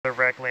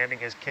wreck landing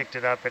has kicked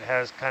it up. It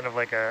has kind of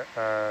like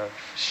a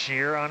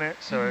shear on it,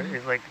 so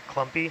it's like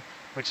clumpy,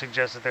 which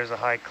suggests that there's a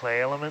high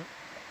clay element.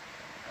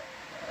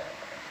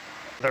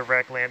 The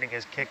wreck landing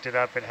has kicked it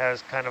up. It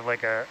has kind of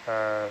like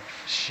a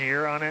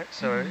shear on it,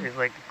 so it's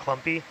like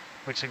clumpy,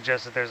 which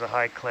suggests that there's a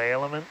high clay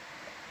element.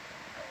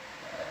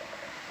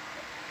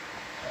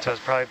 So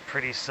it's probably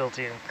pretty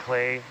silty and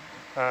clay.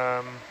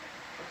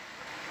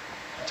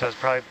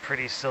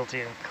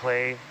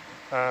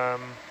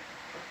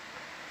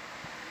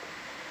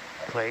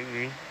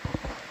 Clayey,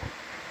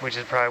 which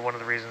is probably one of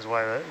the reasons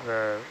why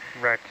the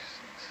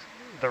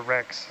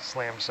wrecks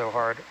slam so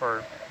hard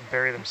or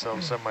bury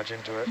themselves so much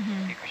into it. I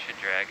think we should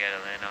drag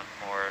Atalanta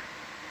more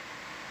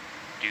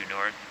due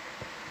north.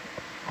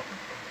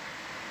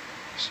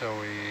 So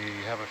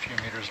we have a few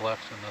meters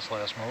left in this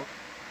last move?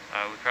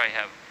 We probably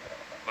have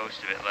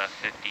most of it left,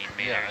 15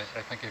 meters. Yeah,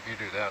 I think if you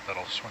do that,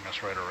 that'll swing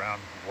us right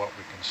around what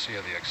we can see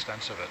of the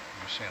extents of it.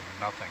 We're seeing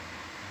nothing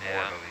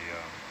more to the...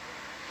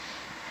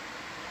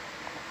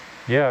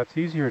 Yeah, it's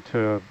easier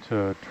to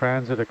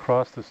transit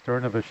across the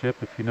stern of a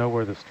ship if you know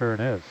where the stern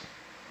is.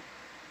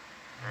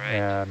 Right.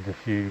 And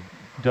if you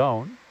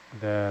don't,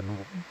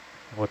 then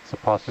what's the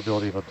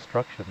possibility of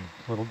obstruction?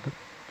 A little bit.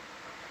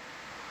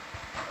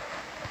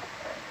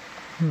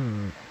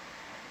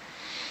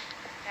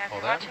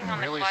 Well, that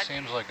really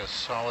seems like a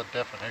solid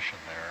definition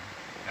there.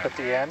 And at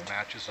the end?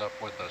 Matches up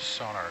with the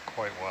sonar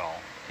quite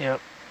well.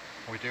 Yep.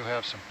 We do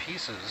have some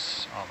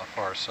pieces on the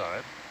far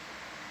side.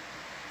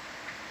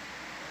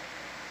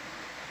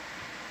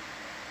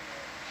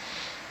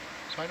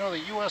 So I know the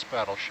U.S.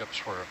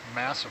 battleships were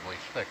massively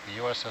thick.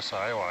 The USS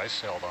Iowa I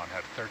sailed on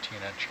had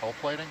 13-inch hull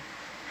plating.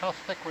 How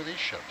thick were these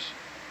ships?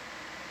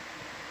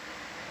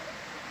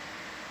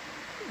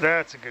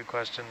 That's a good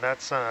question.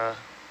 That's our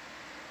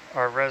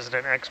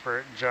resident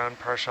expert, John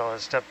Parshall,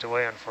 has stepped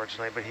away,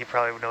 unfortunately, but he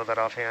probably would know that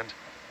offhand.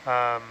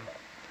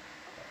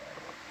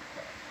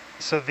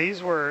 So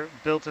these were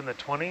built in the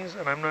 20s,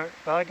 and I'm not,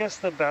 well, I guess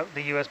the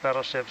U.S.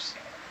 battleships,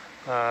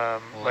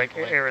 like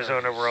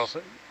Arizona, 30s. were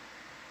also...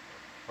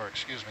 Or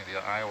excuse me, the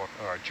Iowa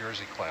or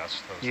Jersey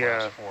class, those Yeah.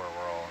 last four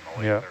were all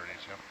in the late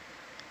 30s.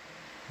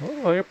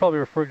 Yep. Well, you're probably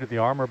referring to the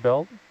armor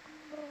belt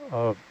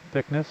of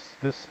thickness.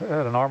 This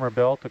had an armor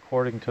belt,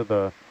 according to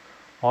the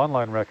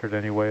online record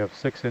anyway, of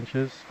 6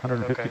 inches,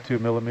 152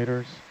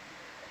 millimeters.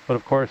 But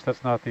of course,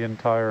 that's not the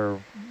entire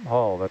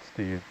hull. That's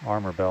the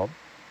armor belt.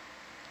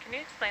 Can you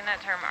explain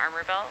that term,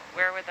 armor belt?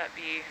 Where would that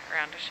be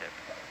around a ship?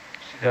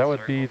 That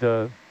would be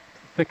the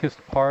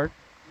thickest part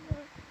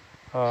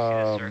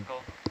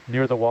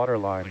near the water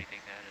line. What do you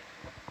think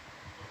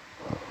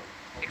that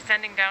is?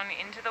 Extending down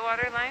into the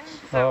water line?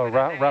 Oh,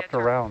 wrapped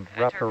around.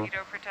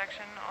 Torpedo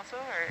protection also?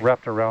 Or?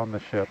 Wrapped around the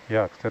ship,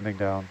 yeah, extending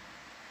down.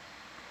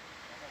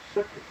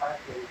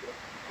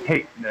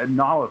 Hey,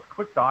 Nautilus,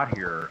 quick thought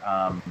here.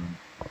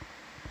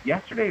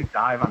 Yesterday's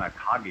dive on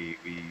Akagi,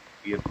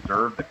 we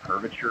observed the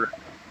curvature of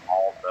the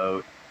small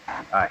boat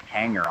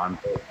hangar on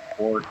both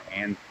port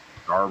and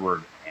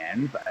starboard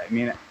ends. I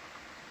mean,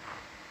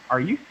 are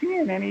you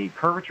seeing any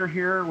curvature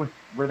here with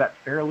where that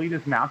fair lead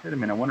is mounted? I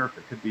mean, I wonder if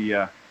it could be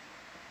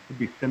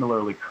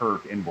similarly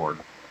curved inboard.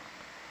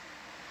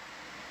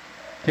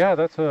 Yeah,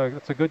 that's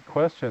a good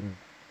question.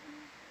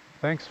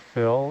 Thanks,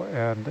 Phil.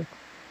 And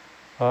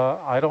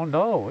I don't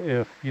know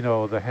if, you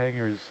know, the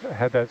hangars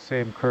had that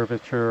same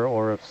curvature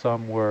or if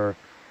some were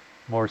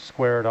more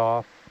squared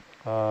off.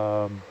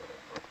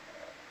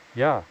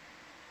 Yeah,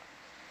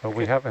 but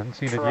we haven't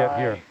seen it yet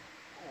here.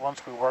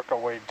 Once we work our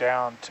way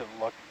down, to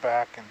look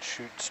back and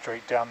shoot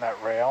straight down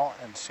that rail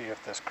and see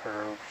if this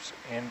curves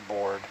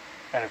inboard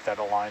and if that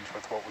aligns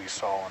with what we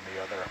saw on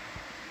the other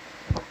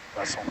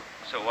vessel.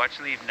 So watch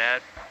leave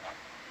Ned.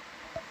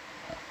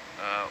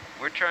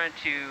 We're trying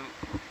to,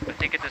 I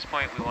think at this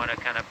point we want to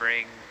kind of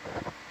bring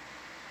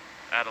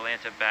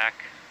Atalanta back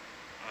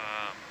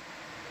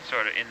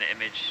sort of in the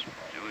image.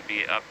 It would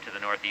be up to the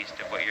northeast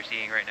of what you're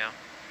seeing right now.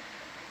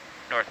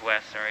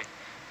 Northwest, sorry.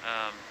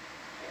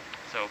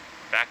 So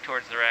back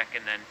towards the wreck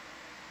and then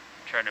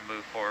trying to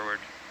move forward.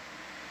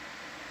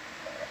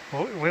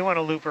 We want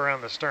to loop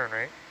around the stern,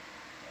 right?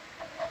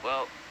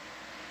 Well,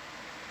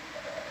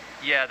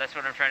 yeah, that's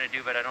what I'm trying to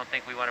do, but I don't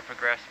think we want to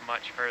progress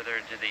much further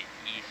to the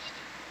east,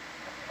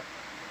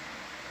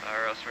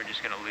 or else we're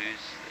just going to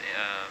lose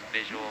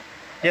visual.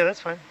 Yeah, that's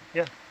fine.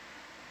 Yeah,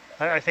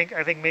 I think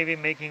maybe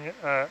making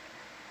a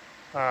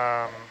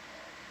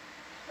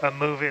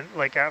move in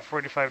like at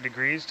 45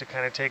 degrees to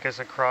kind of take us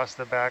across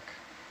the back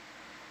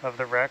of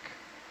the wreck,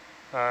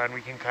 and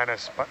we can kind of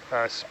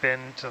spin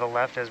to the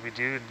left as we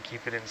do and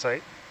keep it in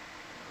sight.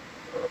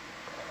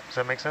 Does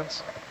that make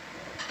sense?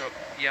 So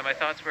yeah, my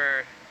thoughts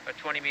were a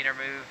 20-meter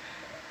move,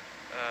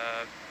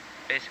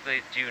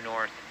 basically due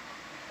north.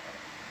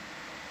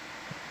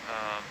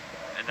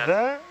 And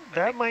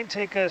that might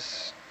take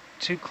us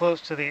too close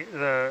to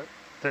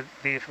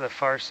the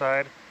far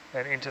side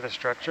and into the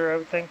structure, I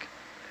would think.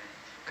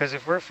 Because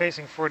if we're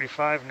facing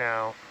 45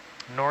 now,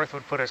 north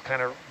would put us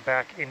kind of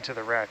back into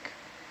the wreck.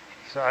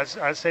 So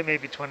I'd say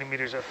maybe 20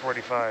 meters at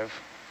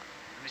 45.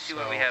 Let me see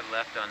what we have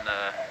left on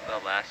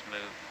the last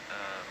move.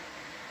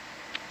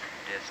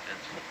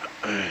 distance.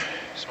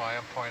 So I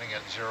am pointing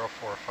at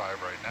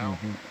 045 right now.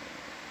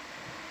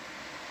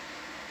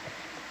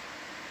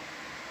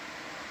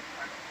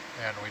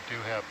 And we do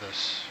have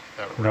this,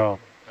 that round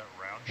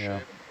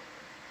shape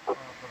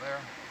over there.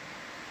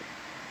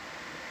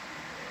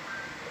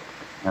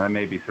 Now that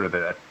may be sort of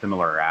a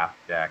similar aft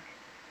deck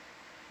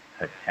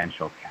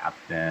potential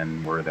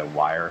capstan where the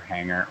wire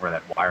hanger, or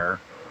that wire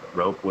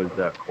rope was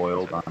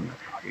coiled on the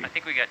Kagi. I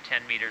think we got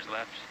 10 meters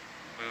left,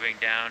 moving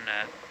down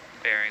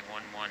bearing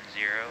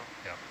 110.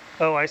 Yeah.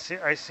 Oh, I see,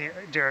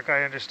 Derek,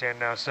 I understand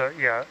now. So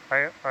yeah,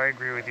 I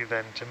agree with you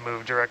then to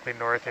move directly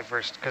north if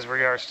we're, because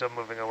we are still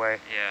moving away.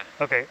 Yeah.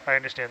 Okay, I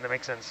understand, that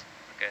makes sense.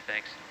 Okay,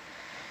 thanks.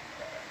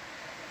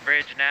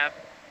 Bridge nav.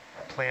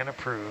 Plan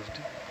approved.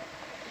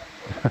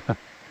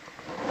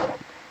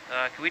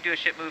 Can we do a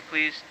ship move,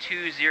 please?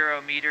 20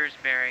 meters,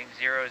 bearing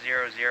 000.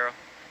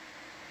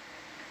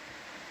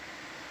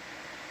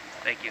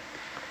 Thank you.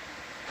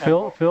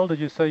 Phil, did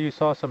you say you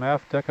saw some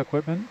aft deck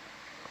equipment?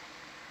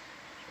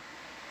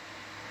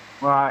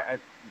 Well, I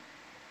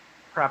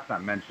perhaps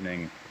not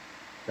mentioning,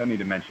 don't need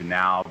to mention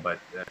now, but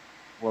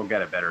we'll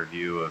get a better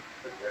view of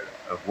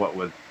what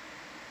was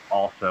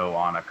also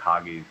on a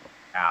Kagi's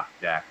aft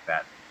deck,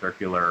 that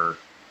circular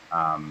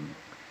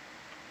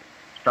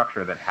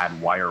structure that had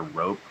wire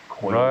rope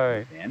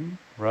coiled within.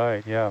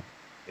 Right, yeah.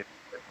 It's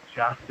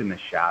just in the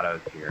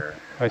shadows here.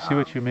 I see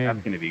what you mean. That's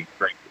going to be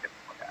great to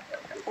look at.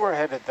 Okay. We're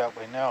headed that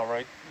way now,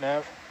 right,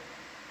 Nev?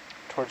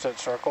 Towards that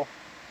circle?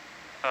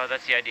 Oh,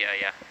 that's the idea,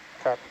 yeah.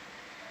 Copy.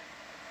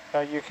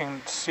 You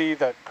can see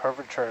that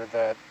curvature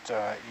that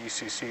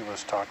ECC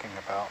was talking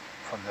about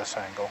from this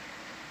angle.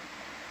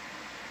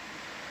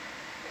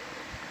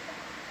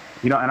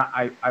 You know, and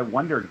I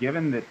wonder,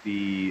 given that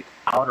the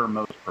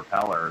outermost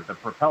propeller, the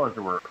propellers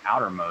that were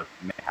outermost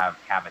may have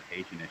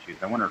cavitation issues,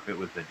 I wonder if it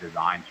was a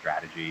design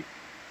strategy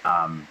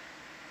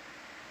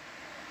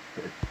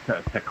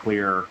to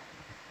clear,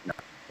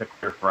 to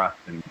clear thrust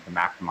and to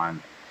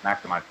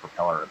maximize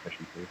propeller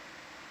efficiency.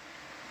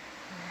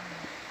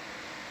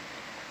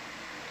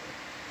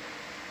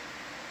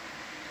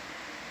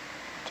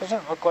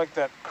 Doesn't look like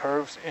that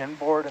curves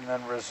inboard and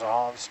then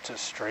resolves to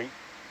straight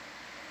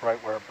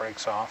right where it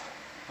breaks off,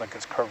 like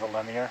it's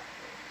curvilinear.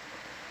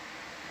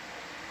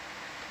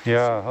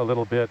 Yeah, a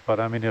little bit,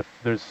 but I mean, if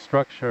there's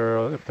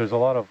structure, if there's a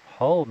lot of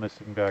hull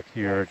missing back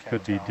here, Yeah, it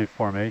could be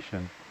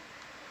deformation.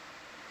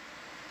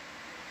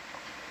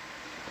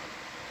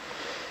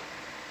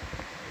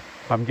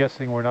 I'm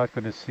guessing we're not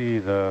going to see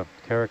the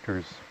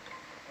characters.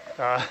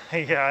 Yeah,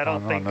 I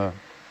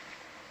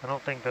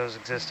don't think those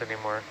exist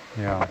anymore.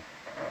 Yeah.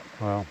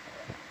 Well.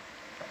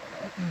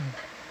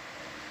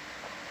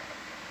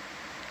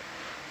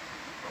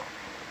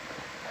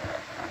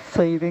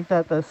 So you think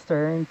that the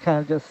stern kind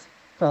of just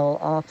fell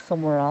off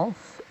somewhere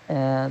else,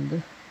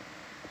 and?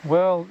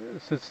 Well,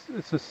 it's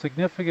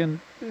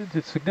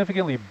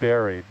significantly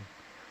buried,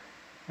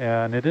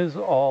 and it is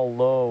all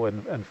low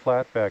and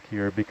flat back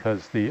here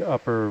because the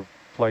upper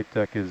flight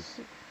deck is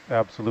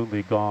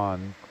absolutely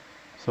gone,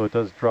 so it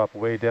does drop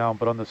way down.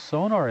 But on the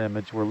sonar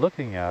image we're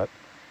looking at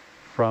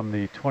from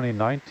the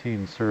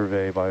 2019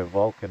 survey by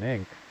Vulcan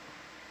Inc.,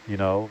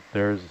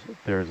 there's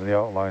the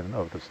outline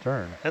of the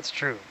stern. That's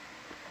true.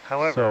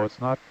 However, so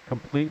it's not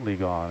completely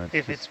gone.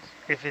 If it's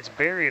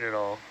buried at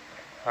all,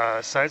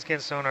 side scan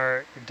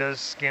sonar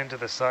does scan to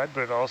the side,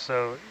 but it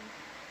also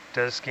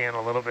does scan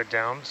a little bit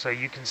down, so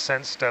you can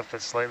sense stuff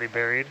that's slightly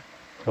buried.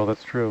 Oh,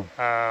 that's true.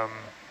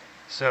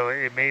 So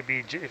it may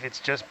be, if it's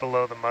just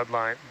below the mud,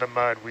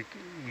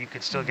 you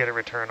could still get a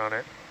return on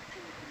it.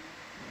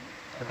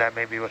 And that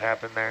may be what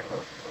happened there.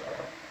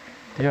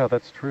 Yeah,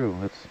 that's true.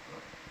 It's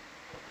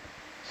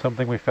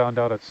something we found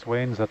out at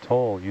Swain's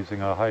Atoll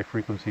using a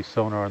high-frequency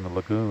sonar in the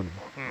lagoon.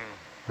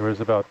 There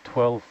was about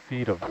 12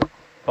 feet of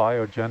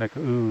biogenic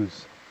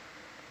ooze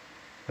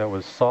that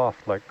was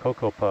soft like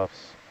Cocoa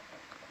Puffs.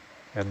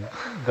 And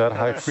that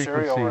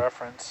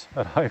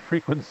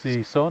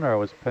high-frequency sonar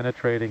was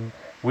penetrating.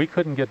 We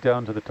couldn't get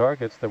down to the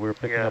targets that we were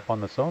picking up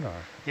on the sonar.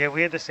 Yeah,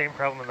 we had the same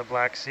problem in the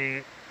Black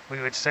Sea. We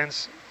would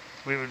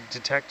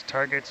detect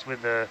targets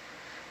with the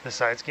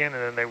side scan,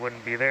 and then they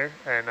wouldn't be there.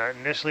 And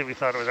initially we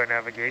thought it was our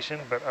navigation,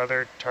 but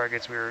other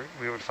targets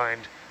we would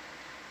find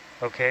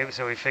okay.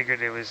 So we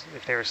figured it was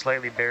if they were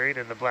slightly buried,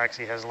 and the Black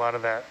Sea has a lot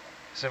of that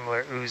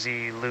similar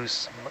oozy,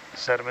 loose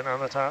sediment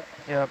on the top.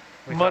 Yeah,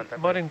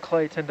 mud and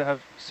clay tend to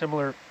have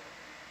similar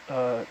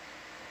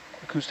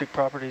acoustic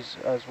properties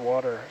as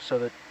water, so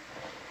that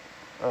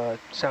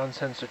sound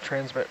tends to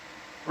transmit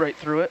right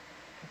through it.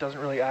 It doesn't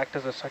really act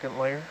as a second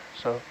layer,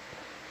 so.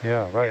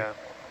 Yeah, right.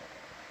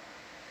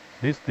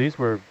 Yeah. These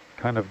were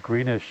kind of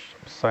greenish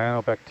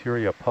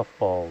cyanobacteria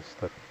puffballs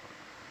that.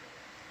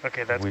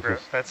 Okay, that's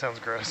gross. That sounds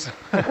gross.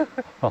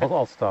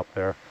 I'll stop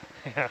there.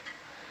 Yeah.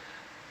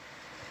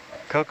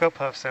 Cocoa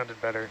Puff sounded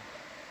better.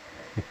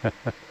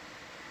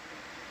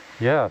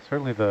 Yeah,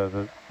 certainly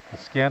the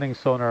scanning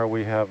sonar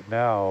we have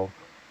now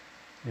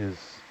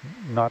is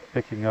not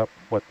picking up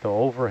what the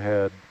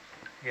overhead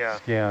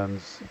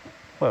scans,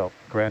 well,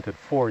 granted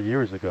 4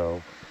 years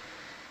ago,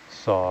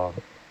 saw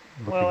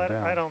looking Well,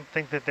 down. I don't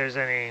think that there's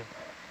any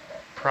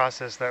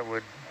process that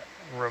would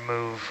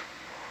remove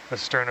the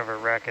stern of a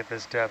wreck at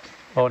this depth.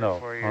 Oh every no,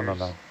 4 no, no, years.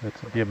 no.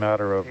 It'd be a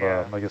matter of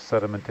Yeah. like a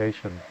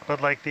sedimentation.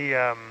 But like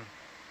the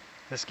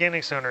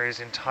scanning sonar is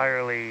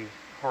entirely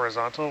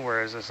horizontal,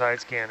 whereas the side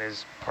scan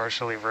is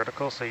partially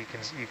vertical, so you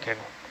can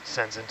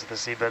sense into the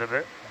seabed a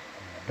bit.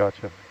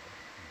 Gotcha.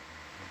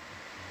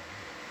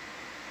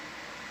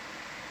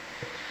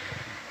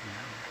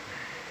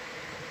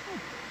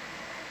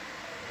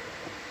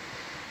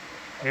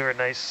 We have a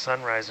nice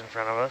sunrise in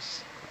front of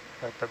us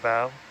at the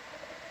bow.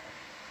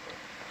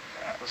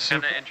 It was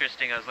kind of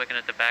interesting. I was looking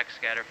at the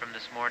backscatter from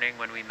this morning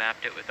when we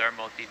mapped it with our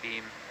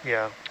multi-beam.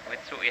 Yeah.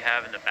 It's what we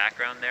have in the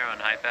background there on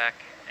HIPAC,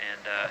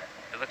 and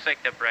it looks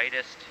like the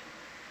brightest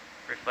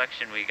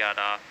reflection we got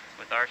off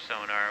with our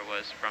sonar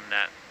was from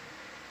that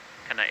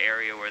kind of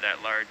area where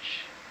that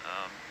large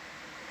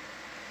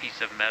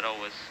piece of metal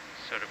was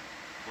sort of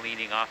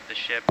leaning off the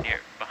ship near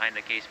behind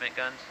the casement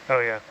guns. Oh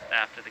yeah.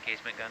 After the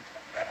casement guns.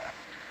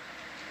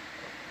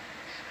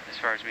 As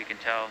far as we can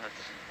tell, that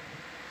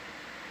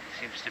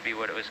seems to be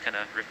what it was kind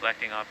of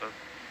reflecting off of.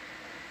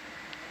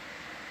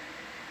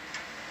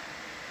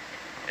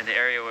 And the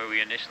area where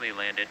we initially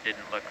landed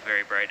didn't look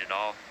very bright at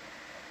all.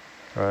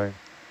 Right.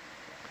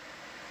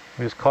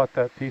 We just caught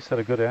that piece at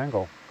a good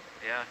angle.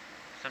 Yeah.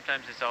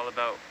 Sometimes it's all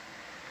about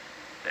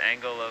the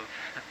angle of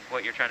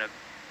what you're trying to,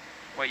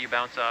 what you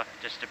bounce off,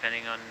 just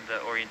depending on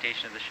the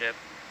orientation of the ship.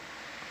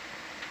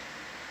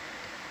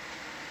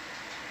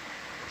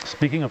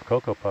 Speaking of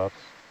Cocoa Puffs.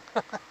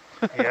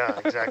 Yeah,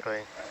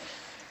 exactly.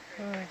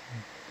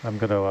 I'm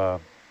going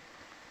to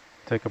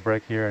take a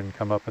break here and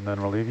come up and then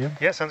relieve you.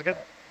 Yeah, sounds good.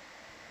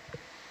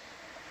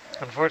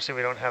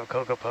 Unfortunately, we don't have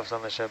Cocoa Puffs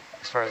on the ship,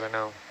 as far as I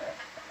know.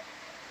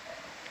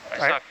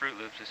 I saw Fruit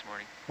Loops this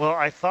morning. Well,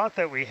 I thought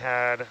that we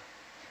had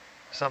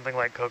something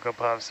like Cocoa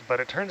Puffs, but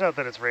it turns out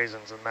that it's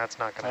raisins, and that's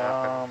not going to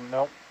happen.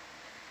 Nope.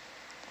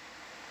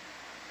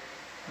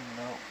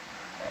 Nope.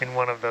 In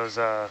one of those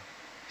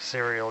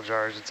cereal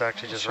jars, it's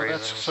actually just so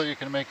raisins. That's so you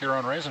can make your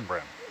own raisin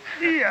bran.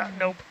 Yeah,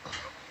 nope.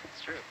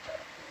 It's true.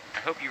 I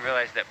hope you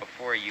realized that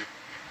before you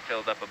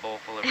filled up a bowl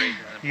full of raisins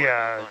and poured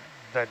Yeah, milk on.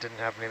 that didn't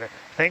happen either.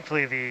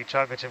 Thankfully, the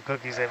chocolate chip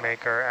cookies they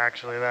make are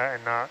actually that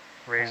and not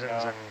raisins,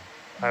 and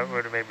that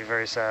would have made me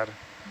very sad.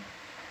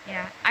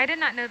 Yeah, I did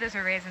not know those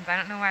were raisins. I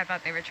don't know why I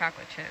thought they were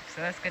chocolate chips,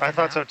 so that's good to I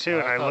thought know. so too,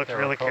 and I thought looked they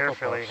were really Cocoa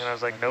carefully, Puffs. and I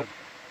was like, nope.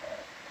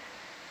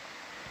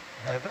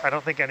 I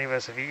don't think any of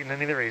us have eaten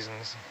any of the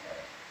raisins.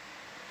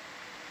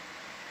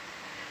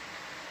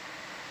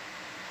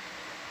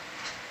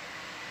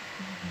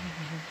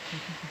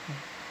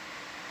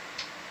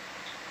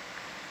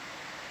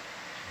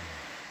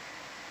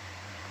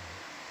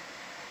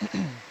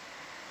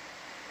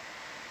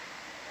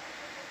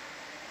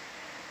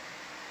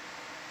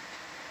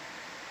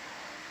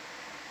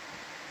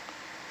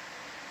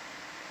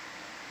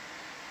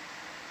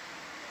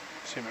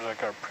 Seems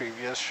like our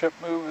previous ship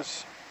move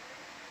is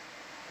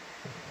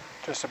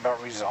just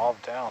about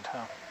resolved out,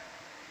 huh?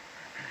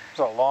 It's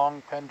a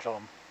long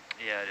pendulum.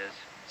 Yeah, it is.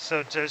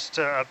 So just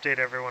to update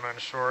everyone on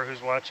shore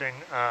who's watching,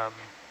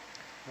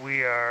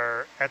 we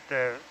are at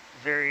the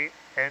very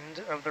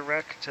end of the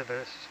wreck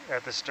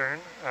at the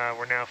stern.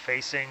 We're now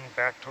facing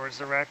back towards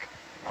the wreck,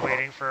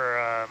 waiting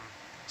for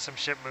some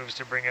ship moves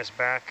to bring us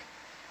back.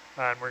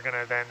 And we're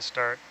going to then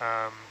start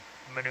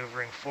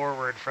maneuvering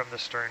forward from the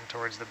stern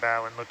towards the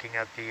bow and looking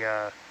at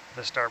the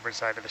starboard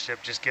side of the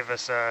ship. Just give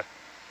us a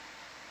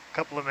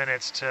couple of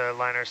minutes to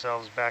line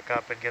ourselves back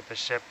up and get the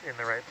ship in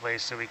the right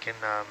place so we can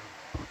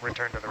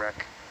return to the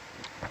wreck.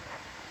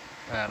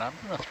 And I'm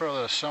going to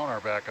throw the sonar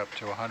back up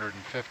to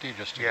 150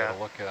 just to get a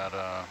look at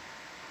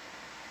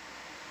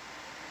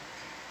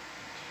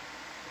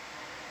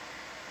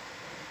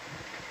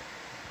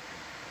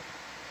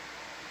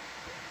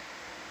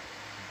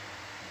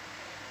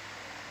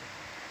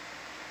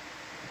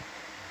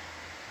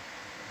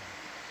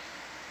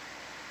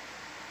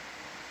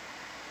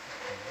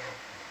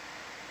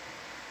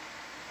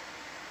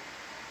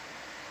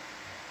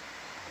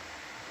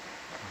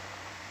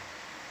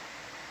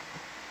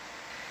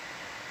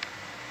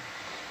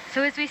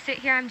So as we sit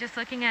here, I'm just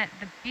looking at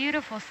the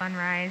beautiful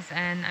sunrise,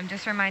 and I'm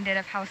just reminded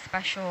of how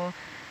special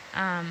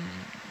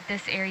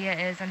this area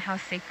is and how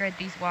sacred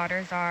these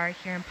waters are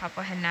here in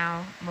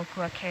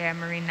Papahanaumokuakea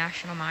Marine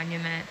National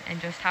Monument, and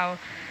just how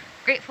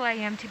grateful I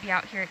am to be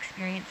out here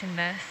experiencing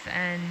this.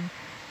 And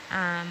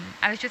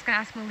I was just going to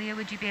ask Malia,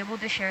 would you be able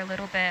to share a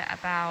little bit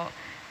about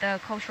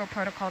the cultural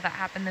protocol that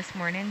happened this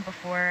morning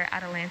before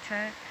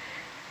Atalanta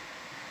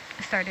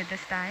started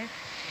this dive?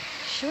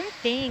 Sure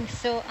thing.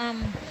 So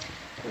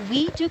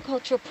we do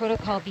cultural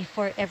protocol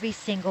before every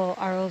single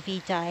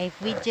ROV dive.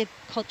 We did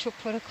cultural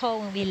protocol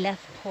when we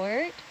left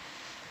port,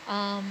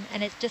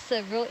 and it's just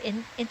a real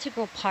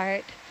integral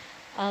part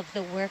of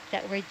the work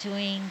that we're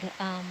doing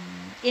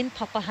in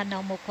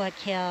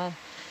Papahanaumokuakea.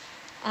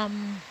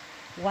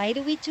 Why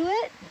do we do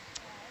it?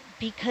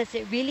 Because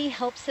it really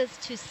helps us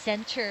to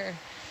center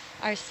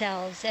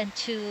ourselves and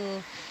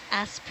to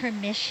ask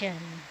permission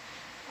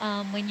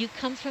When you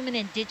come from an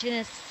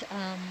indigenous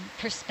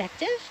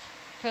perspective,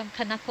 from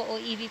Kanaka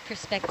Oiwi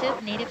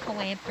perspective, Native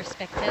Hawaiian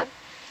perspective,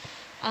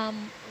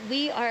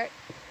 we are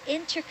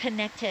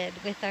interconnected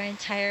with our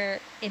entire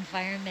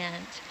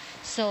environment.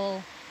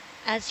 So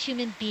as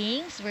human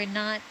beings, we're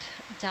not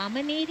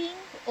dominating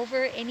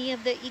over any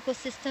of the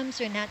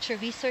ecosystems or natural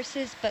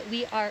resources, but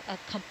we are a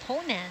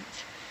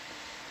component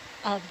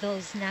of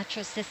those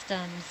natural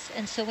systems.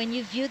 And so when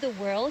you view the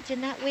world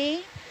in that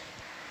way,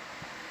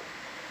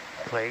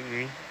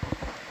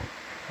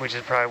 which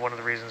is probably one of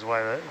the reasons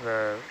why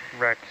the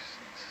wrecks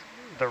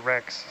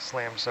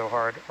slam so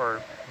hard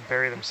or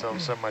bury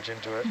themselves so much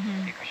into it.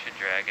 I think we should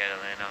drag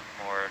Atalanta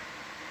more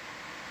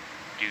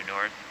due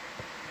north.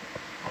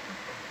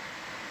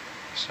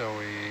 So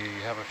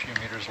we have a few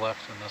meters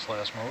left in this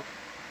last move?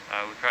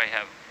 We probably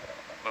have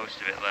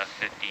most of it left,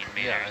 15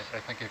 meters. Yeah,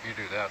 I think if you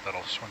do that,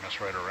 that'll swing us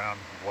right around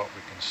what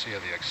we can see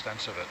of the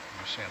extents of it.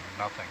 We're seeing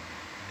nothing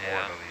more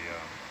to the...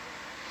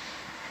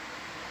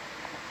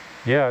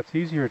 Yeah, it's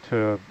easier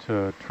to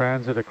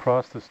transit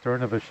across the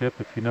stern of a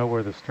ship if you know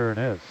where the stern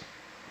is.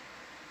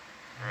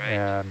 Right.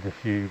 And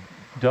if you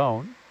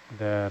don't,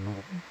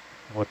 then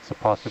what's the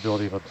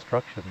possibility of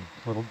obstruction?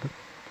 A little bit.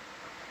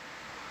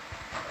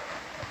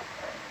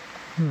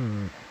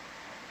 Yeah,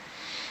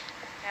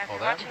 Well,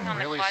 that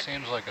really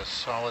seems like a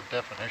solid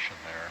definition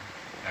there.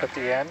 And at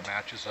the end?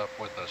 Matches up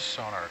with the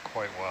sonar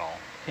quite well.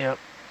 Yep.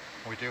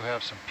 We do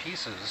have some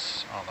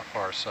pieces on the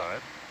far side.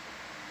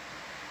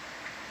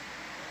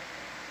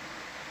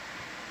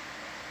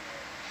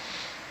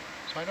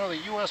 So I know the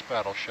U.S.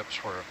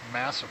 battleships were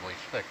massively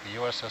thick. The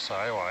USS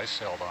Iowa I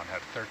sailed on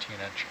had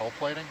 13-inch hull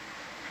plating.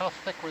 How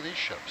thick were these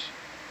ships?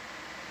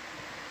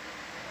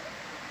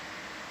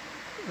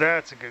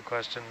 That's a good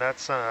question.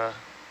 That's our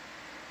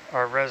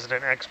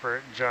resident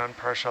expert, John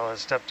Parshall, has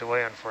stepped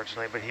away,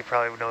 unfortunately, but he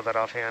probably would know that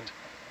offhand.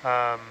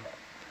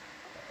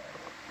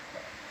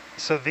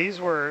 So these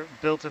were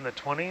built in the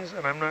 20s,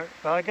 and I'm not,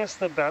 well, I guess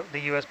the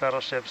U.S.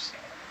 battleships,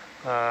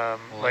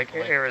 like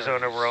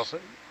Arizona, were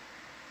also...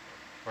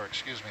 Or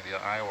excuse me,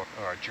 the Iowa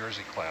or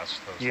Jersey class,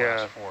 those Yeah.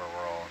 last four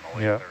were all in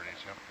the late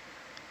 30s.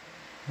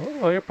 Yep.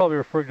 Well, you're probably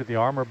referring to the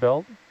armor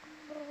belt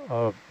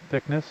of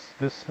thickness.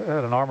 This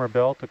had an armor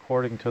belt,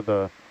 according to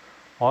the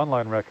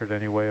online record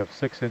anyway, of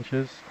 6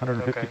 inches,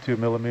 152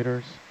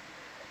 millimeters.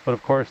 But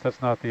of course,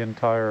 that's not the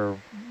entire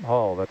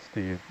hull. That's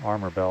the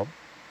armor belt.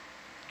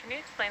 Can you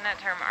explain that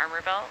term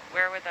armor belt?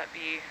 Where would that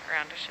be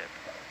around a ship?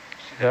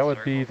 That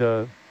would be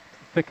the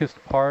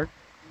thickest part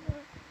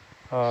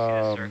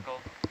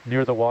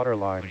near the water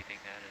line. What do you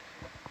think that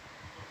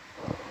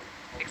is?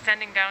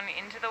 Extending down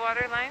into the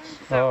water line?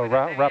 So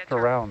wrapped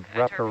around.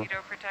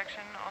 Torpedo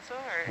protection also?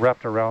 Or?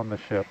 Wrapped around the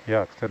ship,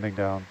 yeah, extending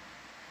down.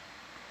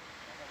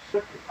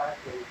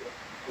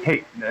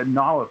 Hey,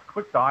 Nautilus,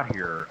 quick thought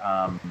here.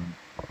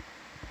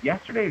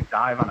 Yesterday's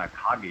dive on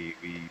Akagi,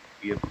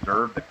 we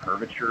observed the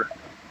curvature of the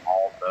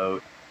small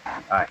boat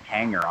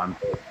hangar on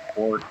both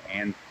port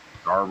and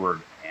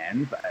starboard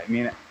ends. I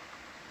mean,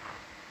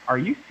 are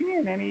you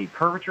seeing any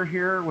curvature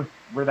here with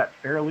where that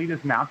fair lead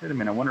is mounted? I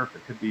mean, I wonder if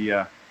it could be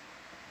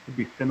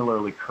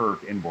similarly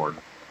curved inboard.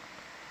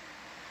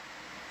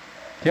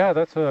 Yeah,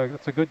 that's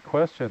a good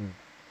question.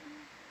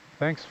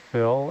 Thanks,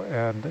 Phil.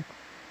 And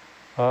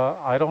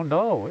I don't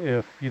know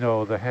if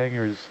the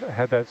hangars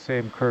had that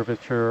same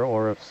curvature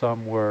or if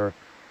some were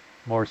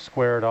more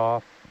squared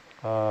off.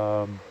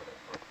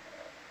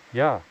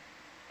 Yeah,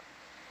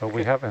 but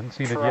we haven't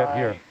seen it yet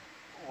here.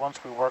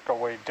 Once we work our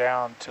way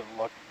down, to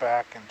look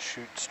back and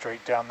shoot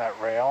straight down that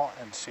rail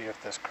and see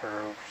if this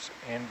curves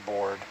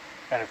inboard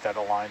and if that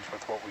aligns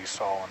with what we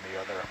saw on the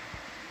other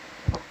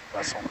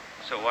vessel.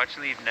 So watch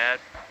leave net.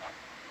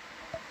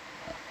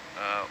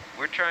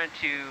 We're trying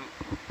to,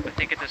 I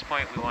think at this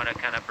point we want to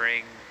kind of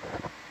bring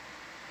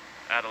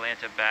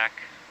Atalanta back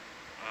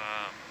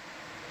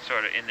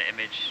sort of in the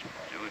image.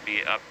 It would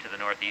be up to the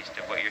northeast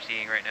of what you're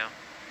seeing right now.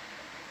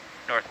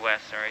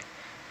 Northwest, sorry.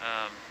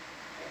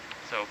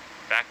 So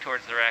back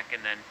towards the wreck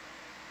and then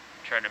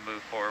trying to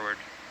move forward.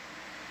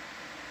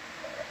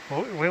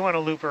 Well, we want to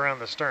loop around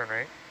the stern,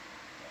 right?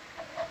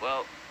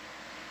 Well,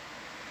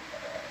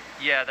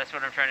 yeah, that's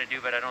what I'm trying to do,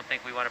 but I don't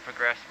think we want to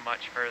progress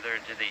much further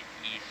to the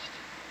east,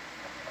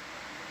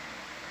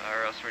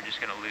 or else we're just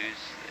going to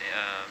lose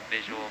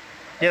visual.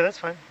 Yeah, that's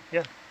fine.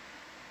 Yeah,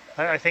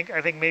 I think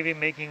maybe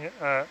making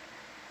a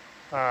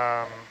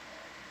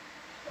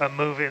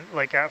move in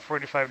like at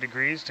 45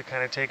 degrees to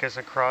kind of take us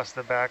across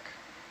the back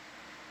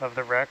of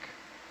the wreck,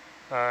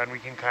 and we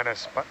can kind of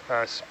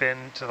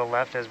spin to the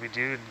left as we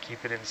do and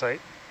keep it in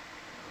sight.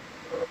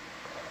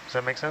 Does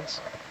that make sense?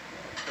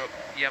 So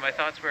yeah, my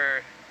thoughts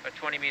were a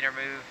 20-meter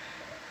move,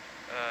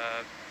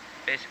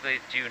 basically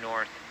due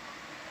north.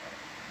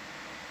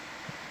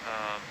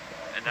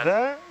 And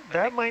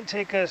that might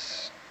take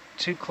us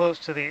too close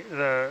to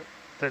the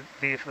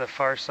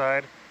far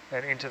side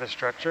and into the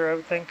structure, I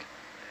would think.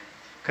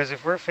 Because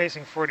if we're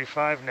facing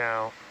 45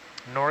 now,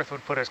 north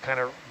would put us kind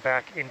of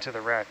back into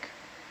the wreck.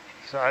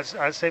 So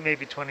I'd say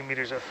maybe 20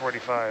 meters at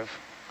 45. Let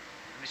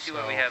me see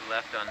what we have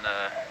left on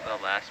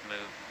the last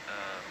move.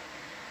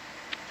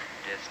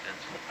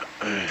 distance.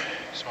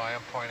 So I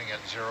am pointing at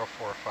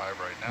 045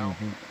 right now.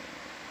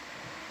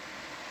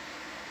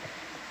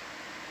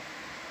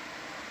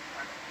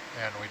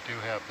 And we do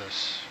have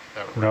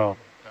that round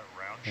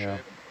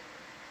shape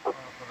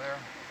over there.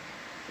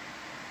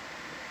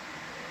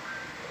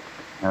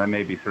 Now that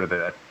may be sort of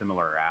a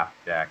similar aft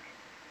deck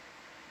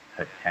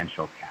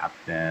potential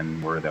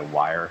capstan where the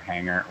wire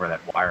hanger, where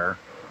that wire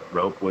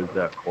rope was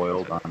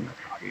coiled on.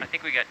 I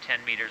think we got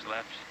 10 meters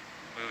left,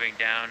 moving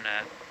down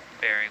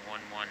bearing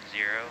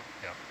 110.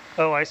 Yeah.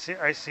 Oh, I see,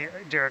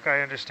 Derek,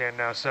 I understand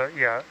now. So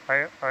yeah,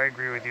 I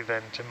agree with you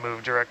then to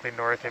move directly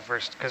north if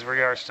because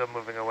we are still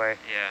moving away.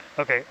 Yeah.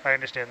 Okay, I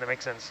understand, that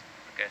makes sense.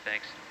 Okay,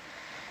 thanks.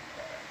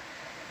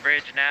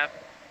 Bridge nav.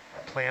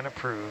 Plan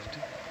approved.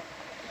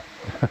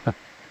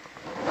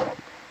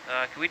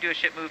 Can we do a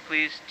ship move,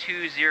 please?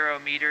 20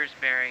 meters,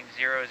 bearing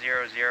 000.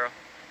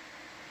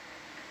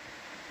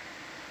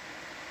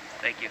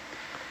 Thank you.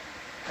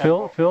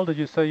 Phil, did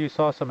you say you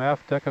saw some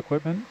aft deck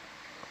equipment?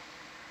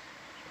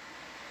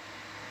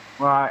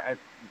 Well, I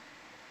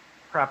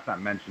perhaps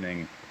not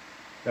mentioning,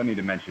 don't need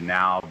to mention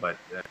now, but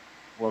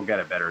we'll get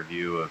a better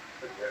view of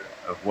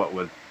what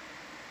was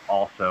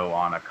also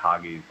on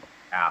Akagi's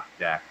aft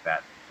deck,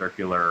 that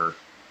circular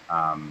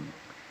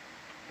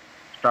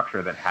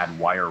structure that had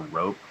wire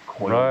rope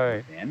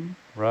coiled within.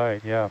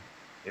 Right, yeah.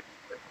 It's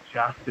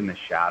just in the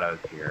shadows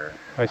here.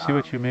 I see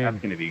what you mean. That's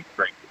going to be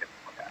great.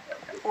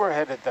 We're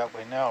headed that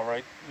way now,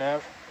 right,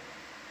 Nev?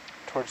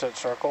 Towards that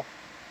circle?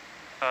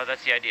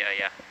 That's the idea,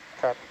 yeah.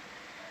 Okay.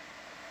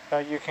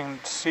 You can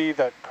see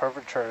that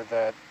curvature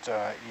that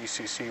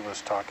ECC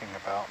was talking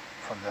about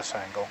from this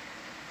angle.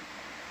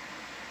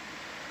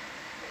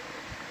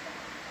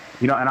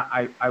 You know,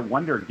 and I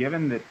wonder,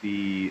 given that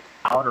the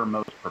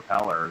outermost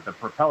propellers, the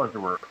propellers that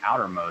were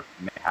outermost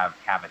may have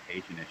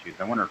cavitation issues,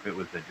 I wonder if it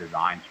was a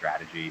design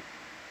strategy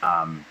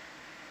to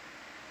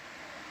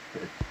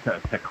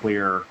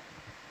clear,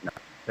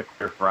 to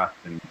clear thrust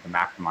and to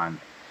maximize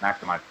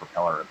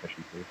propeller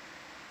efficiency.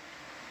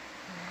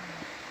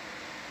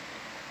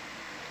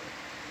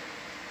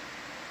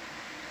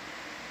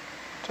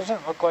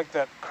 Doesn't look like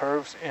that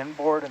curves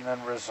inboard and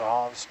then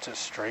resolves to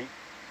straight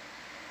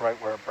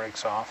right where it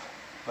breaks off,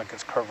 like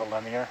it's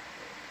curvilinear.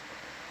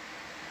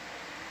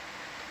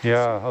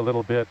 Yeah, a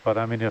little bit, but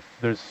I mean, if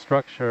there's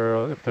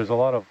structure, if there's a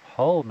lot of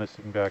hull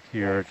missing back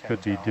here, it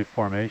could be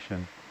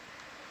deformation.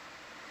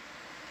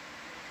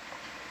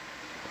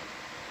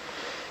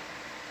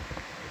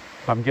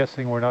 I'm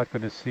guessing we're not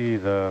going to see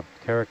the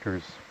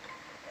characters.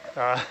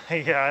 Yeah,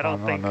 I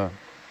don't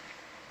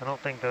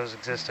think those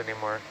exist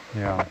anymore.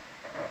 Yeah,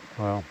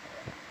 well.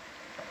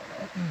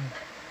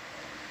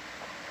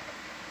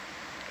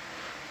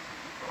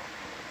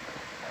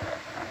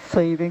 So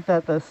you think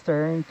that the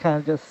stern kind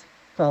of just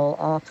fell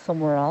off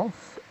somewhere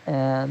else,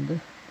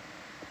 and?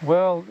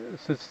 Well,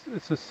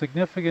 it's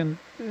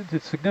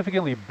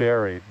significantly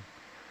buried,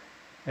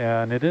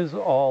 and it is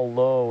all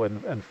low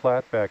and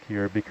flat back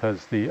here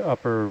because the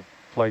upper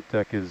flight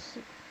deck is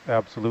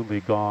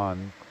absolutely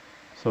gone,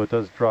 so it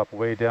does drop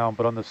way down.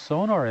 But on the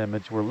sonar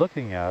image we're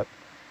looking at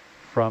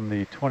from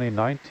the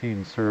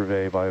 2019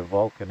 survey by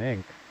Vulcan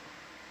Inc.,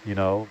 you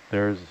know,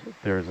 there's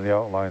the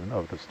outline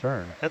of the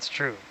stern. That's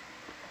true.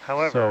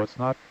 However, so it's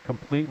not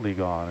completely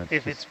gone.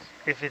 If it's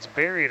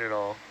buried at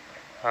all,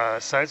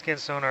 side scan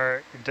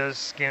sonar does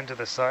scan to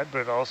the side, but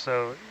it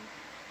also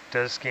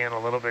does scan a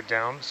little bit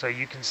down, so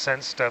you can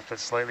sense stuff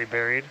that's slightly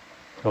buried.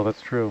 Oh,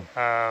 that's true.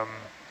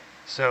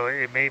 So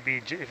it may be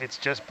if it's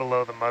just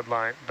below the mud,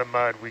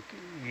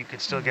 you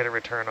could still get a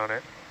return on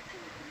it,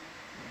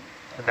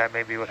 and that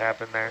may be what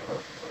happened there.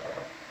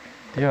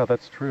 Yeah,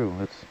 that's true.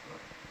 It's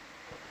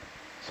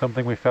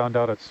something we found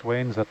out at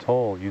Swain's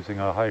Atoll using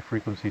a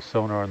high-frequency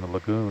sonar in the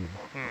lagoon.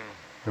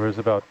 There was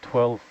about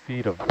 12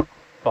 feet of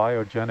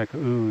biogenic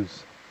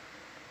ooze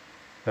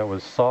that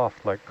was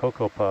soft like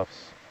Cocoa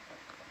Puffs.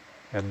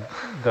 And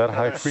that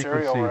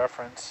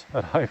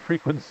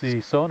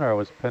high-frequency sonar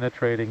was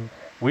penetrating.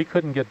 We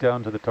couldn't get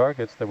down to the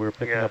targets that we were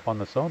picking up on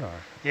the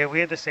sonar. Yeah, we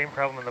had the same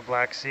problem in the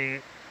Black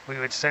Sea. We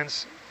would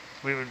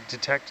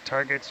detect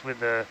targets with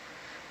the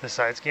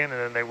side scan, and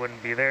then they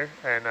wouldn't be there.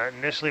 And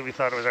initially we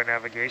thought it was our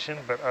navigation,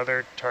 but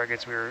other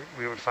targets we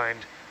would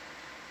find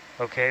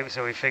okay.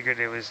 So we figured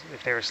it was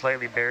if they were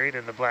slightly buried,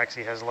 and the Black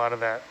Sea has a lot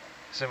of that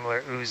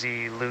similar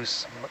oozy,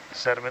 loose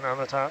sediment on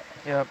the top.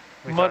 Yeah,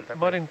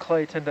 mud and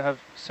clay tend to have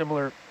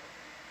similar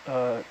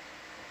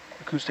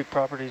acoustic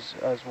properties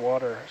as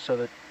water,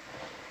 so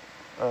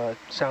that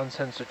sound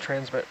tends to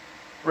transmit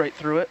right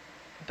through it.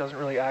 It doesn't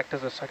really act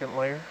as a second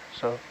layer,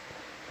 so.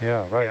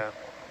 Yeah, right.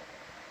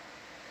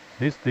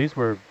 Yeah. These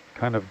were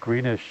kind of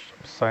greenish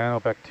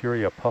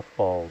cyanobacteria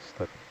puffballs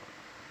that.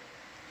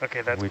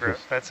 Okay, that's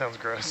gross. That sounds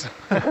gross.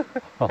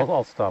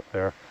 I'll stop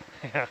there.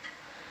 Yeah.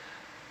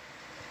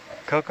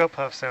 Cocoa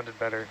Puff sounded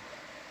better.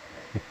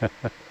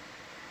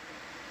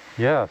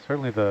 Yeah,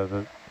 certainly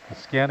the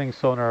scanning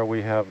sonar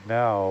we have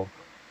now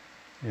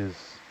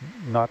is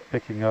not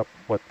picking up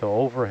what the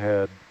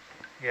overhead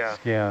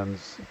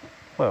scans,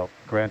 well,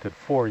 granted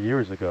 4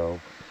 years ago,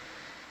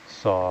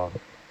 saw.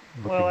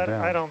 looking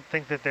down. I don't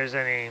think that there's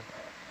any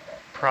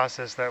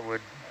process that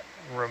would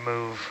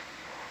remove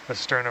the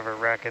stern of a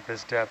wreck at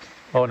this depth.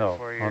 Oh no,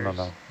 4 oh years.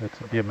 no.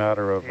 It'd be a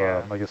matter of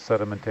I guess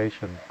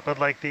sedimentation. But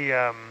like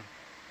the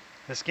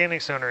scanning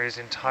sonar is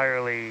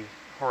entirely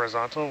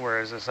horizontal,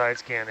 whereas the side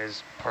scan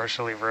is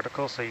partially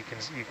vertical, so you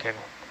can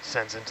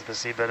sense into the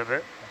seabed a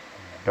bit.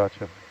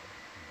 Gotcha.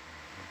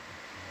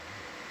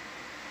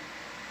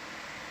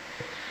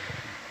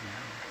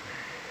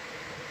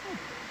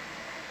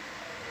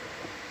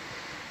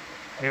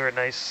 We have a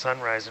nice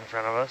sunrise in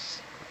front of us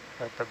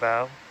at the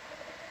bow.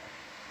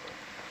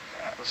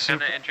 It was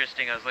kind of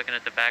interesting. I was looking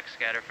at the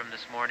backscatter from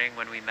this morning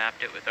when we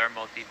mapped it with our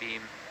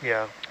multi-beam.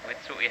 Yeah.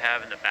 That's what we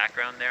have in the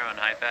background there on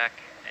HIPAC,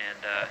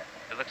 and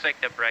it looks like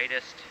the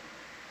brightest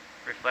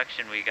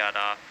reflection we got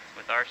off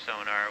with our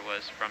sonar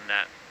was from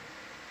that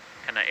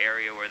kind of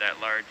area where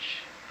that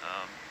large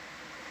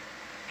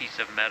piece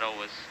of metal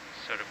was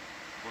sort of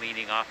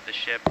leaning off the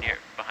ship near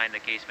behind the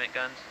casement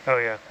guns. Oh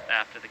yeah.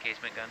 After the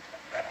casement guns.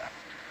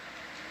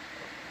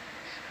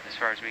 As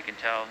far as we can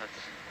tell, that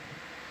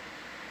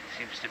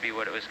seems to be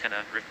what it was kind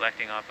of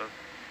reflecting off of.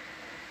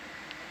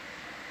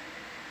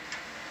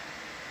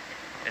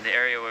 And the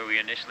area where we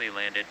initially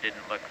landed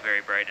didn't look very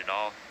bright at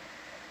all.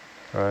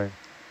 Right.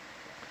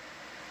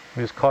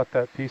 We just caught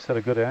that piece at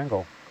a good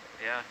angle.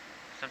 Yeah.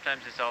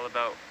 Sometimes it's all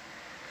about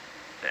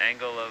the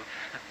angle of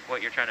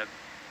what you're trying to,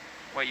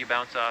 what you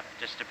bounce off,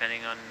 just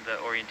depending on the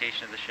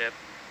orientation of the ship.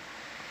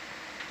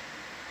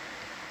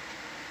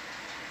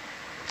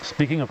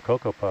 Speaking of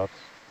Cocoa Puffs.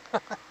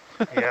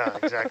 Yeah,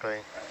 exactly.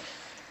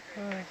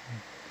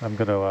 I'm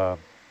going to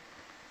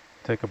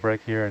take a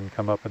break here and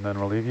come up and then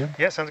relieve you.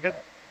 Yeah, sounds good.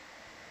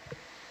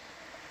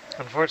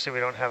 Unfortunately,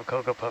 we don't have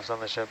Cocoa Puffs on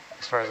the ship,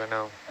 as far as I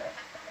know.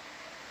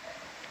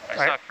 I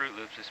saw Fruit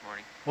Loops this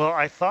morning. Well,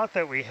 I thought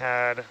that we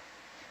had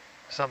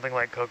something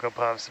like Cocoa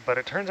Puffs, but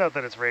it turns out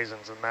that it's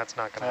raisins, and that's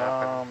not going to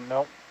happen.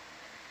 Nope.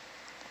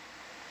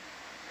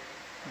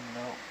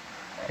 Nope.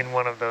 In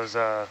one of those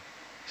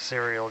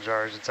cereal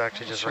jars, it's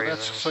actually just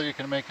raisins. That's so you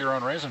can make your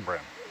own raisin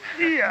bran.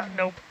 Yeah,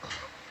 nope.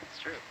 It's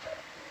true.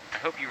 I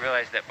hope you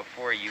realized that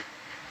before you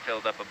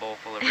filled up a bowl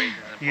full of raisins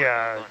and poured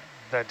Yeah, milk on.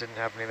 that didn't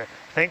happen either.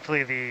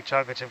 Thankfully, the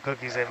chocolate chip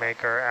cookies they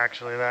make are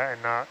actually that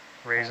and not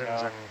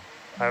raisins, and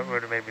that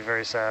would have made me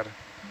very sad.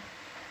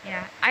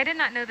 Yeah, I did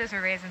not know those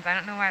were raisins. I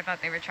don't know why I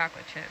thought they were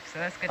chocolate chips, so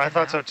that's good to I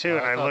thought know. so too,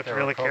 and I thought looked they were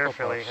really Cocoa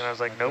carefully, Puffs. and I was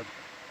like, nope.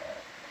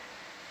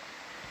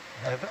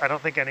 I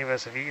don't think any of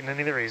us have eaten any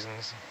of the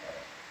raisins.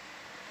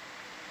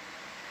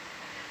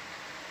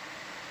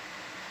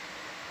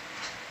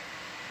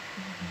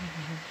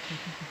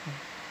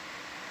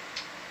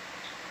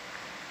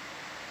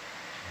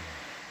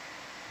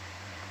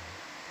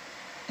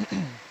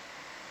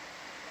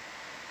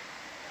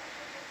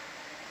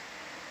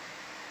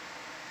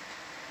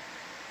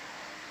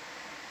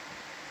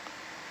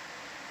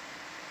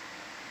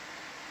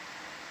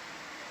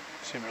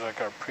 Seems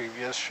like our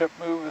previous ship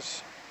move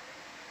is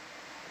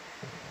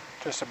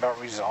just about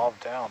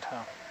resolved out,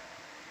 huh?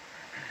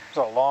 It's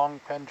a long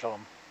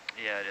pendulum.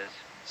 Yeah, it is.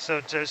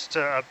 So just to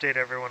update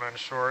everyone on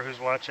shore who's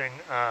watching,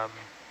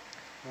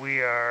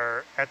 we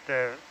are at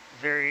the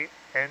very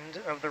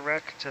end of the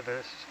wreck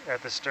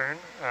at the stern.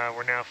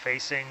 We're now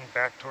facing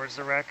back towards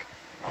the wreck,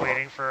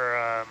 waiting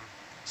for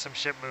some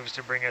ship moves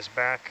to bring us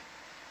back.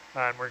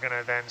 And we're going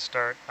to then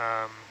start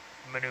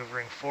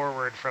maneuvering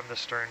forward from the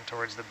stern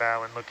towards the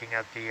bow and looking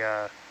at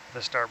the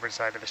starboard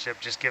side of the ship.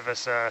 Just give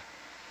us a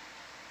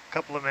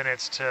couple of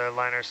minutes to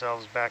line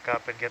ourselves back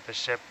up and get the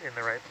ship in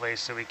the right place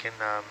so we can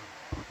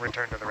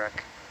return to the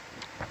wreck.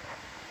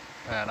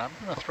 And I'm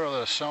going to throw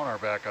the sonar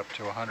back up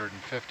to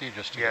 150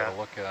 just to get a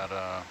look at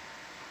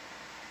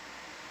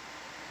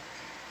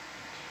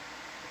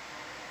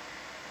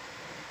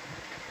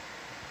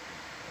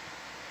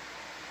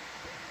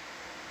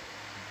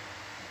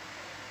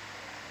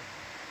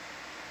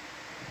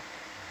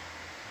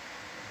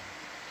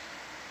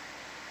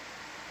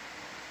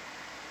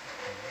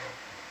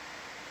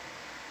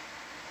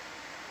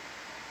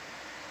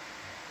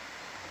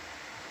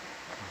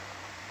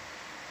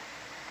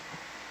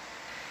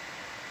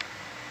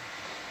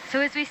So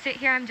as we sit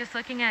here, I'm just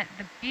looking at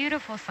the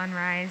beautiful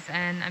sunrise,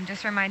 and I'm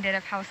just reminded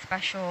of how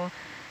special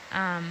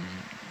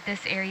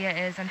this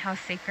area is and how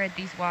sacred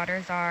these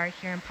waters are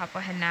here in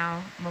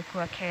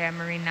Papahanaumokuakea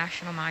Marine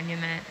National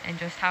Monument, and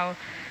just how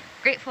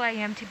grateful I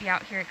am to be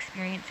out here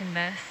experiencing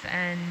this.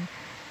 And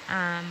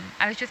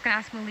I was just going to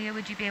ask Malia,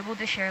 would you be able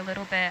to share a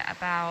little bit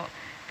about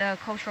the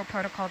cultural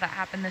protocol that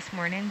happened this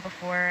morning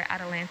before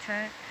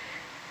Atalanta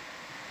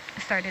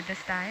started this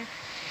dive?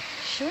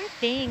 Sure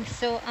thing.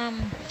 So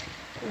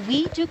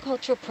we do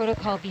cultural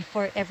protocol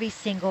before every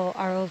single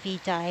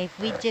ROV dive.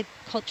 We did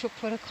cultural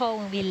protocol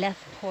when we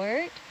left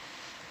port,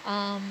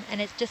 and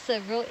it's just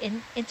a real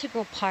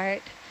integral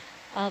part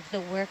of the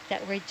work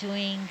that we're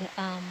doing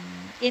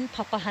in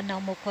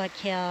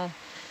Papahanaumokuakea.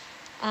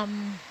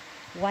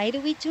 Why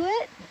do we do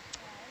it?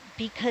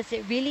 Because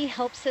it really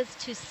helps us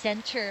to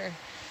center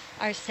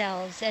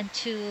ourselves and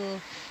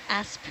to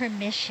ask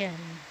permission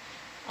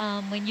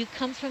When you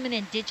come from an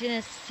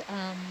indigenous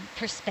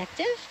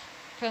perspective,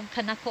 from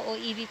Kanaka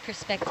Oiwi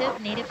perspective,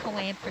 Native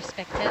Hawaiian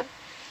perspective,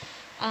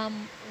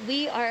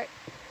 we are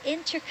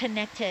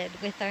interconnected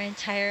with our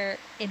entire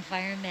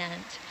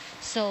environment.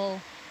 So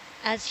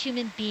as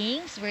human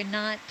beings, we're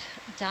not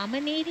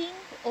dominating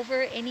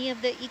over any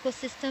of the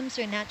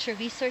ecosystems or natural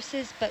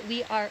resources, but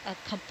we are a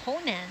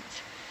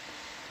component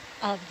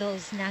of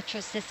those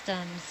natural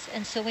systems.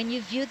 And so when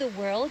you view the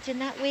world in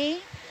that way,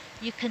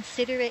 you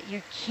consider it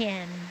your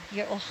kin,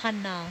 your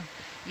ohana,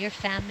 your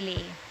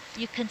family.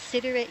 You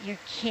consider it your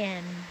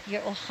kin,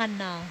 your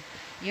ohana,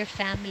 your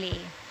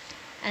family.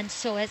 And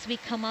so as we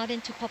come out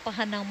into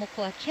Papahanao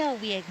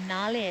Mokuakea, we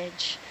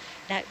acknowledge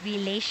that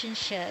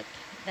relationship,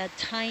 the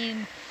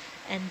time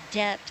and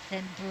depth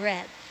and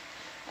breadth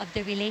of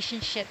the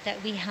relationship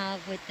that we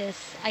have with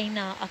this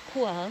Aina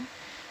Akua,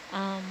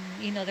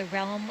 the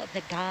realm of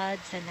the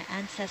gods and the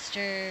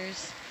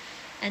ancestors.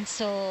 And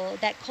so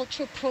that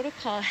cultural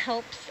protocol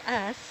helps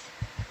us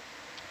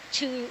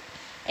to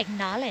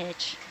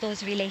acknowledge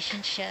those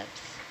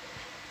relationships,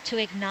 to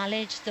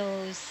acknowledge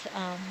those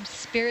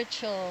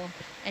spiritual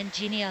and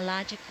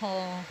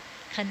genealogical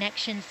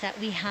connections that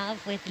we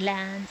have with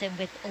lands and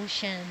with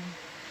ocean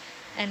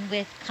and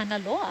with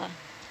Kanaloa,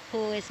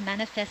 who is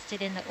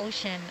manifested in the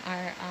ocean,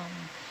 our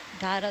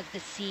god of the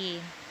sea.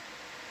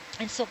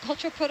 And so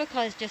cultural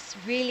protocol is just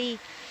really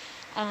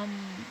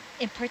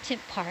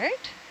important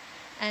part,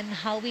 and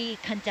how we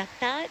conduct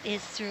that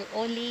is through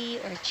oli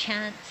or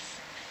chants.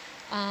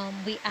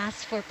 We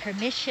ask for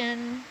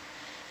permission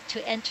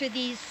to enter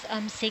these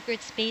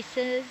sacred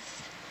spaces.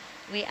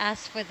 We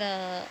ask for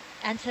the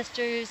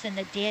ancestors and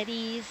the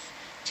deities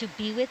to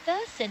be with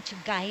us and to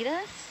guide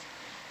us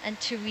and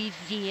to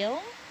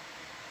reveal,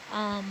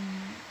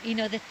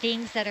 the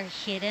things that are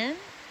hidden.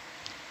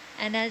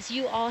 And as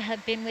you all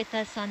have been with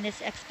us on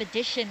this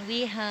expedition,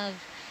 we have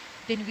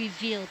been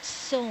revealed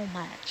so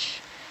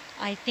much.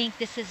 I think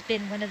this has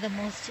been one of the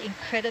most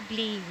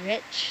incredibly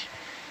rich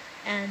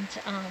and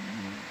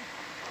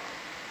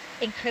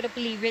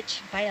incredibly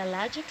rich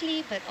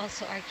biologically, but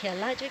also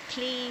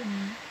archaeologically.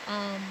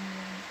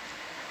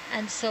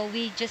 And so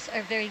we just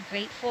are very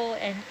grateful,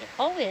 and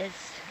always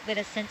with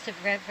a sense of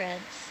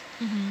reverence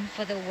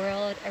for the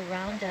world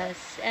around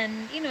us.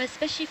 And,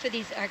 especially for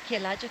these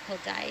archaeological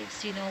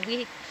dives,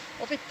 we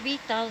over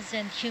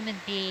 3,000 human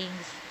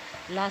beings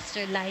lost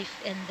their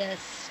life in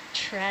this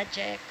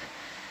tragic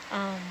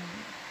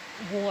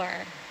war.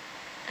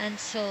 And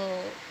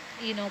so,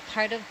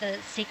 part of the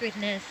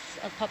sacredness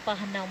of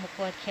Papahanao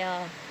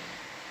Mokuakea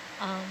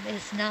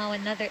is now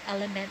another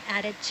element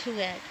added to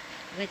it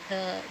with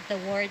the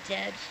war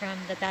dead from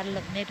the Battle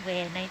of Midway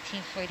in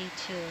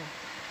 1942.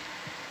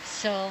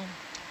 So,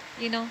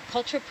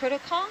 cultural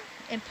protocol,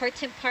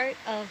 important part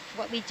of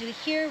what we do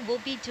here. We'll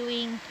be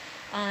doing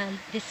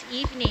this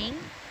evening,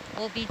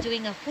 we'll be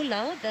doing a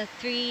hula. The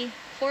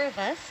 4 of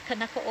us,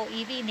 Kanaka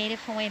Oiwi,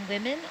 Native Hawaiian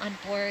women on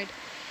board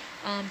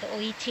the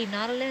OET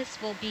Nautilus,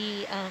 will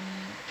be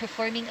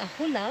performing a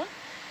hula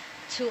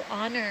to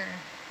honor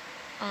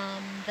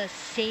the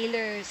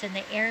sailors and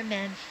the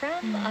airmen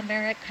from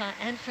America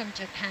and from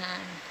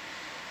Japan,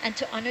 and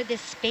to honor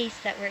this space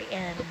that we're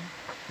in.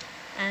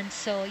 And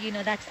so,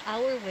 that's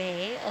our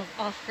way of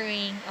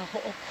offering a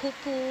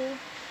ho'okupu.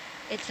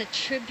 It's a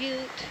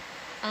tribute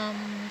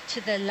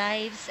to the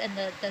lives and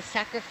the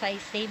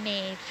sacrifice they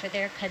made for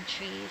their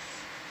countries.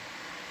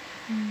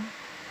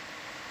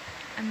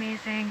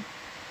 Amazing.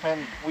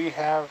 And we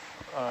have,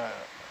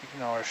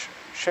 our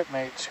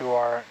shipmates who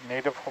are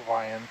Native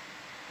Hawaiian,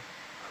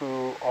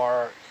 who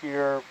are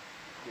here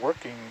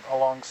working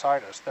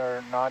alongside us.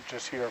 They're not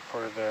just here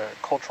for the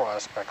cultural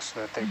aspects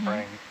that they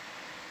bring,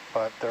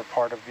 but they're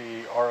part of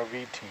the ROV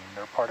team,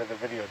 they're part of the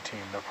video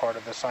team, they're part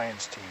of the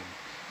science team.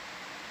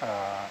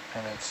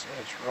 And it's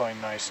really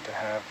nice to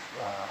have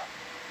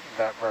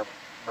that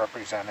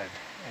represented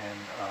in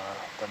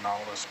the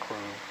Nautilus crew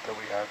that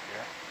we have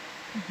here.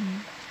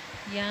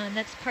 Yeah, and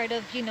that's part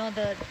of,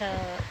 the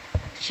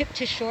ship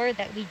to shore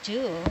that we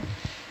do,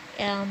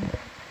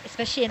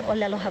 especially in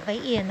Olelo,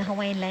 Hawaii, in the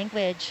Hawaiian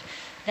language,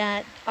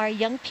 that our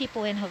young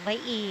people in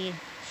Hawaii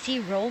see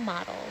role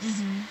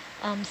models,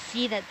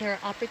 see that there are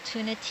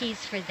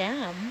opportunities for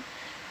them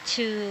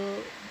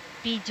to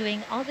be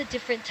doing all the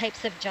different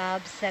types of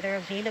jobs that are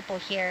available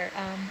here.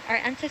 Our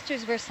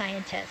ancestors were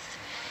scientists.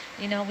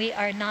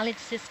 Our knowledge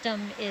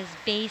system is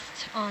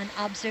based on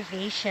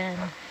observation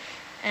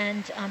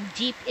and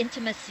deep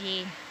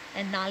intimacy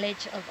and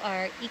knowledge of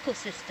our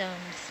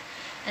ecosystems.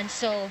 And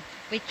so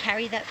we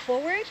carry that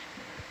forward.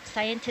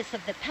 Scientists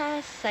of the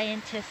past,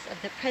 scientists of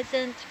the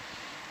present,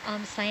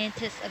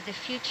 scientists of the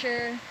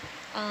future,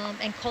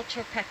 and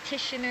cultural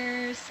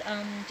practitioners,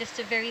 just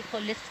a very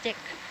holistic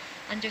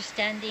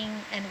understanding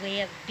and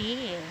way of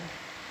being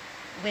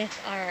with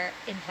our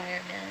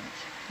environment.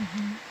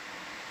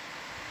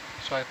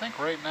 So I think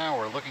right now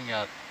we're looking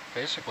at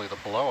basically the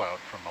blowout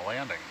from the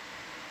landing.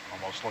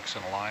 Almost looks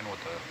in line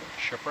with the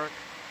shipwreck.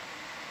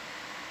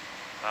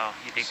 Wow,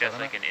 you think that's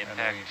like an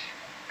impact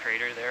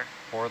crater there?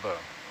 Or the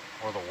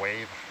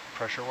wave,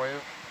 pressure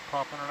wave.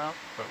 popping it out,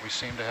 but we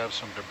seem to have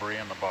some debris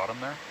in the bottom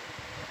there.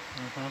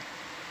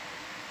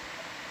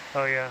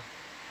 Oh yeah.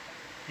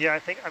 Yeah,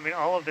 I mean,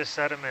 all of this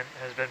sediment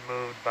has been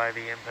moved by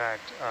the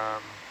impact,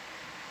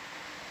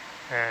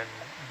 and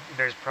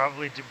there's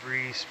probably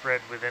debris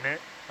spread within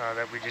it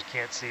that we just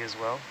can't see as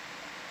well.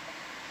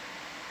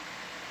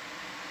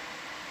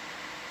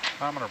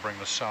 I'm going to bring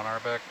the sonar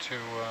back to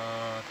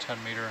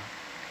 10 meter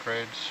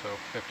grade, so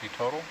 50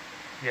 total.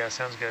 Yeah,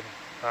 sounds good.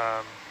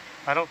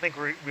 I don't think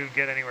we would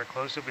get anywhere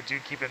close to it, but do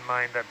keep in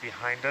mind that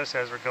behind us,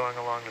 as we're going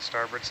along the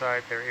starboard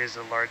side, there is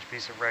a large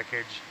piece of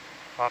wreckage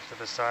off to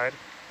the side.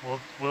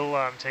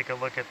 We'll take a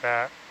look at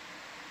that.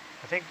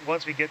 I think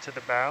once we get to the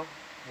bow,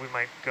 we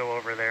might go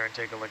over there and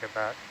take a look at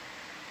that.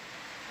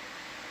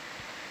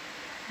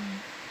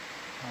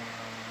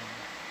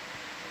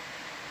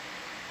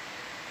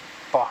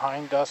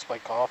 Behind us,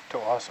 like off to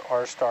us,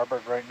 our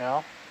starboard right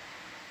now?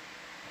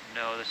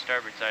 No, the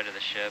starboard side of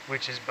the ship.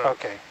 Which is both.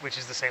 Okay. Which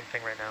is the same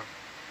thing right now.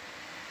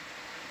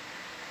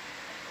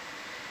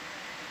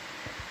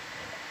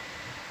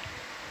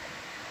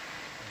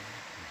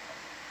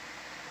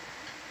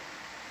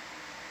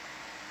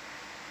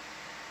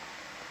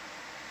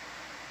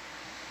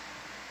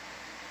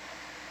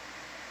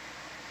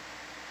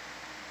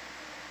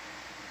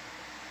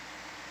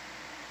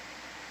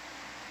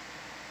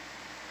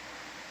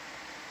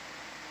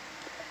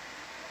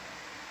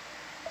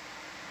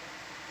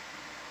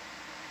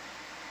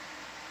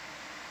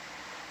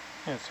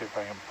 Let's see if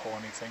I can pull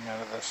anything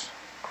out of this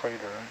crater.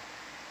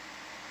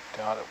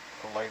 Doubt it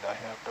with the light I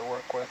have to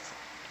work with.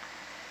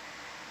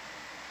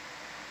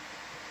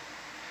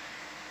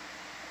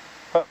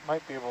 But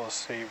might be able to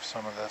save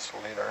some of this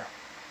later.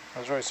 I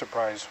was really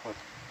surprised with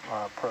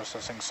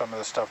processing some of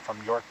the stuff from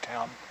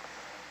Yorktown.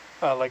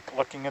 Like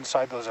looking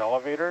inside those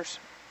elevators,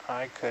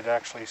 I could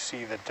actually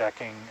see the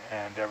decking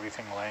and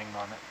everything laying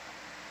on it.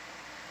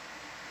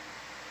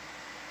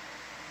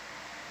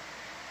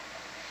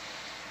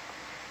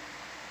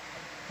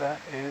 That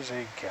is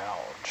a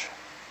gouge.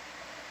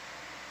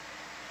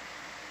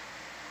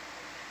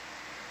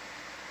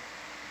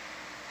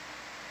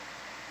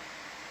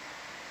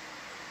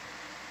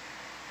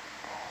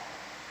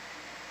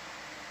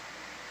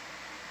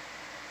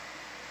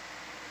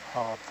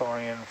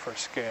 Hawthornian for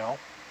scale.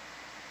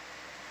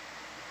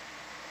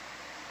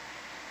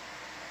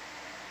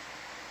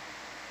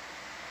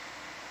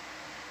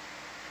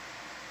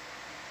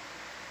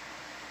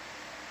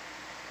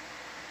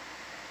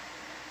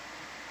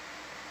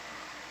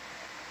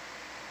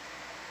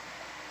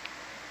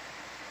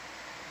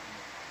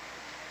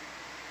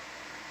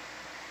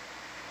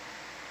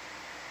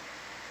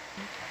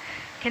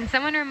 Can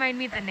someone remind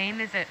me the name?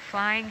 Is it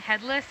Flying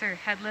Headless or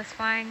Headless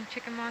Flying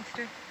Chicken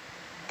Monster?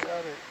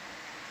 Got it.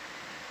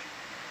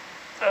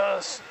 I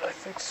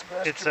think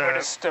Sebastian might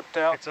have stepped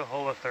out. It's a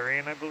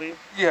holothurian, I believe.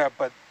 Yeah,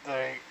 but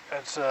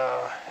it's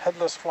a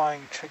headless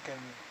flying chicken.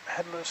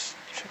 Headless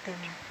chicken?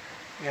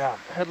 Yeah.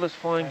 Headless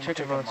flying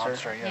chicken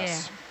monster.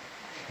 Yes.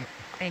 Yeah.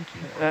 Thank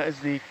you. That is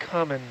the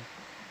common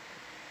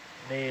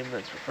name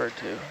that's referred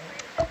to.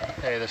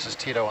 Hey, this is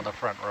Tito on the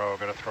front row.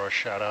 Got to throw a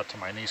shout out to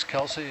my niece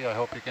Kelsey. I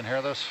hope you can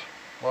hear this.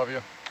 Love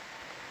you.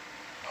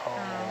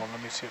 Oh,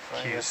 let me see if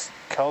I guess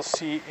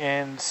Kelsey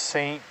in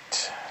St.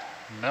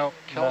 No,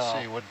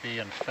 Kelsey would be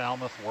in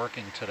Falmouth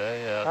working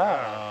today at,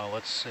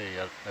 let's see,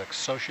 at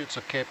Associates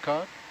of Cape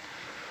Cod,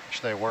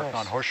 which they work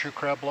on horseshoe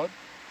crab blood.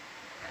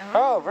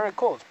 Oh, very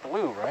cool. It's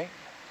blue, right?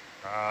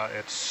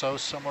 It's so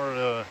similar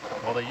to,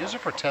 well, they use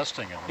it for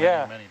testing in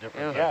many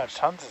different things. Yeah,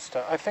 tons of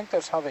stuff. I think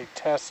that's how they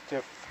test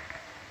if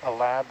a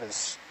lab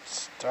is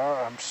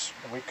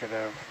we could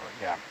have,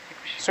 yeah.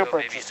 Super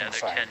maybe interesting another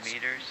science. 10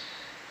 meters.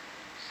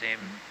 Same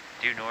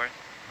due north.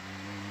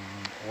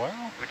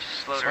 Well, which is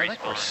slow so to I think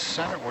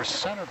respawn. we're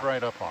centered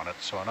right up on it.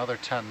 So another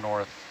 10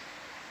 north.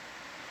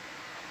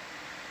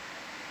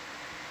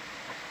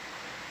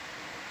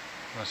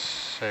 Let's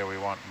say we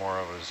want more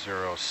of a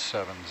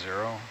 070.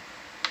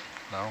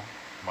 No,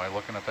 am I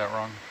looking at that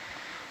wrong?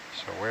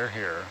 So we're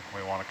here.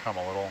 We want to come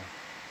a little.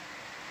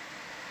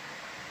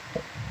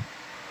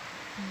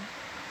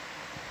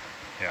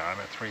 Yeah, I'm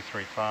at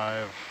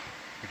 335.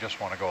 We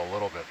just want to go a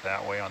little bit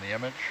that way on the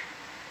image.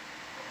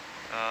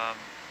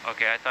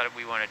 Okay, I thought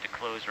we wanted to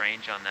close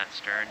range on that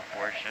stern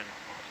portion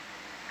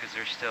because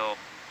they're still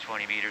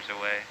 20 meters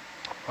away.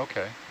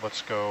 Okay,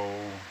 let's go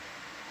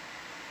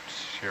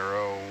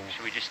 0.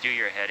 Should we just do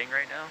your heading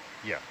right now?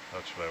 Yeah,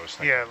 that's what I was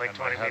thinking. Yeah, like and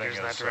 20 meters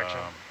in that direction.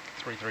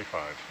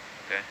 335.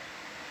 Okay.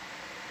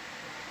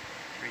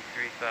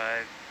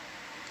 335.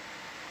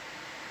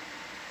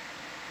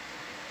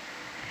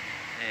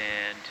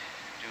 And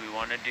do we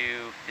want to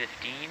do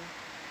 15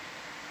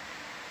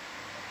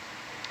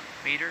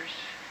 meters?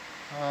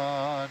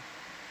 Why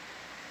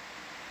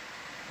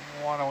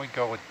don't we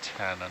go with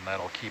 10, and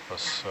that'll keep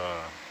us,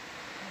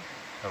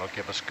 that'll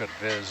give us good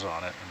viz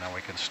on it, and then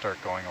we can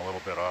start going a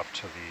little bit off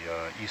to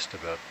the east a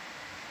bit.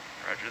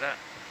 Roger that.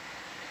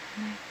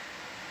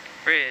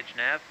 Bridge,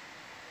 nav.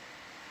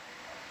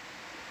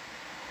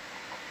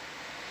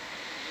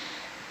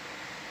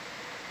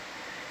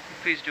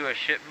 Please do a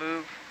ship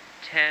move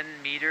 10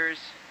 meters,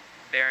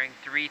 bearing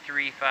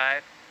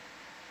 335.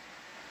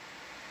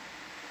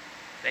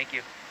 Thank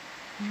you.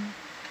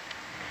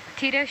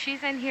 Tita,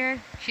 she's in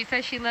here. She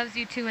says she loves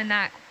you too, and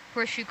that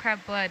horseshoe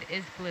crab blood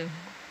is blue.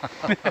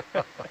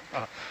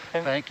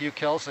 Thank you,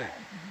 Kelsey.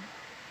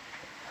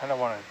 I don't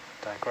want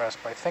to digress,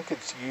 but I think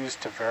it's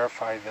used to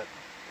verify that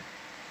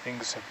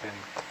things have been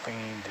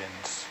cleaned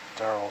in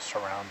sterile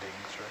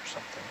surroundings or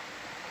something.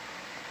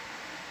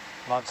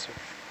 Lots of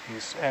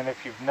use. And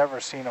if you've never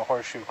seen a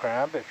horseshoe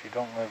crab, if you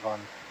don't live on,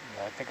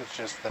 I think it's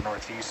just the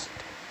Northeast,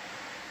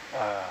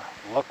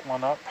 look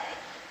one up.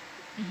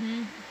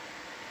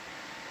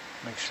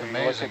 Make sure you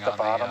look at the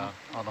bottom.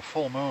 On the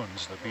full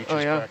moons, the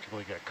beaches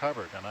practically get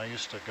covered. And I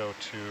used to go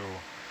to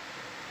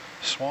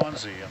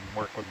Swansea and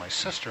work with my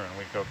sister, and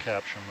we'd go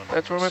capture them.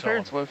 That's where my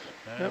parents live.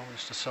 Yeah, we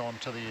used to sell them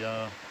to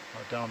the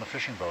down the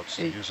fishing boats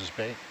to use as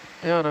bait.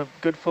 Yeah, on a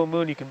good full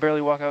moon, you can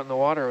barely walk out in the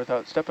water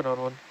without stepping on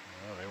one.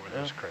 Yeah, they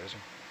were just crazy.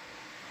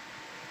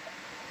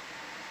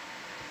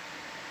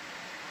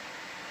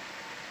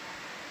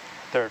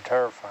 They're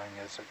terrifying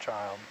as a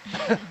child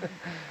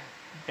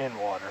in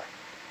water.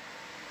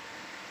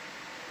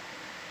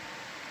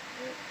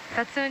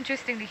 That's so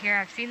interesting to hear.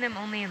 I've seen them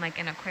only in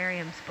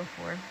aquariums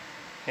before.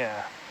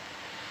 Yeah.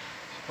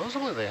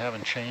 Supposedly they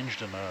haven't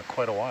changed in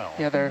quite a while.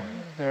 Yeah, they're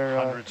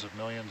hundreds of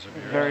millions of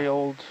years. Very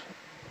old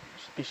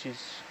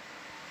species.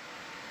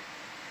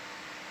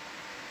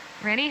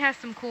 Rennie has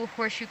some cool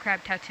horseshoe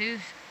crab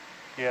tattoos.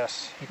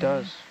 Yes. He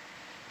does.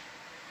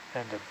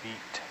 And a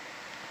beat.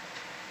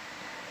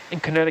 In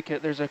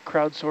Connecticut, there's a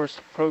crowdsourced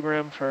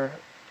program for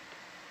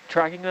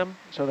tracking them.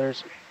 So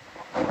there's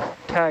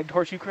tagged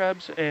horseshoe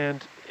crabs,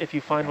 and if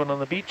you find one on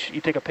the beach, you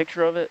take a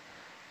picture of it,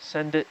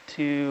 send it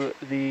to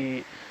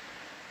the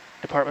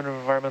Department of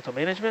Environmental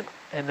Management,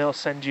 and they'll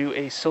send you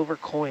a silver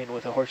coin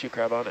with a horseshoe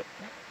crab on it.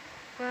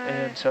 What?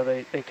 And so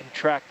they can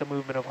track the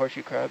movement of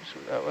horseshoe crabs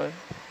that way.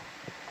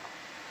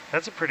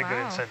 That's a pretty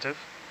good incentive.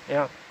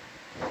 Yeah.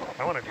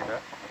 I want to do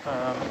that.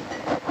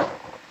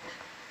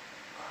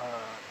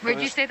 Where'd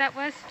you say that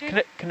was,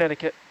 Jake?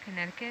 Connecticut.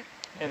 Connecticut?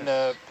 In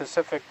the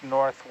Pacific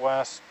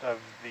Northwest of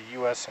the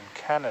U.S. and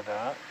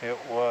Canada, it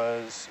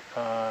was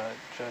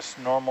just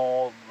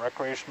normal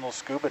recreational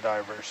scuba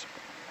divers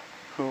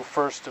who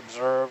first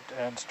observed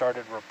and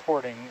started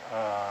reporting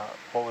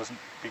what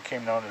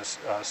became known as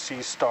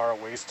sea star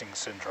wasting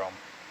syndrome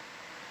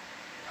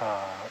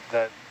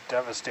that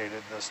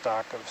devastated the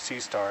stock of sea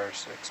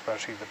stars,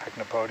 especially the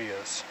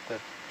pycnopodias, the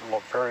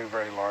very,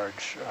 very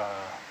large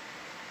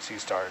sea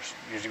stars,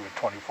 usually with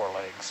 24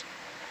 legs.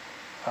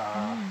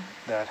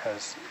 That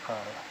has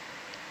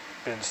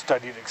been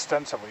studied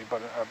extensively,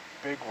 but a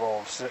big role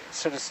of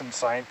citizen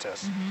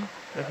scientists.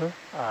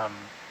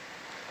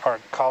 Our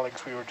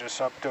colleagues, we were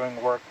just up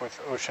doing work with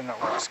Ocean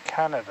Networks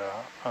Canada.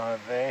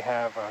 They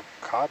have a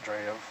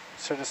cadre of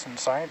citizen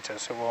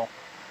scientists who will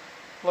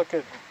look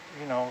at,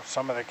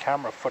 some of the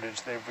camera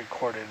footage they've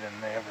recorded,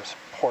 and they have this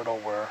portal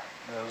where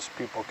those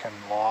people can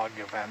log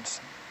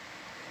events.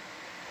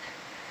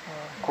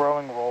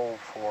 Growing role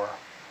for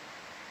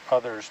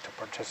others to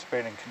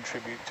participate and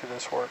contribute to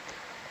this work.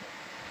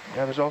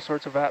 Yeah, there's all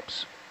sorts of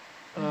apps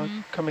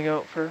coming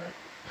out for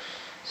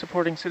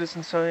supporting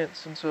citizen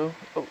science, and so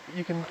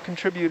you can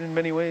contribute in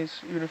many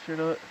ways, even if you're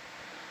not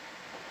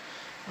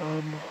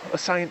a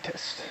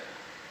scientist,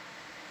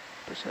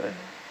 per se.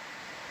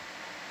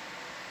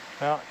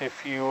 Well,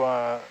 if you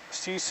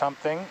see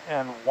something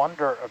and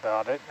wonder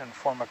about it and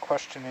form a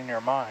question in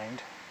your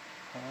mind,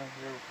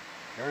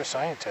 you're a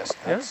scientist.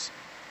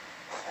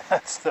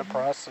 That's the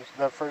process,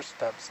 the first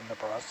steps in the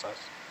process.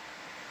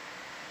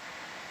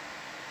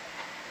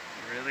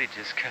 Really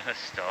just kind of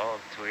stalled.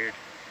 It's weird.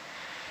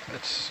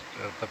 It's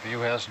the view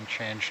hasn't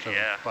changed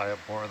by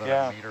more than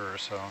a meter or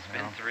so. It's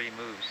been 3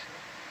 moves.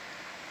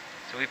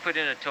 So we put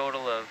in a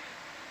total of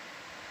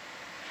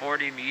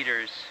 40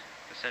 meters,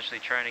 essentially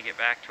trying to get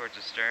back towards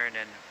the stern,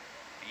 and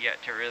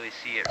yet to really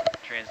see it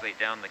translate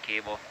down the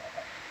cable.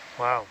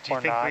 Wow. Do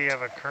you think we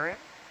have a current?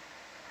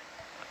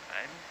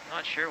 I'm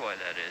not sure why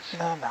that is.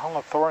 No, the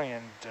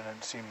Holothorian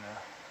didn't seem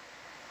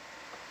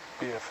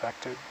to be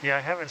affected. Yeah, I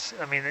haven't.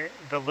 I mean,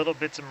 the little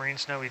bits of marine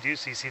snow we do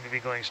see seem to be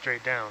going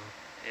straight down.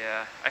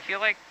 Yeah, I feel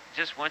like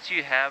just once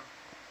you have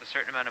a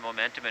certain amount of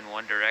momentum in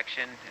one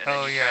direction,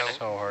 and it's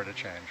so hard to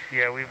change.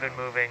 Yeah, we've been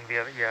moving the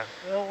other. Yeah,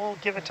 well, we'll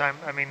give it time.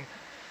 I mean,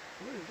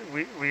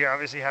 we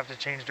obviously have to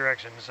change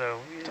direction, so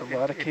it's a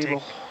lot of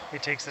cable.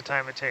 It takes the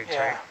time it takes,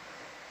 right?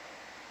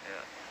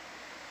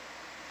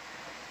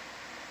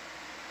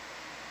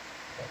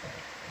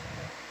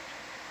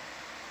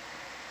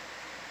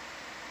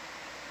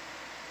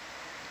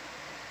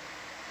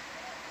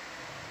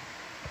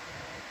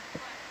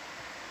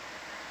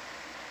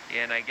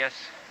 Yeah, and I guess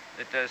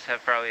it does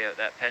have probably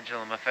that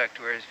pendulum effect,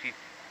 whereas if you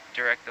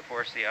direct the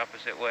force the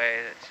opposite way,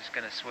 it's just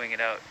going to swing it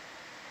out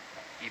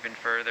even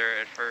further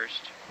at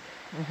first.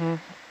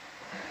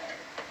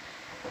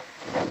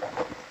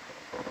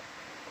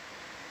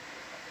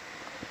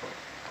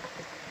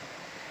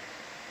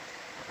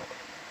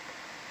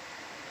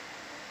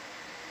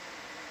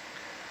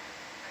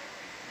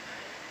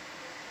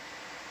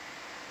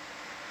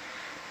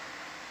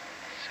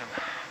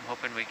 I'm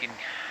hoping we can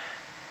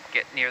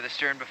get near the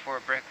stern before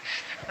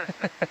breakfast.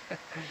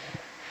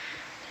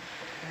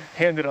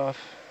 Hand it off.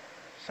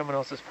 Someone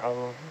else's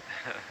problem.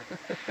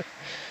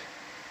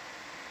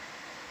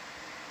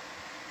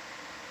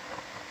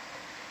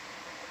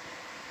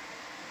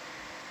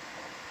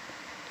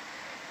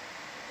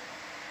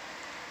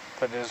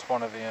 That is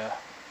one of the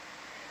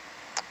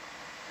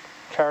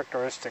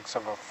characteristics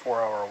of a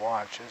 4-hour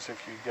watch, is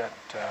if you get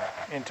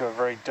into a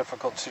very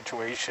difficult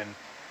situation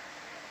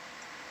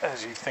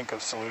as you think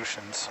of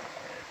solutions,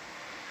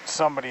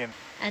 somebody in...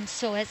 And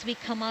so as we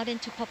come out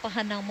into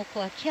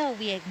Papahanaumokuakea,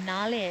 we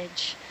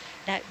acknowledge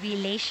that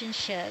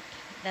relationship,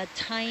 the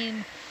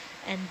time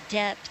and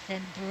depth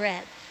and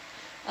breadth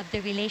of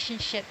the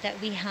relationship that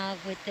we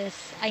have with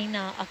this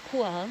Aina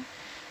Akua,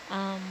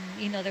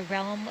 you know, the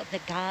realm of the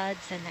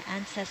gods and the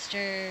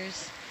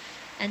ancestors.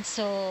 And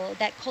so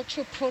that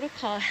cultural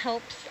protocol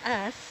helps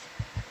us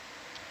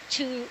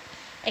to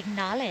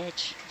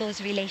acknowledge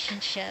those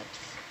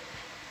relationships,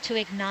 to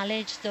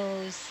acknowledge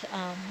those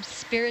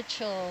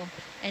spiritual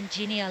and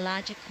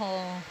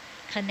genealogical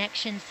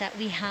connections that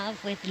we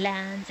have with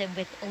lands and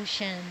with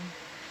ocean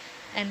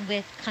and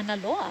with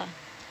Kanaloa,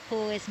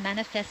 who is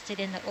manifested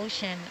in the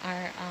ocean,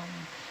 our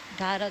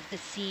god of the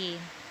sea.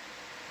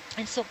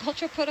 And so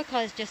cultural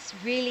protocol is just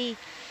really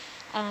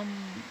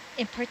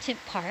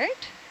important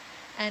part.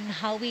 And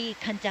how we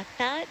conduct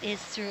that is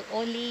through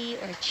oli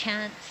or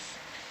chants.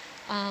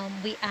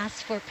 We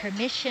ask for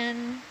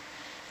permission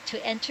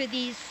to enter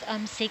these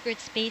sacred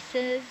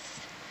spaces.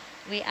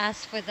 We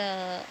ask for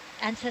the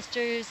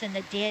ancestors and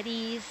the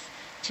deities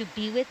to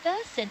be with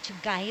us and to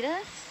guide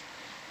us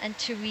and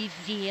to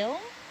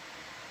reveal,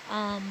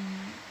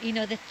 you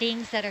know, the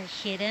things that are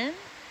hidden.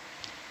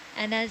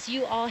 And as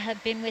you all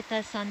have been with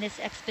us on this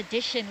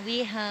expedition,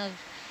 we have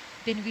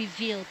been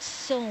revealed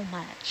so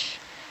much.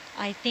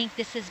 I think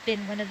this has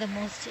been one of the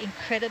most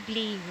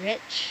incredibly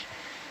rich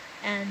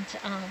and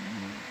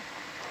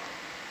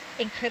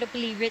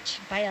incredibly rich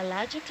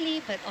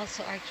biologically, but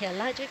also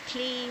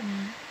archaeologically.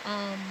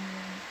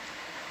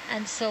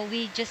 And so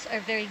we just are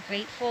very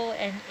grateful,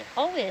 and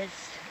always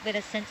with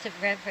a sense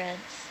of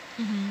reverence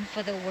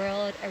for the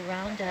world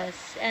around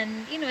us.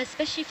 And, you know,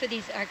 especially for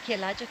these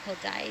archaeological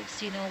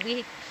dives, you know,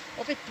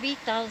 over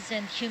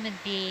 3,000 human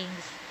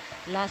beings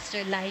lost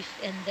their life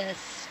in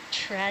this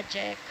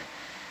tragic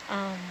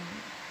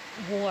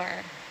war.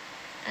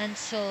 And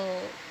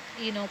so,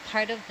 you know,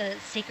 part of the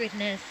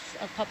sacredness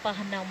of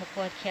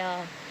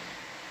Papahanaumokuakea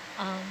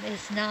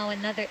is now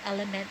another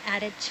element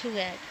added to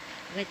it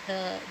with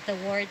the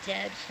war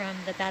dead from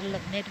the Battle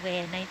of Midway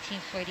in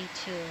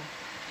 1942.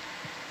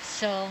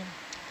 So,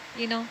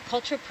 you know,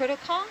 cultural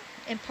protocol,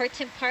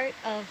 important part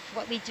of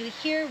what we do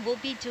here. We'll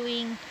be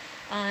doing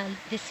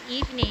this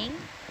evening,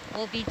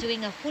 we'll be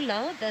doing a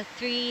hula. The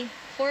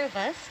 4 of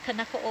us,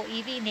 Kanaka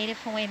Oiwi, Native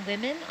Hawaiian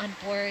women on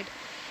board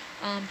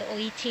the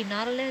OET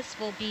Nautilus,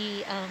 will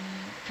be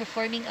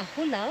performing a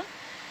hula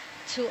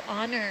to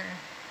honor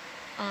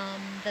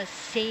the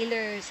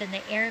sailors and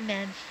the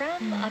airmen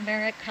from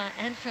America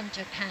and from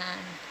Japan,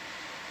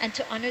 and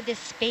to honor this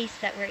space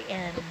that we're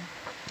in.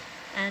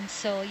 And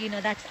so, you know,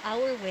 that's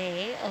our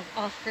way of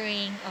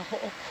offering a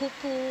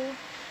ho'okupu.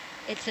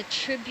 It's a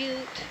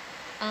tribute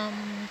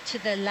to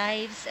the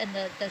lives and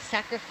the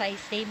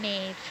sacrifice they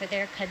made for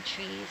their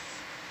countries.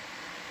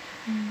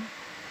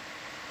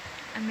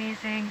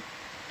 Amazing.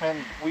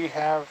 And we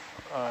have,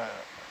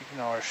 you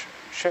know, our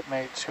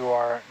shipmates who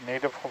are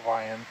Native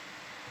Hawaiian,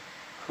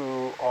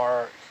 who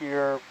are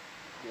here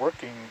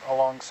working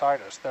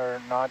alongside us.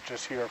 They're not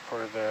just here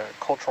for the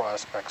cultural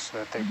aspects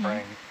that they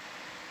bring,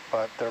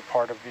 but they're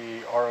part of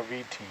the ROV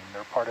team,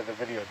 they're part of the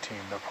video team,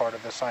 they're part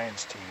of the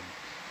science team.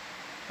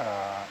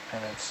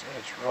 And it's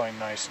really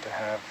nice to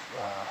have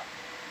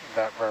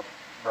that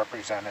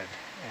represented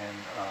in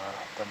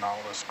the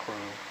Nautilus crew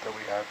that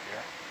we have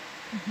here.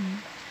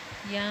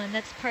 Yeah, and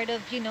that's part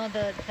of, you know,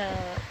 the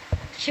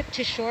ship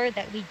to shore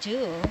that we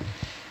do,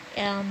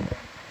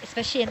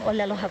 especially in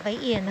Olelo,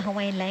 Hawaii, in the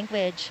Hawaiian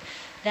language,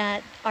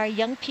 that our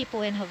young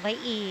people in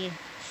Hawaii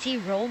see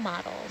role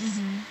models,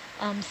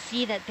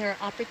 see that there are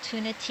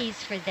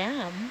opportunities for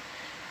them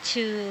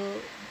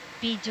to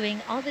be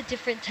doing all the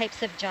different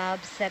types of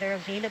jobs that are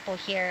available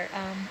here.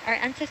 Our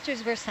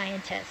ancestors were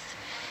scientists.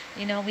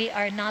 You know,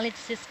 our knowledge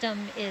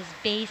system is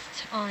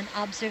based on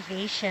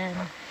observation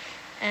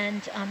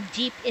and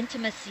deep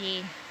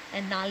intimacy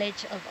and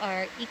knowledge of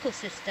our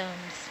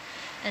ecosystems.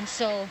 And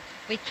so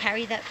we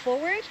carry that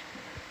forward.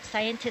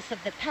 Scientists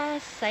of the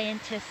past,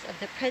 scientists of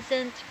the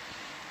present,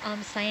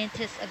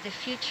 scientists of the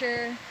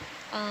future,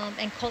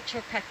 and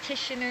cultural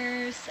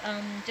practitioners,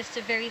 just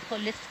a very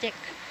holistic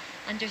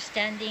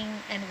understanding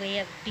and way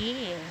of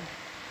being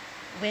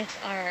with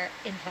our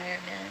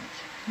environment.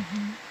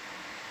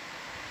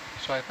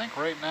 So I think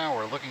right now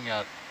we're looking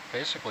at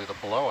basically the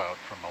blowout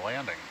from the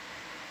landing.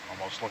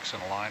 Almost looks in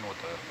line with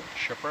the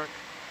shipwreck.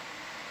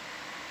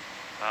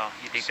 Wow,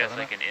 you think that's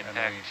like an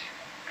impact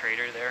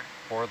crater there?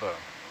 Or the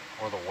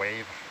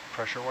wave,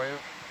 pressure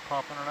wave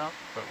popping it out,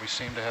 but we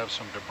seem to have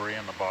some debris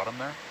in the bottom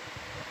there.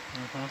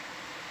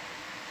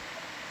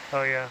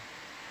 Oh yeah.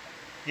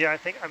 Yeah,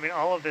 I mean,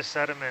 all of this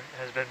sediment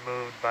has been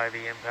moved by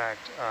the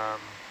impact,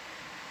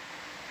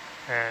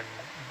 and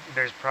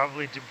there's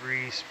probably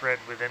debris spread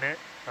within it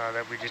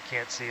that we just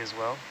can't see as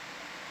well.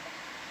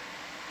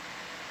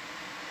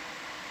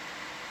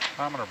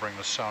 I'm going to bring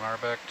the sonar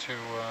back to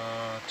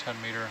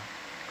 10-meter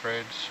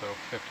grade, so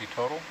 50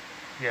 total.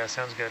 Yeah,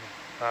 sounds good.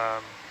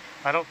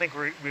 I don't think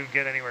we would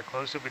get anywhere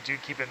close to it, but do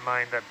keep in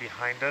mind that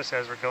behind us,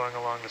 as we're going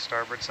along the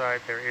starboard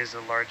side, there is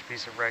a large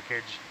piece of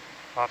wreckage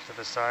off to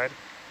the side.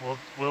 We'll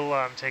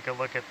take a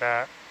look at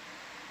that.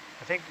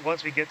 I think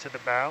once we get to the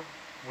bow,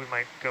 we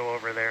might go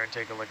over there and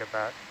take a look at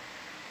that.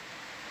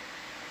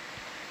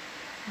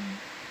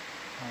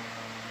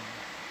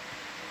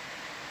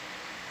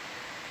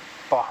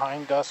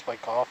 Behind us,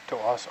 like off to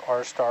us,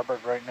 our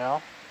starboard right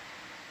now?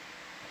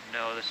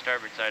 No, the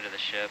starboard side of the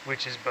ship.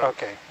 Which is both.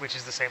 Okay. Which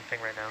is the same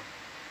thing right now.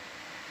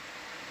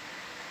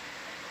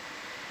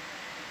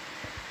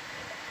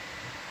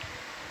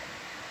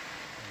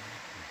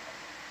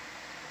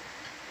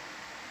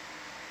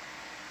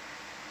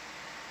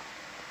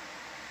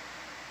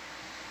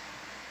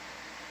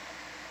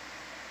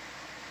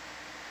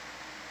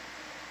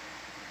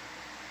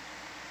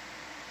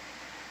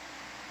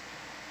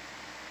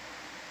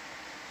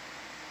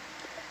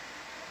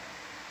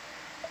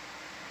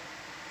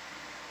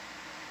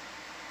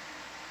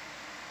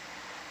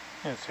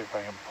 Let's see if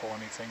I can pull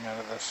anything out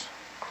of this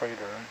crater.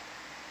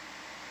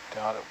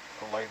 Doubt it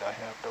with the light I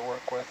have to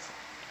work with.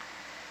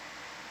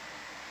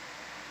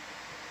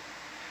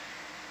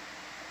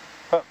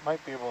 But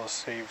might be able to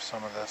save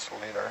some of this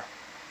later.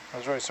 I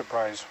was really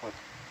surprised with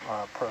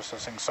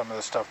processing some of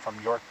the stuff from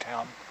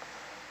Yorktown.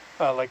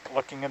 Like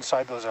looking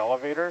inside those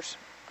elevators,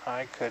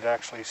 I could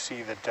actually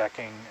see the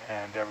decking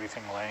and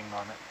everything laying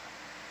on it.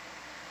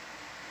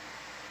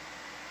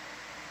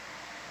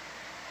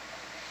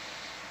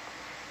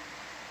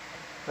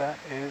 That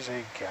is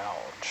a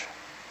gouge.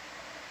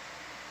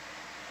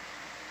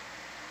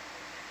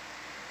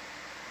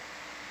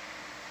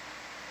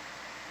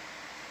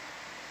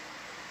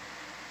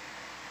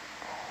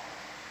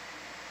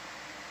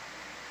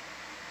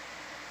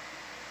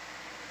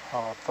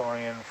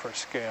 Hawthornian for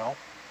scale.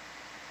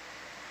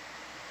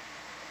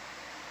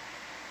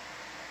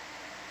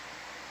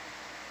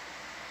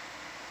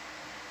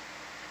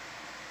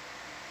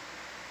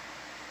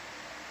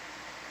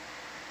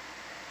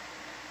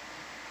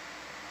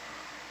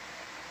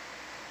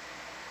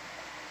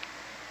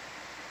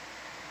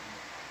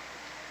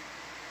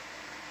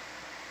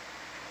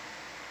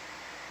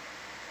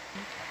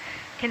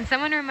 Can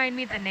someone remind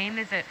me the name?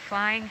 Is it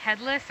Flying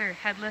Headless or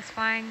Headless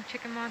Flying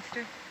Chicken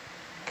Monster?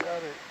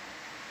 Got it.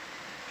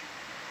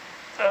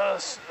 I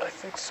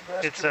think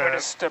Sebastian might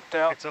have stepped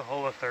out. It's a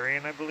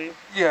holothurian, I believe.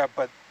 Yeah,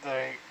 but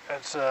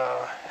it's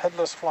a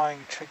headless flying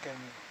chicken.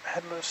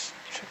 Headless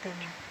chicken?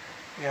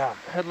 Yeah.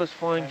 Headless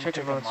flying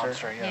chicken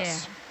monster.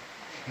 Yes.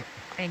 Yeah.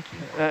 Thank you.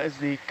 That is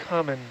the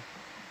common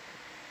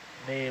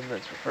name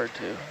that's referred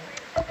to.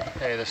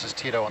 Hey, this is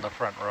Tito in the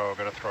front row.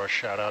 Got to throw a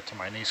shout out to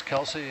my niece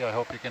Kelsey. I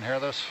hope you can hear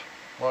this.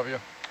 Love you.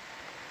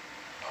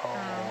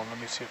 Oh,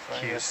 let me see if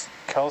I guess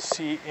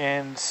Kelsey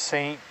in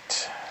St.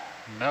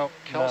 Nope,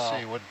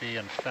 Kelsey would be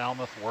in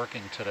Falmouth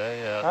working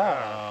today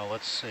at,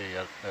 let's see,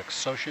 at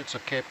Associates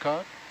of Cape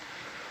Cod,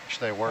 which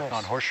they work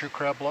on horseshoe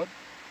crab blood.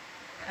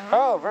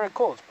 Oh, very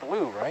cool. It's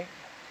blue, right?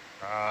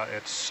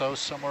 It's so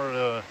similar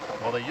to,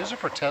 well, they use it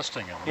for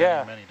testing in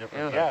many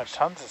different things. Yeah,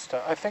 tons of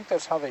stuff. I think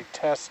that's how they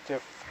test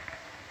if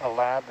a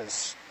lab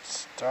is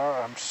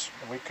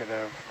we could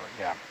have,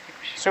 yeah.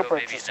 We should super go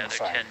maybe interesting another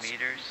science. 10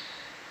 meters,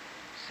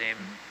 same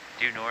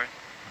due north.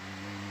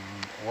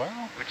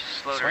 Well, which is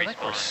slow so to I think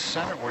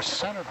respawn. we're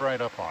centered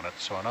right up on it,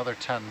 so another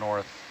 10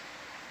 north.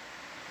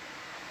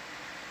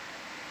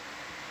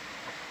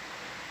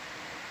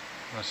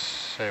 Let's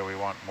say we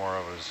want more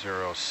of a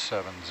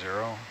 070.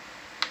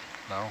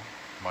 No?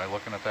 Am I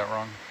looking at that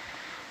wrong?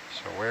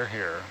 So we're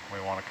here. We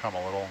want to come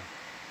a little.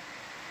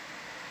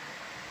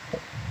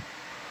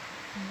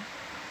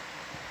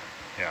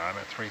 Yeah, I'm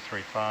at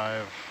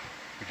 335.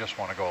 We just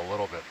want to go a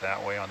little bit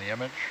that way on the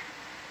image.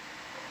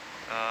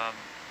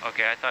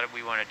 Okay, I thought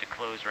we wanted to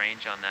close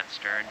range on that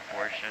stern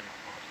portion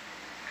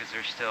because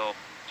they're still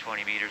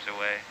 20 meters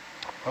away.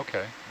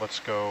 Okay, let's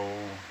go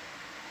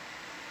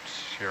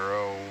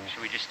 0.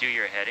 Should we just do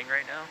your heading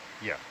right now?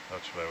 Yeah,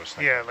 that's what I was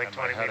thinking. Yeah, like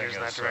 20 meters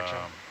in that direction.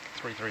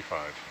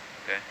 335.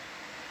 Okay.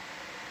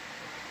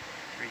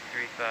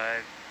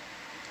 335.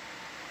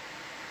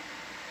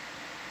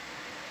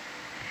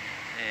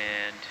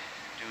 And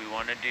do we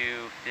want to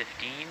do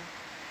 15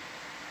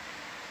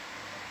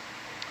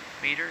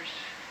 meters?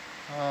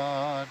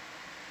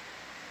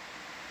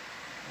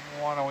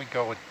 Why don't we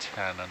go with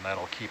 10, and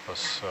that'll keep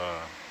us,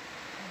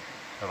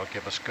 that'll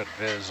give us good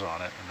viz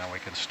on it, and then we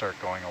can start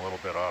going a little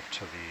bit off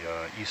to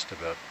the east a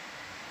bit.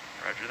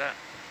 Roger that.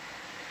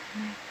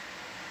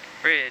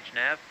 Bridge,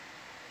 nav.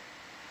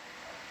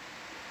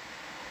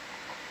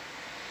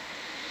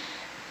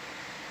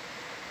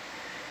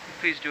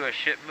 Please do a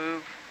ship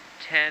move,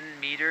 10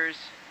 meters,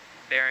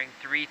 bearing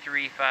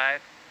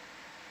 335.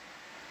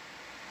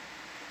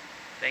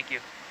 Thank you.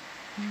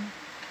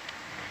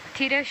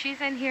 Tita,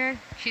 she's in here.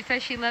 She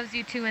says she loves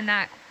you too, and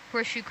that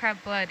horseshoe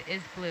crab blood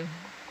is blue.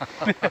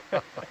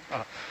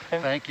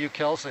 Thank you,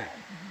 Kelsey.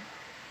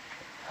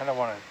 I don't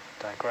want to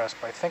digress,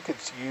 but I think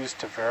it's used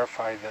to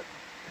verify that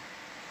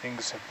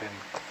things have been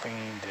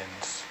cleaned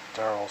in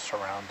sterile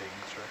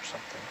surroundings or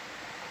something.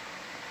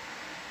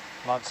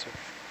 Lots of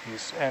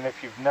use. And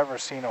if you've never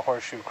seen a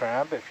horseshoe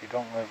crab, if you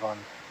don't live on,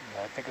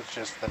 I think it's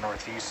just the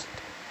Northeast,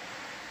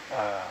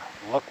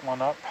 look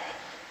one up.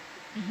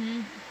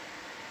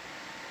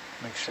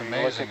 Make sure you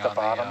look at the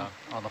bottom.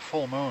 On the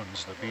full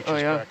moons, the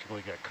beaches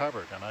practically get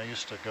covered. And I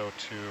used to go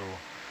to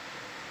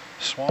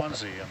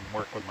Swansea and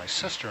work with my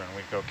sister, and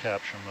we'd go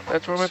capture them.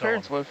 That's where my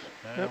parents live.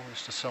 Yeah, we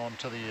used to sell them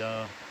to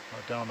the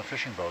down on the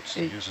fishing boats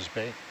to use as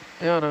bait.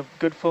 Yeah, on a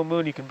good full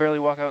moon, you can barely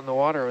walk out in the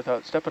water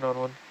without stepping on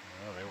one.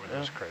 Yeah, they were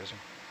just crazy.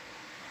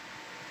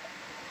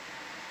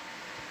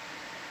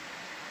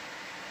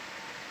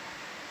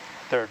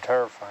 They're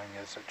terrifying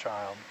as a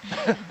child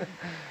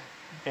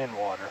in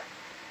water.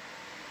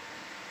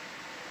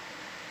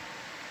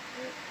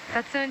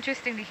 That's so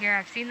interesting to hear.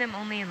 I've seen them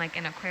only in like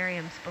in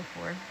aquariums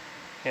before.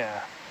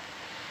 Yeah.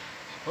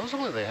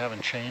 Supposedly they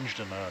haven't changed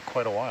in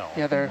quite a while.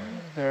 Yeah, they're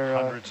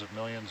hundreds of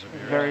millions of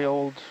years. Very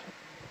old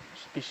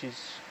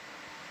species.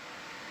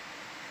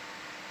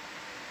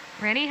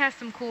 Rennie has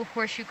some cool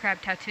horseshoe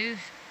crab tattoos.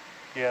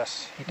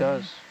 Yes. He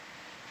does.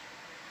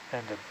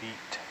 And a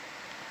beat.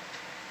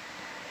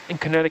 In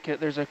Connecticut,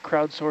 there's a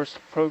crowdsourced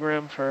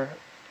program for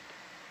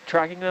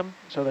tracking them.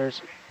 So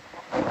there's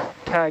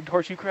tagged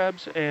horseshoe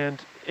crabs,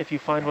 and if you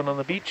find one on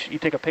the beach, you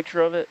take a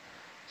picture of it,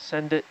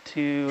 send it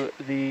to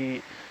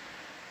the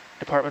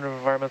Department of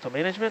Environmental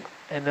Management,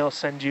 and they'll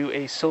send you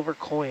a silver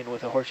coin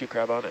with a horseshoe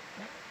crab on it.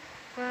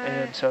 What?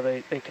 And so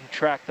they can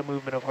track the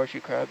movement of horseshoe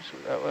crabs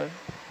that way.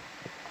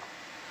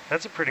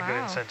 That's a pretty good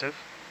incentive.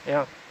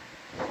 Yeah.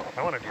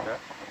 I want to do that.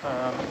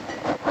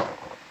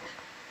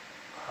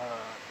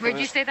 Where'd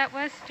you say that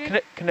was,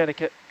 Jake?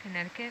 Connecticut.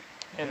 Connecticut?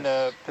 In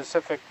the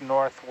Pacific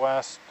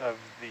Northwest of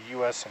the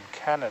U.S. and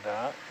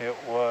Canada, it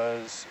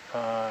was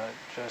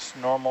just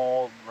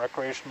normal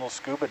recreational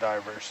scuba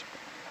divers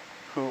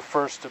who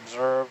first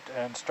observed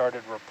and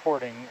started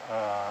reporting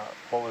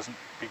what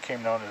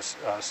became known as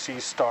sea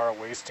star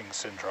wasting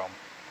syndrome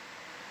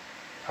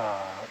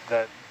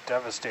that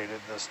devastated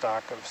the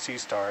stock of sea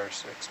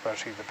stars,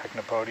 especially the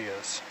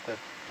pycnopodias, that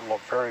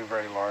very,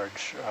 very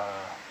large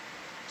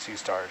sea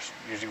stars,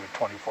 usually with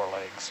 24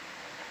 legs.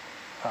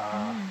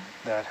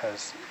 That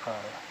has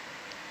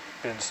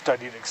been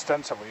studied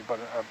extensively, but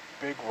a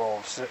big role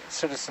of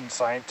citizen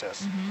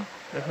scientists.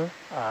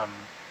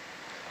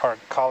 Our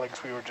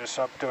colleagues, we were just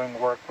up doing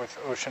work with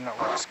Ocean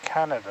Networks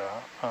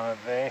Canada.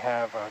 They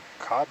have a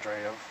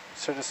cadre of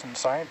citizen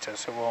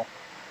scientists who will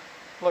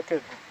look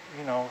at,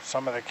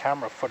 some of the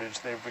camera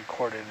footage they've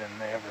recorded, and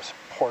they have this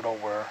portal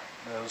where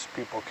those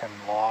people can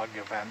log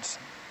events.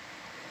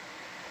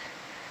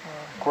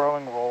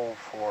 Growing role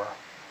for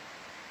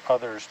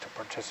others to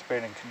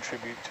participate and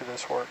contribute to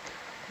this work.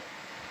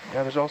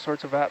 Yeah, there's all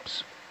sorts of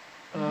apps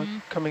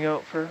coming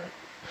out for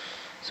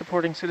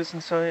supporting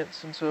citizen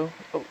science, and so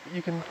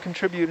you can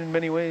contribute in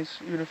many ways,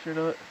 even if you're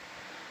not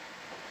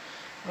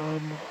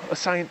a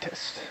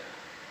scientist,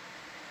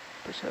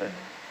 per se.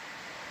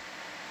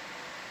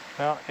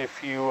 Well,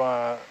 if you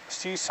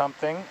see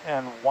something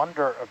and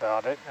wonder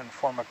about it and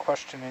form a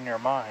question in your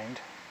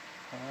mind,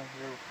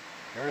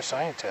 you're a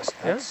scientist.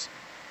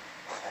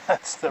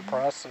 That's the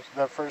process,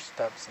 the first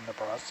steps in the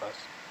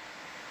process.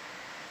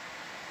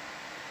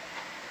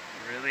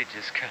 Really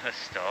just kind of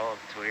stalled.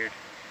 It's weird.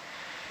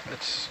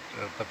 It's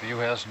the view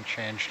hasn't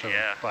changed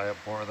by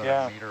more than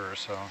a meter or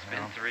so. It's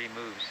been 3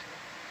 moves.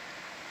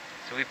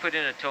 So we put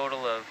in a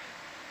total of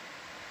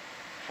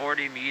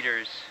 40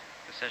 meters,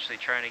 essentially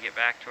trying to get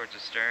back towards the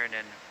stern,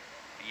 and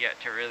yet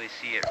to really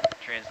see it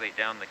translate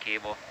down the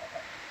cable.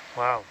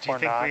 Wow. Do you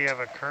think we have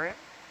a current?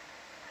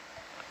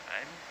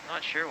 I'm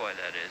not sure why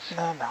that is.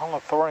 No, the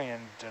Holothorian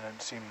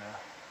didn't seem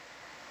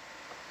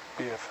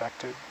to be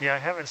affected. Yeah, I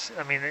haven't.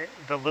 I mean,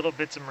 the little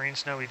bits of marine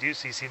snow we do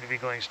see seem to be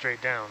going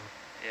straight down.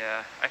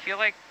 Yeah, I feel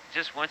like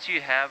just once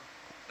you have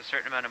a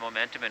certain amount of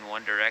momentum in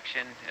one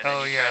direction,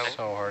 and it's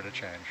so hard to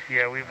change.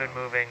 Yeah, we've been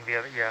moving the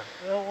other. Yeah,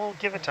 well, we'll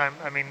give it time.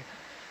 I mean,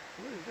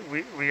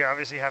 we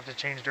obviously have to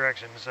change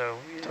direction, so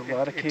it's a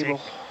lot of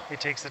cable. It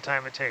takes the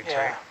time it takes,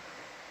 right? Yeah.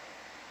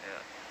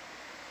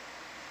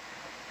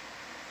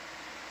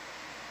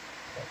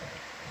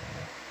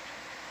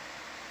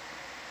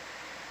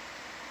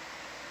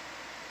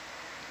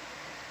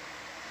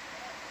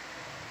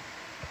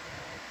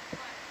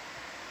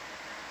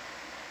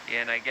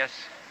 Yeah, and I guess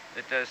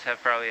it does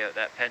have probably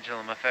that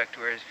pendulum effect,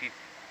 whereas if you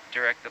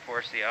direct the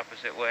force the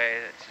opposite way,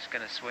 it's just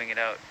going to swing it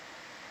out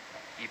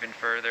even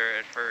further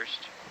at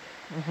first.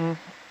 So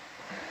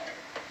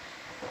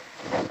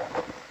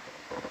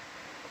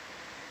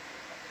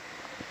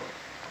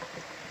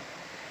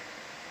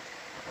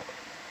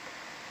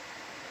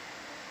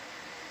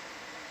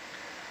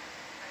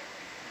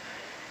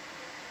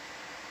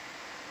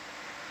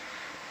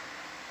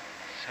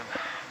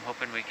I'm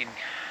hoping we can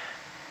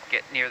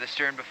Get near the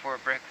stern before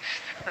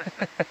breakfast.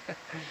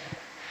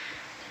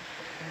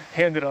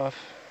 Hand it off.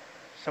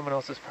 Someone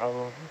else's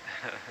problem.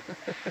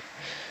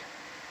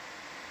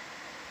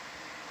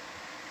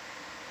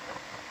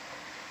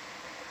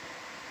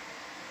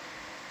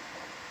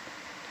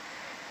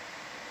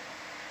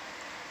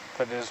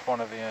 That is one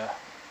of the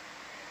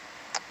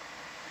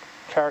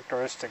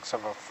characteristics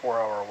of a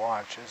 4-hour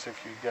watch, is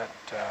if you get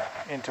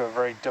into a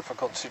very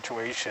difficult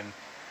situation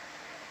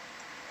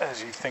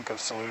as you think of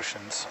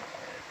solutions,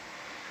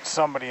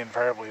 somebody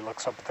invariably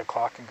looks up at the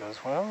clock and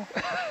goes, well,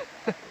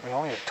 we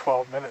only have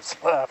 12 minutes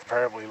left.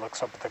 Invariably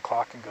looks up at the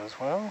clock and goes,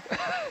 well,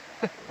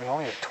 we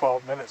only have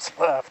 12 minutes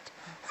left.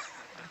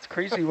 It's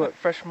crazy what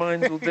fresh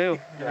minds will do,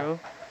 you know?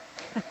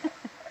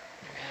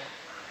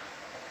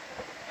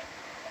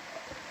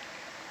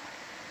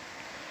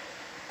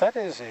 That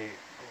is a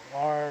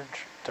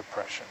large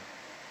depression.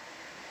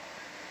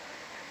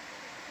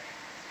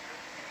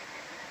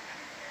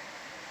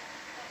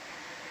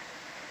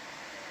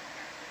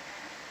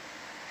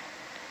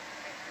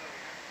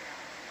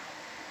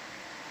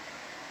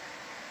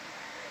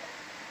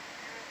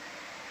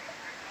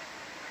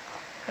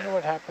 I wonder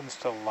what happens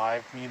to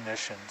live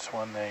munitions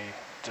when they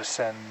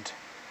descend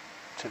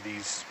to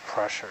these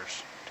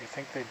pressures. Do you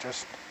think they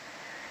just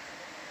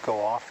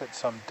go off at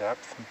some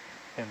depth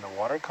in the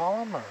water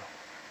column, or?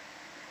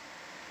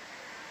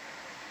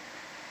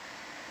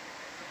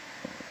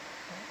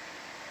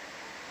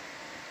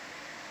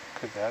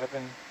 Could that have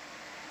been?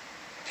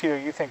 Tito,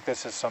 you think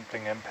this is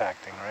something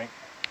impacting, right?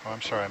 Oh,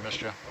 I'm sorry, I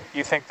missed you.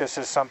 You think this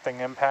is something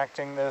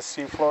impacting the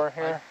seafloor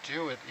here? I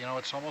do. You know,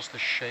 it's almost the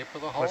shape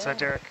of the hull. What's that,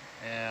 Derek?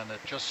 And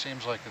it just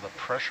seems like the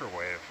pressure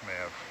wave may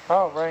have.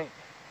 Oh, right,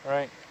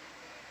 right.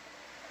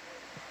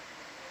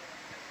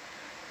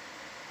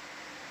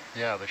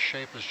 Yeah, the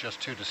shape is just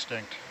too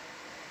distinct.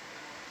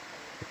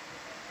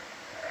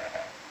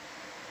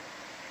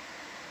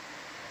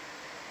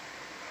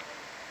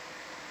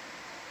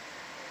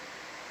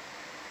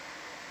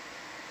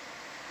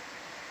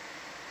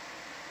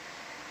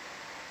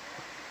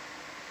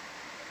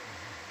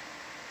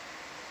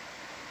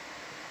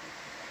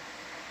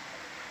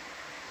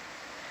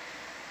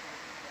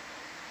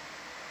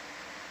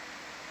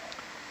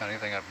 If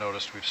anything, I've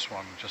noticed we've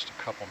swung just a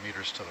couple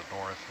meters to the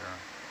north here.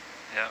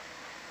 Yeah.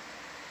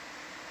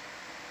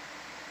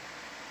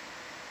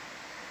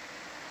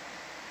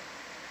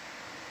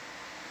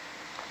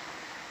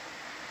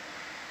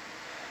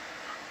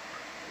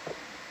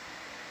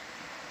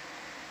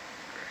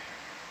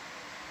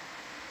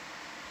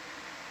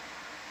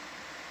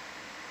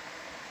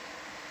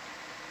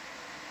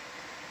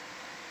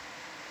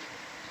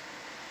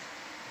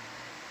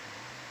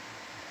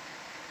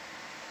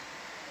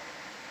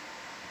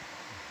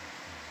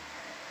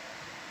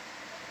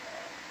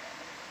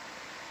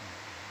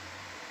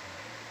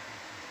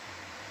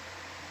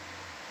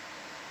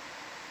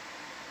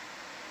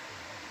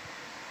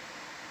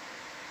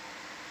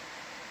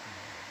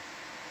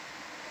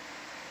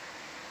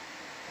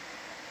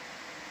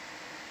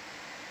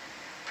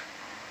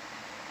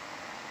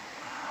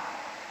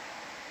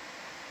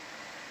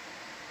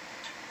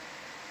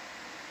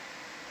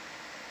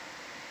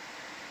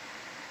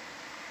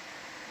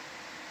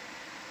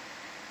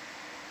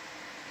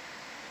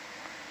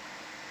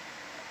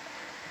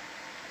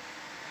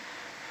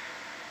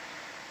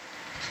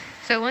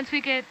 So once we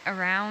get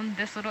around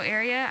this little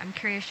area, I'm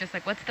curious, just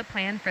like, what's the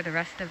plan for the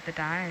rest of the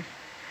dive?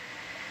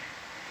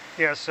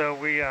 Yeah, so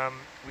we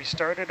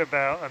started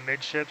about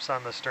amidships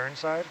on the stern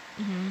side.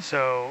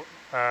 So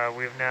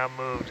we've now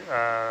moved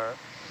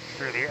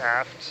through the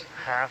aft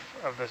half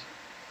of the,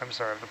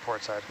 of the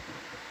port side.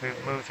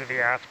 We've moved through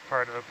the aft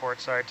part of the port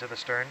side to the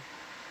stern.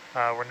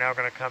 We're now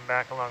going to come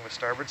back along the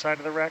starboard side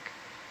of the wreck,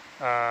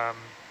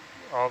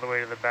 all the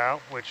way to the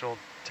bow, which will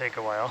take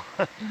a while.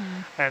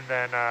 And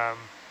then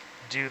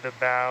do the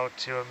bow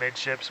to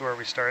amidships where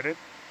we started,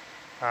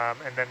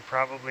 and then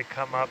probably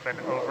come up and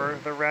over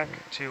the wreck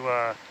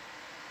to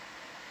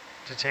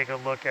take a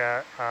look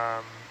at,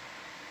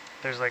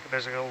 there's like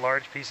a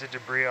large piece of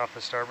debris off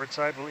the starboard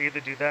side. We'll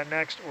either do that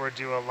next or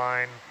do a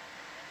line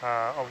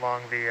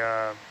along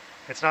the,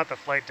 it's not the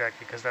flight deck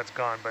because that's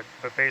gone, but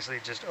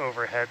basically just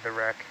overhead the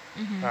wreck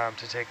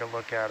to take a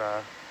look at,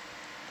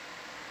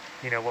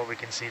 you know, what we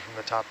can see from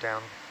the top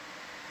down.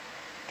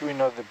 Do we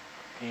know the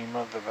beam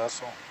of the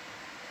vessel?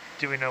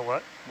 Do we know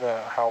what?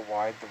 How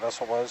wide the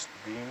vessel was,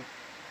 the beam?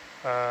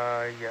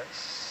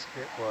 Yes,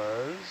 it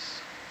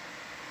was.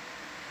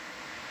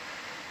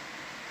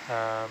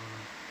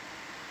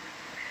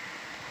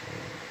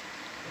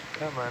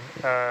 Come on,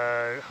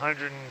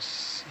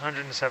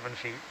 107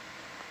 feet,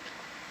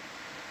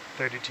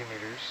 32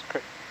 meters.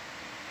 Great.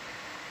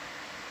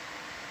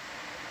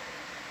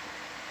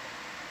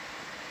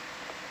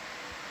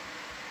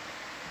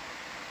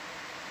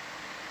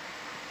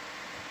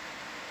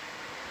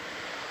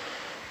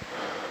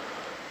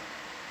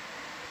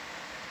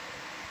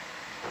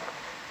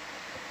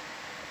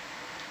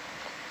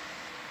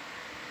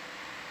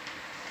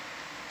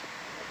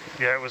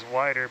 Yeah, it was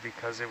wider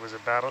because it was a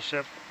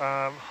battleship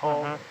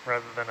hull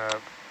rather than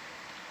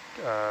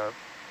a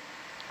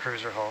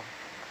cruiser hull.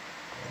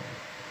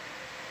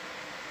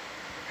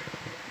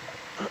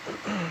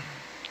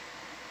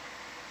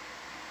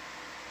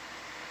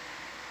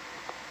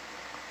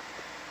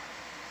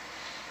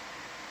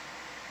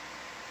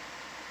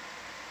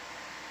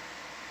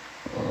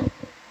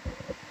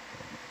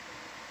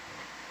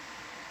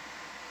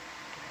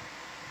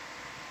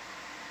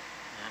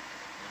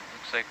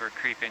 Looks like we're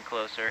creeping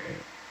closer.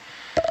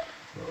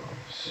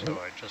 So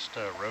I just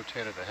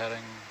rotated the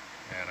heading,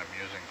 and I'm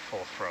using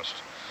full thrust.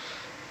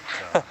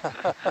 So.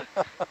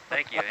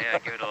 Thank you. Yeah,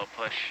 give it a little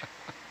push.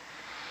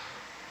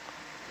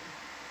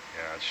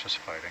 Yeah, it's just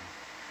fighting.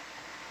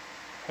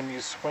 When you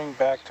swing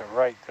back to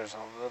right, there's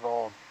a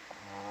little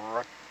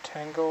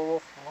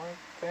rectangle like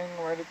thing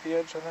right at the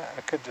edge of that.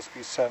 It could just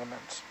be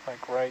sediments,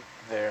 like right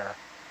there.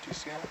 Do you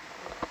see that?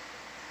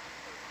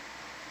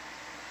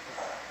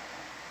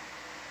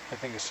 I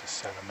think it's just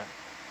sediment.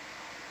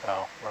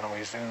 Oh,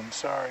 runaway zoom,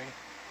 sorry.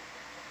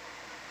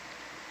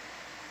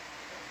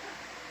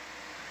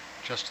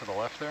 Just to the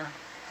left there?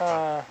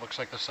 Looks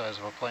like the size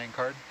of a playing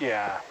card?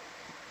 Yeah.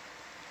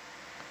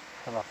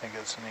 I don't think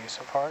it's an ace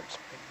of hearts,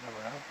 but you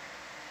never know.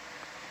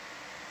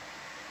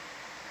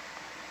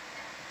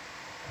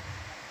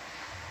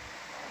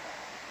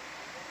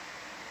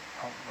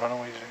 Oh,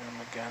 runaway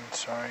zoom again,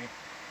 sorry.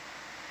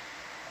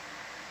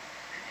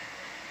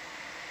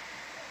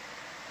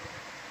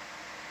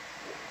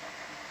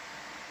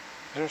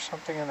 Is there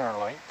something in our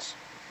lights?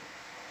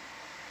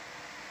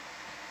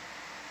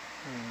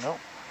 Nope.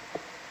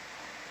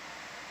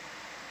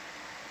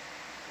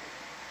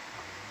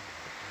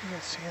 You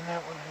guys seeing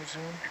that when I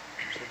zoom?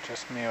 Or is it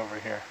just me over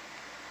here?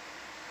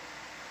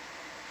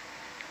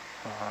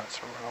 Oh, it's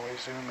a runaway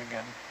zoom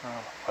again.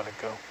 Oh, let it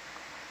go.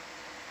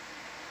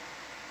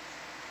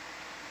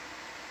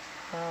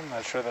 I'm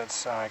not sure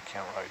that's, I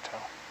can't really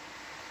tell.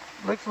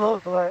 Looks a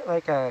little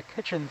like a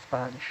kitchen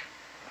sponge.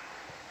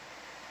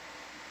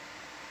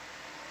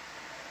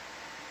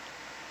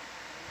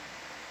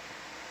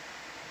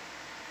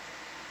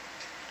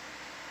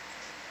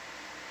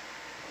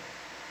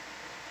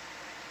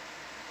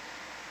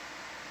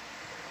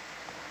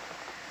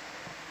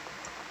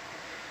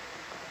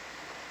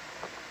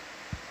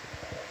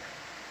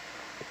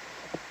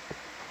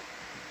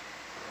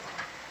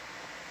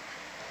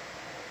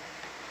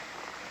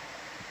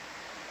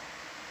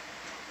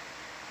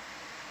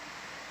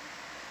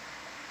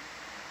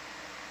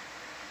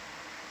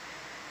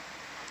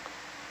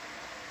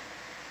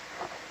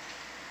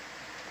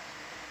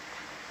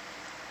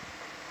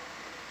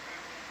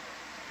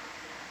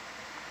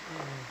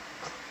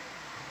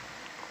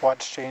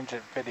 Watch change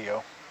at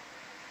video.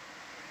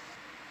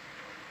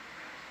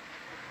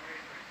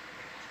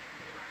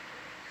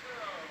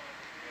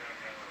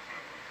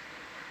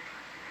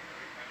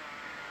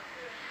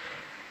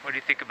 What do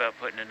you think about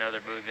putting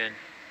another move in?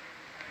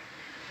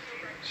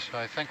 So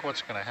I think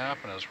what's going to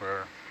happen is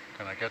we're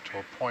going to get to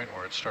a point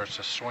where it starts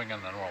to swing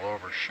and then we'll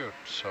overshoot.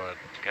 So it,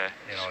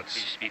 you know, it's.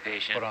 Just be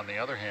patient. But on the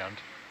other hand,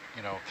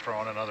 you know,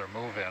 throwing another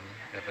move in,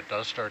 if it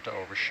does start to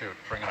overshoot,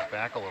 bringing it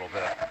back a little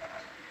bit.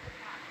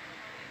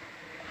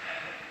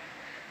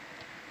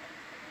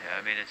 Yeah,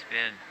 I mean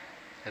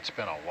it's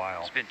been a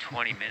while. It's been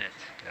 20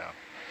 minutes. Yeah.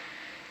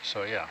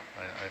 So yeah,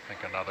 I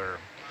think another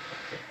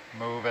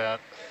move at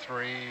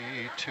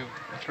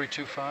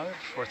 325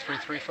 or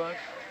 335.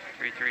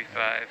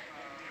 335,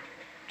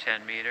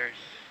 10 meters.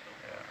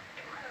 Yeah.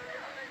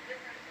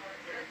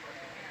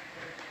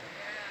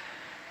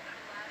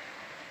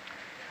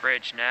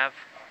 Bridge nav.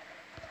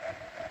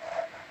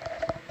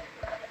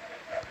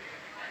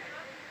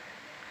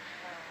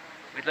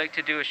 We'd like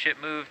to do a ship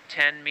move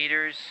 10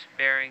 meters,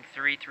 bearing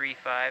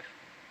 335.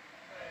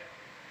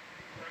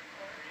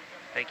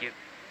 Thank you.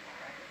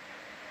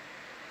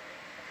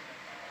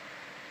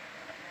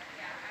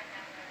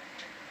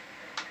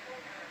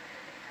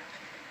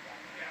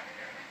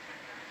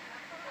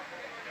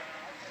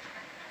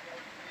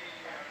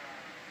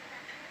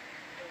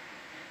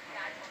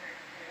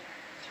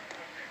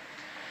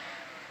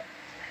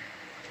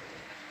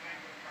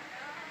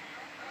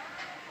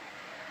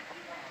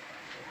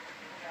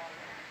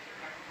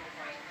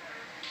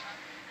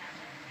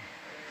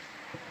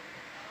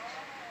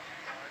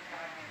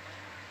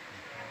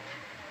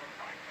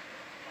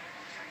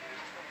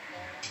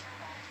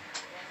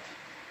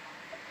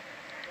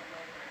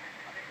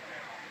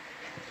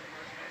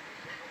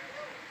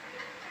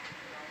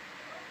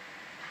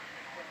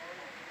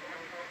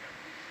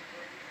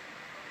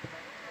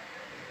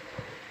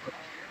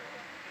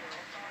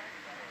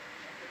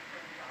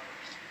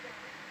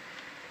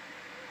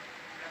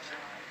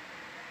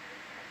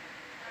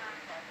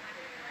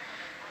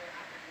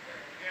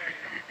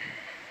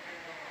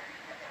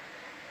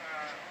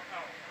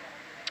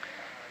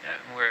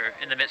 We're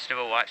in the midst of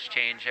a watch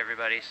change,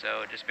 everybody,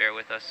 so just bear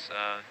with us.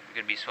 We're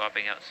going to be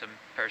swapping out some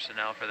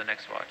personnel for the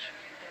next watch.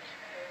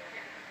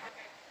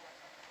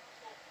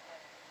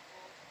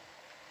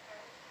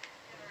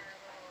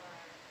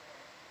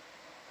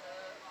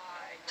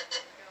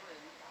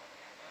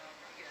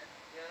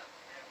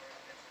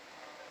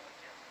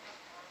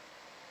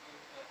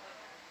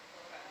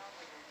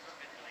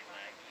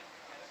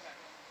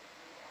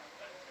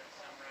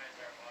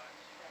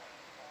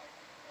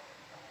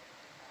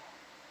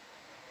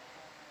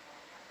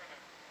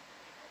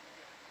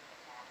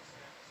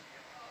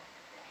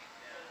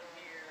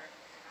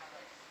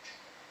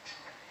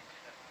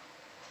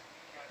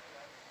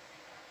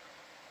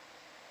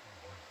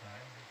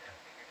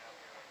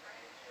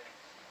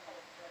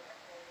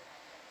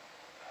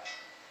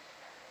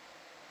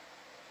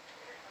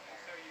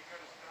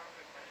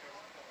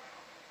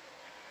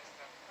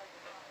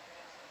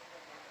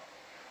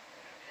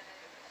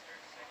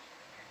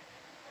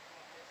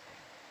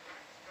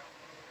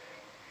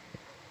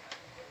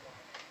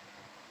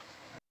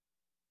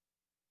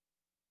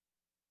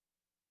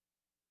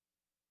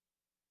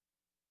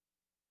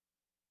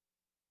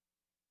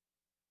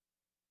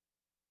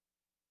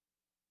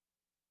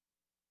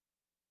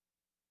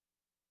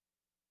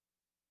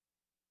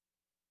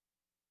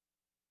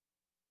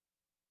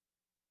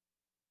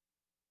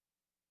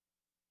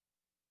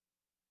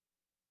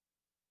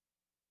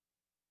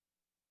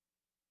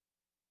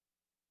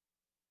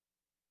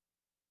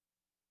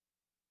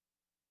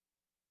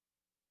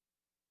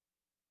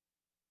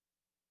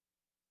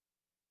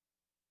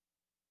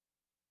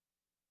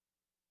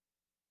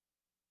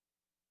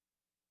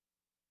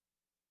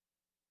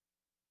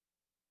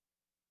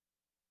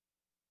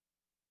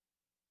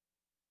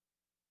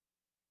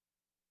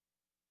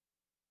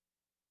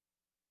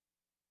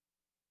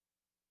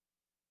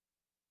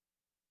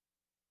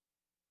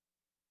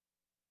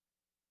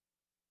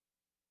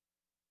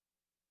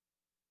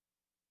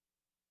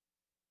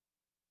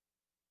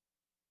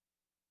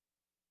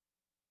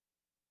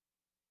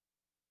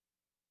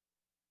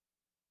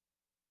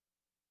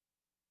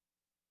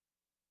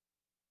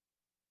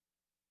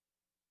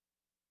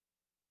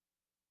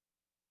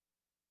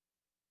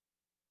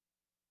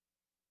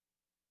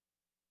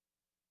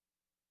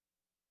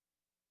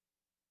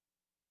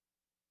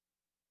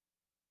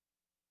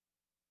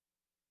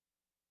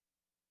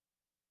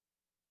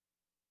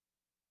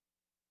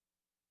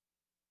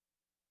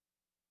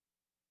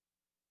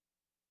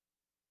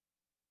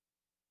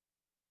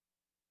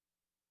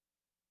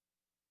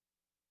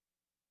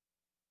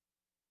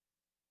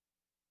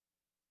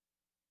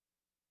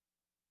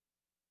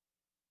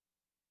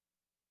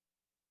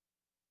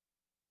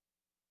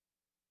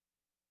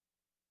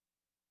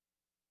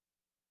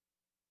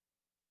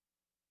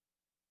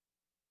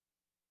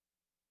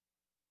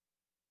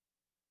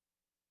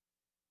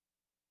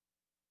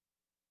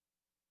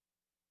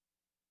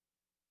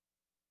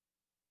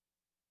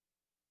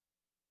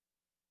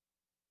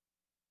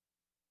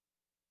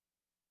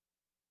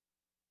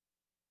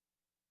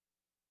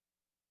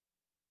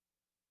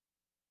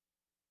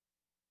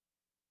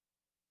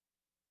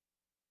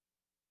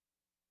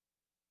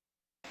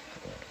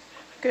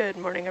 Good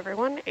morning,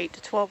 everyone. 8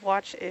 to 12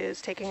 watch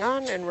is taking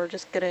on, and we're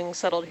just getting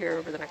settled here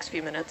over the next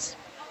few minutes.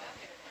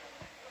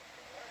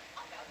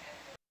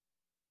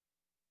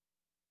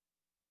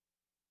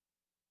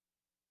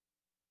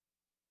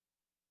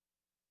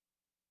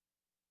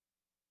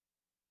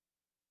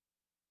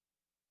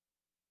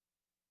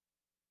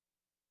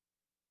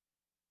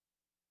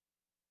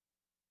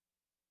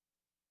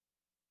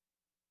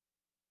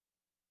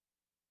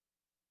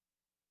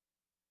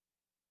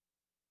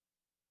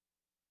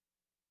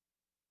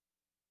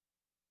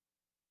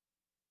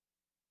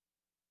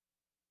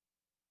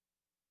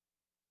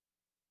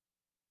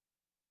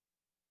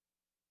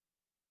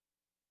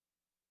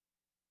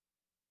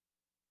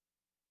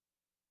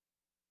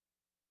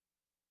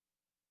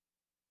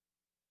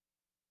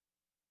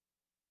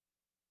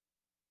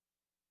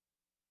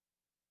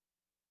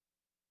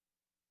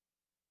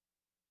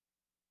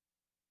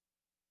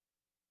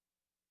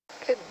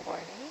 Good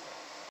morning.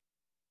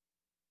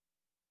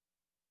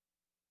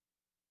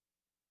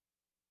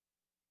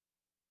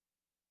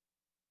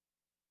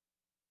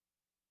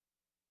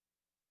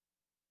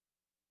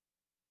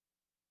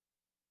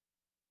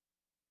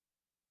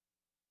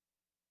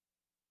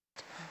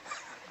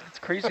 It's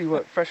crazy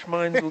what fresh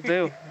minds will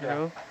do, you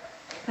know?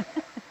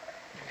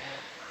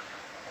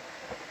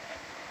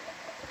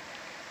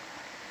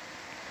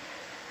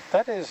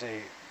 That is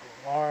a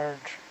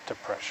large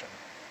depression.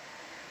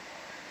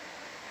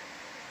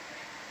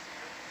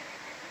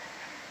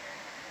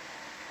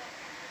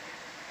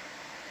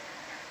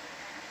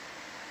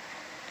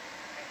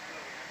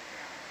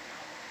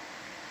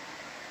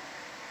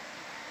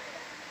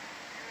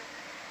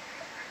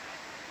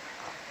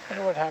 I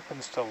wonder what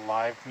happens to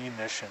live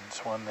munitions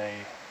when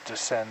they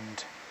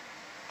descend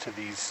to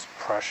these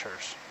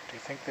pressures. Do you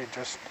think they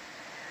just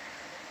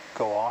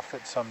go off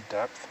at some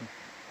depth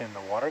in the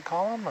water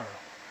column, or?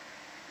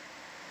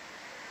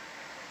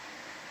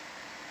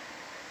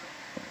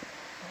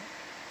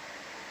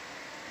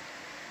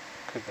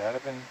 Could that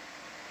have been?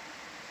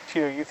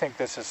 Tito, you think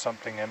this is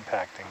something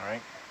impacting,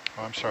 right?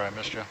 Oh, I'm sorry, I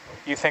missed you.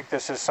 You think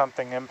this is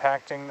something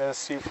impacting the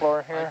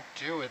seafloor here? I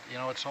do. You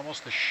know, it's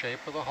almost the shape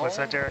of the hull. What's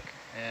that, Derek?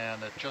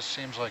 And it just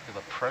seems like the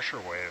pressure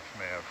wave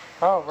may have.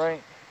 Oh,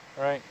 right,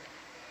 right.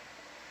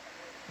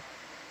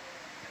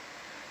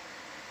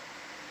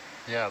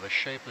 Yeah, the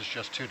shape is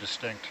just too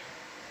distinct.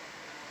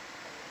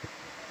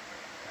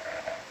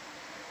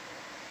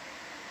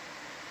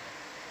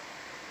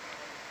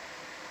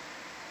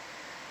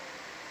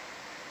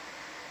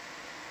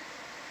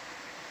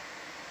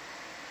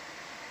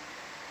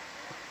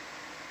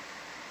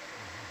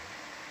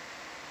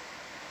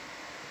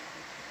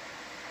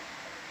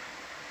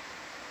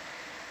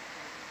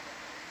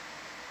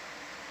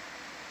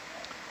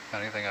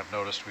 Anything I've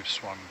noticed, we've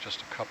swung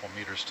just a couple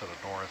meters to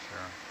the north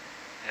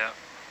here. Yep.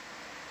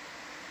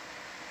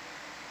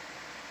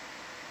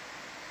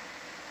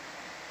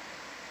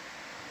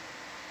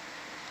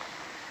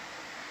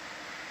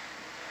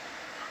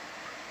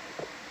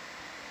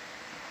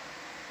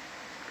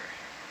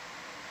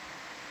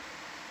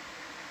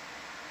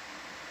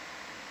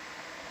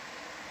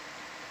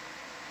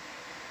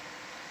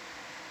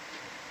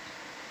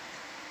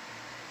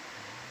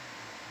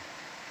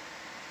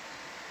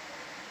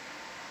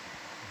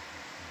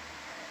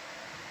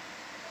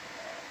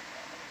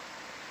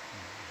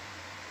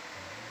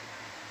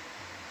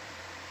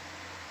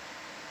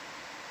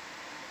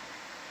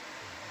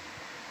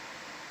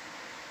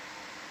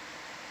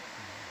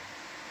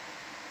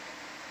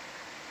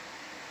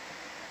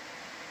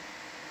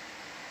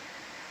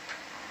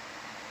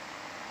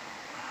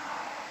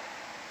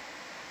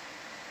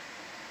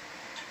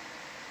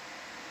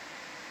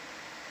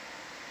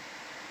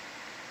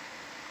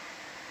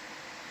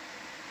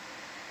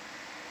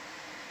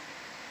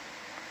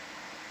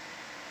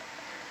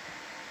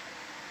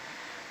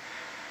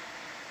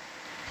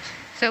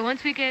 So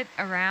once we get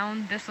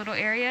around this little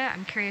area,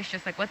 I'm curious,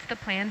 just like, what's the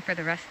plan for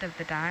the rest of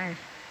the dive?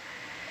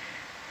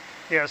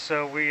 Yeah,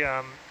 so we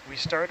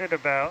started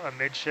about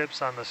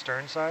amidships on the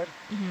stern side.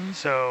 Mm-hmm.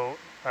 So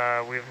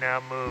we've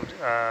now moved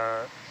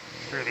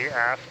through the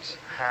aft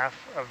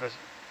half of the,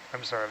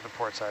 of the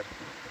port side.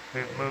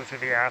 We've moved through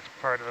the aft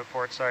part of the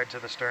port side to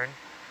the stern.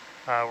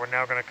 We're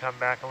now going to come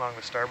back along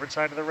the starboard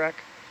side of the wreck,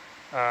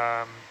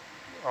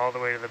 all the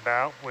way to the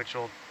bow, which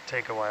will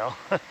take a while.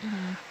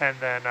 Mm-hmm. And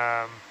then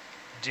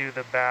do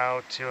the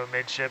bow to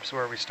amidships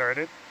where we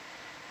started,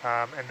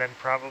 and then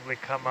probably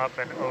come up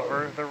and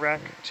over the wreck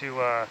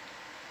to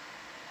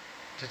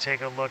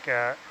take a look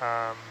at.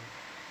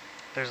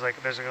 There's like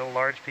a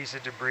large piece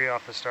of debris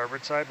off the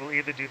starboard side. We'll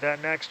either do that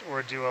next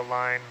or do a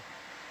line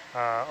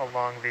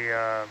along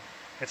the.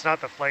 It's not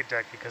the flight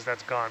deck because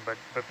that's gone, but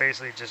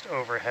basically just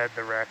overhead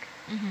the wreck,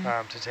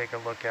 Mm-hmm. to take a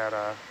look at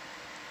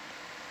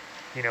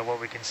what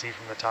we can see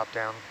from the top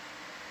down.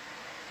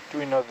 Do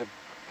we know the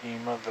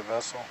beam of the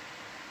vessel?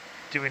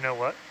 Do we know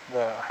what?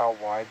 How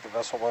wide the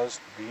vessel was,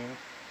 the beam?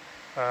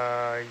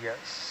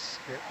 Yes,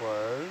 it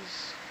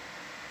was.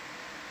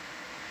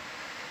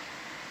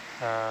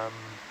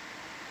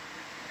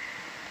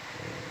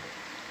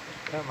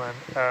 Come on,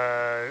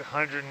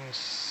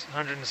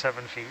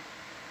 107 feet.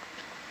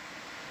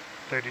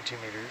 32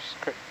 meters.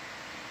 Great.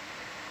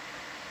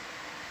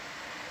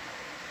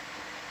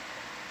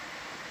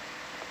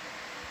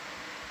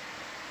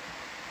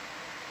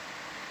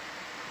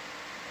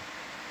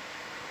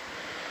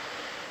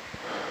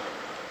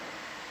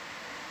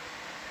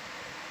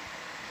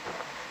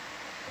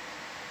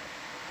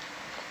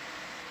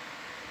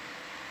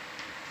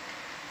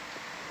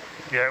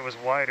 Yeah, it was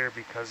wider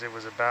because it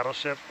was a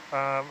battleship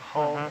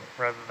hull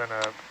rather than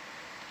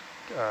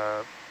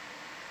a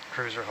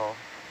cruiser hull.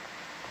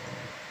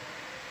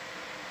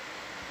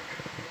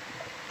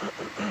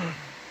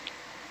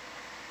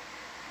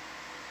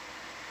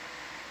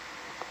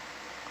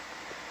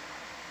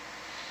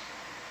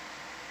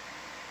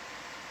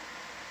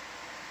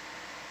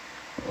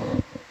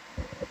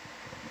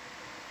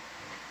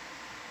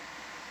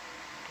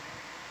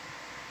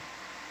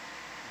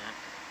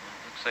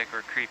 Looks like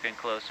we're creeping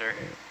closer.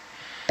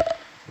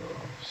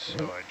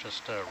 So I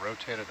just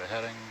rotated the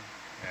heading,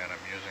 and I'm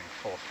using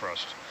full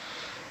thrust.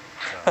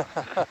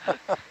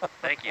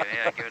 Thank you.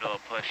 Yeah, give it a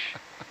little push.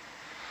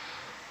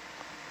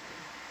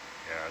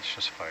 Yeah, it's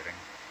just fighting.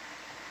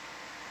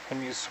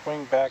 When you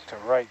swing back to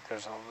right,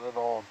 there's a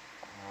little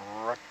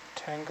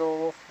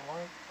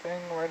rectangle-like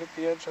thing right at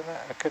the edge of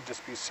that. It could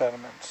just be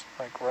sediments,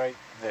 like right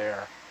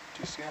there.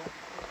 Do you see that?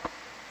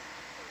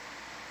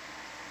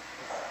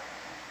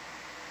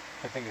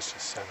 I think it's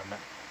just sediment.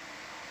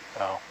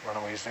 Oh,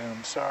 runaway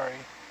zoom, sorry.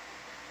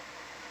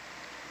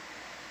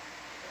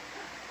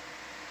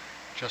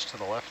 Just to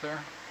the left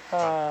there?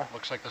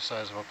 Looks like the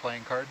size of a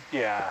playing card?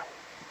 Yeah.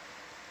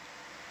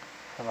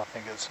 I don't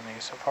think it's an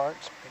ace of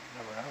hearts, but you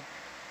never know.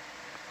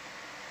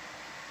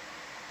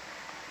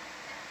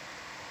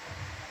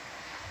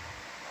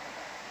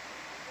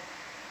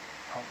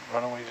 Oh,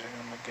 runaway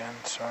zoom again,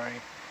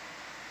 sorry.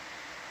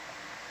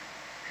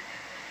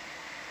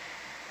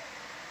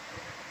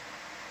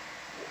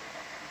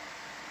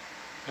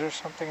 Is there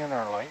something in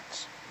our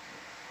lights?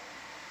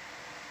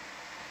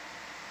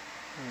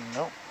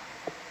 Nope.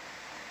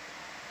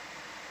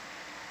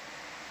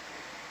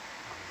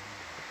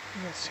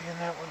 You guys seeing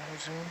that when I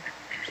zoom?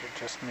 Or is it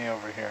just me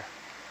over here?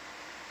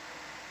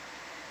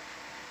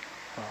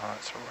 Oh,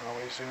 it's a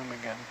runaway zoom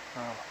again.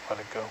 Oh, let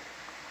it go.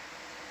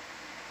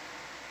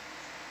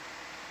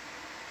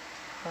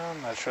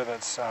 I'm not sure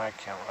that's, I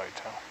can't really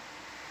tell.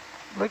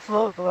 Looks a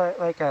little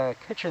like a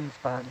kitchen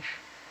sponge.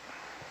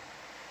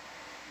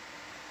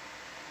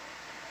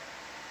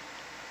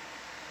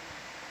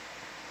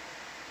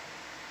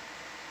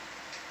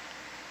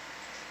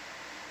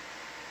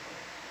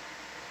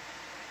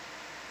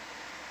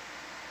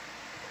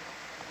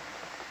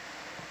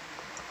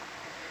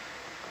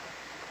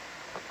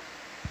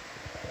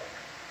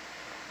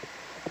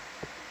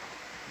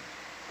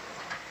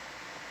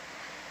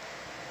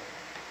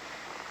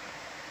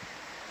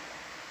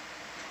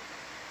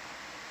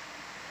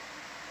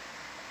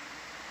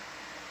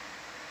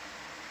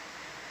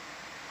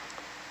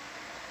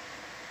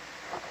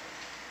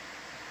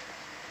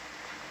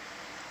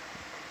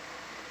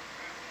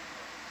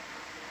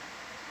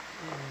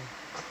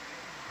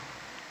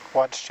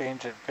 Watch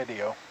change it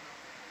video.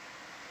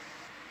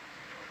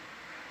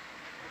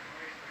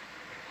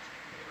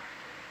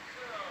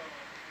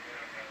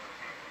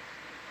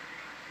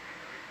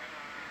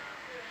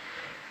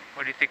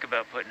 What do you think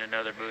about putting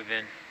another move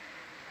in?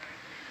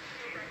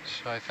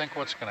 So I think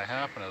what's going to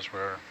happen is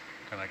we're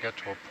going to get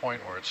to a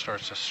point where it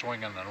starts to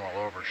swing and then we'll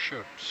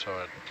overshoot. So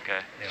it,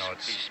 you know,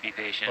 it's. Just be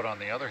patient. But on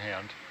the other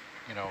hand,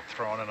 you know,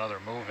 throwing another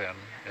move in,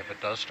 if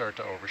it does start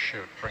to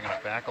overshoot, bringing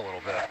it back a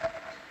little bit.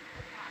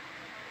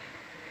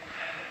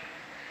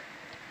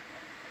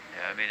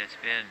 Yeah, I mean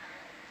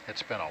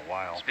it's been a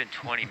while. It's been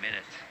 20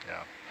 minutes.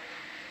 Yeah.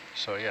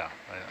 So yeah,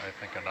 I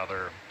think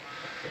another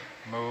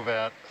move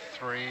at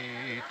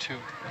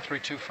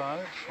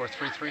 325 or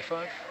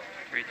 335.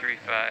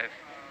 335,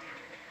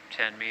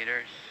 10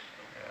 meters.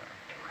 Yeah.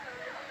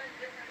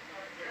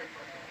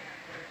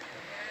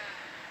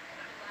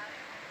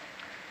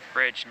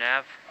 Bridge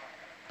nav.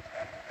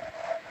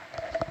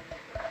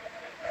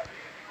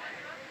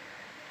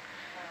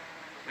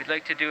 We'd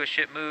like to do a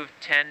ship move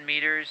 10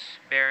 meters,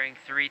 bearing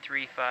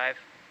 335.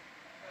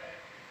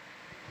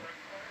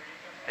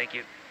 Thank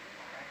you.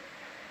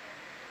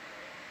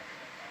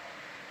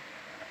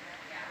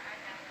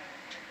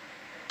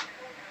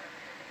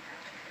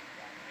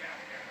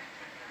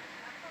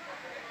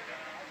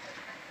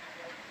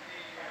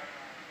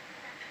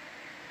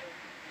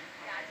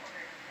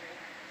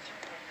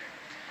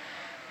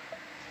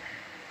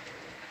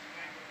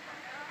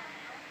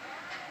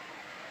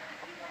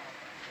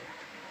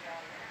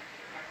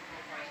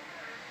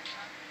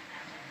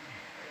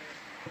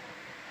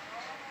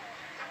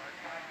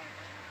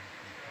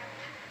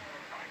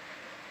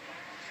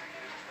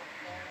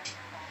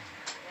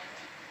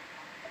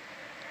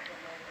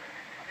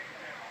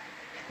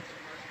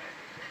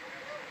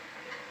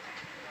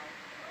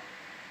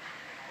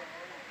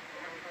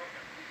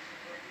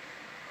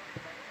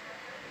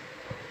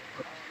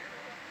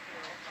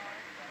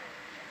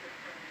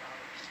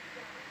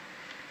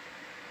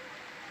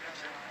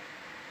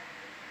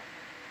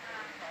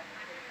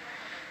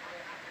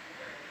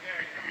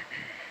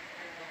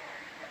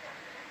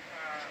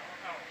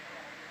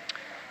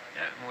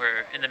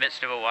 in the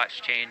midst of a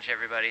watch change,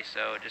 everybody,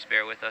 so just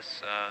bear with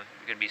us.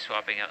 We're going to be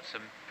swapping out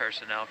some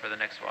personnel for the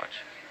next watch.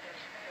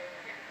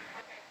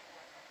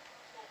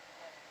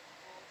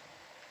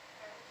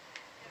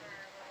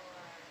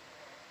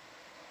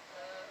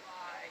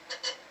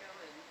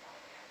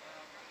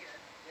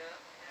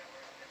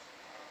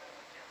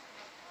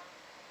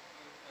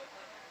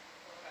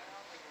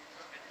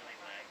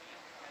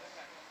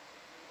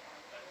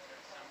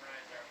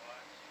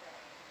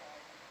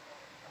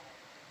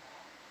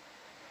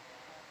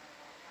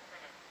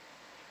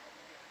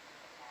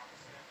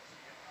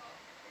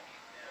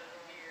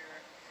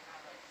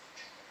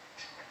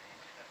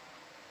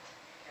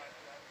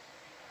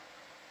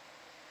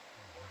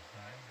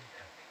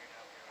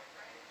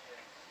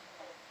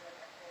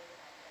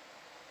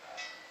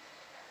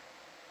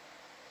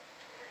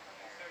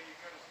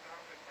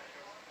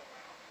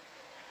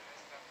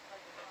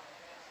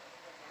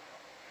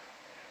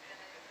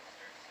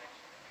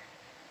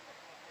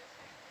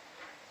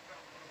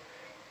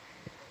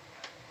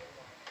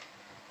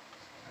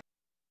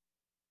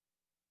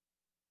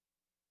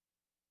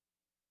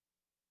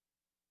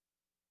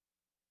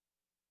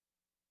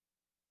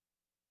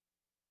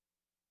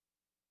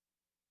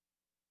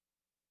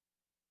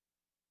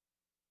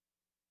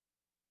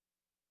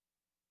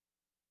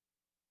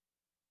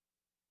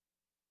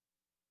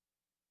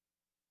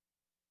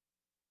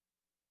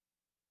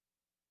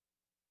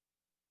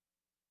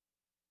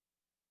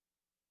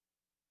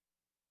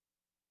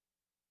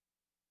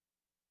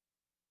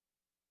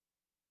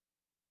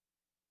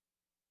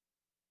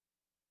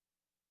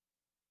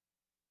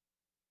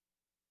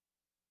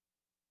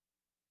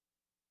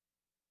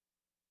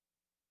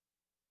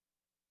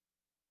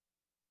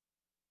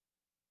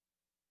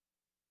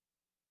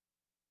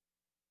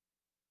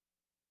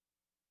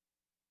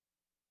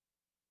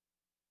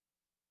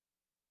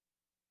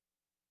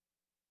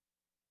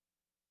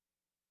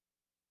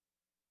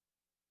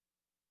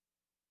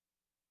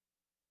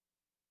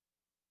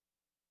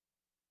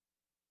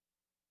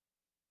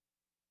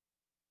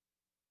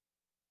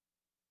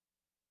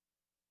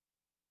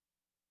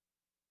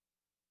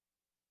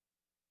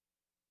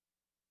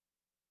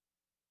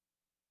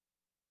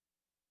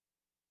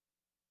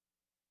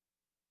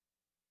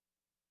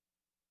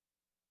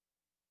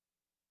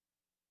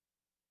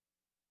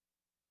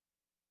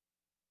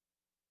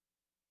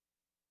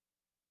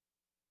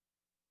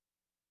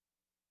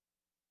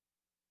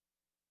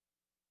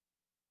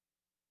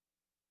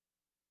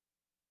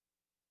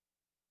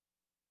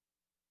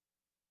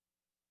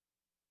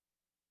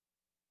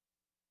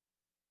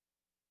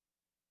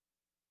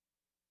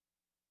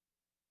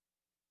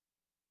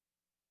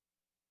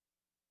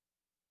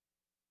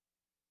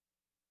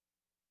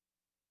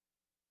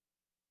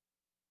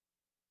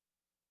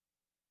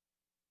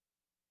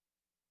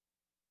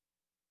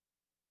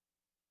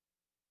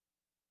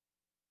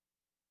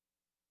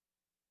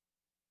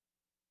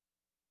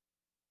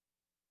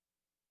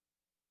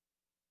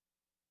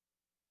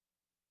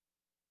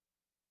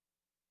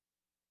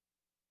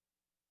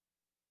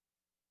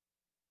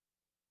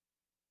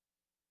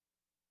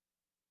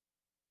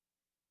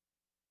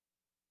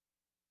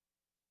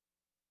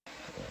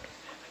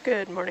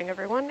 Good morning,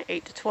 everyone.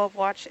 8 to 12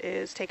 watch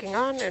is taking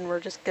on, and we're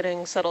just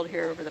getting settled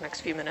here over the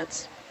next few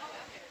minutes.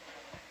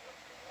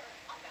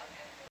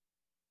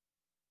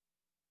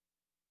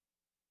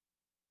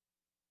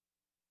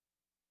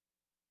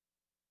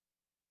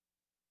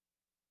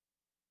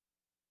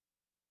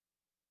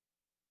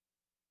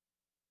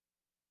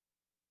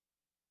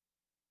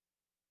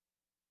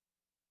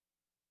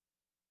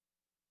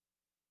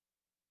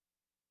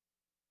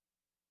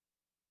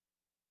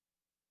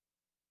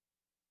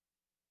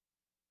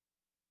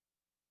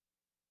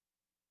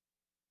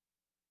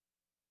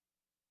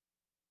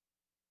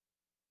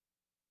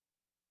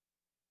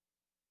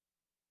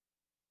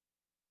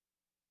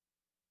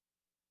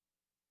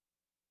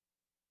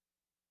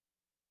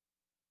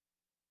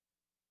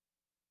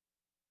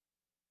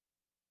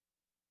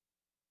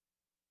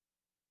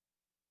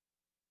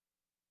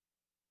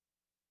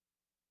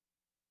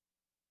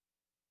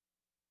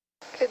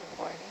 Good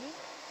morning.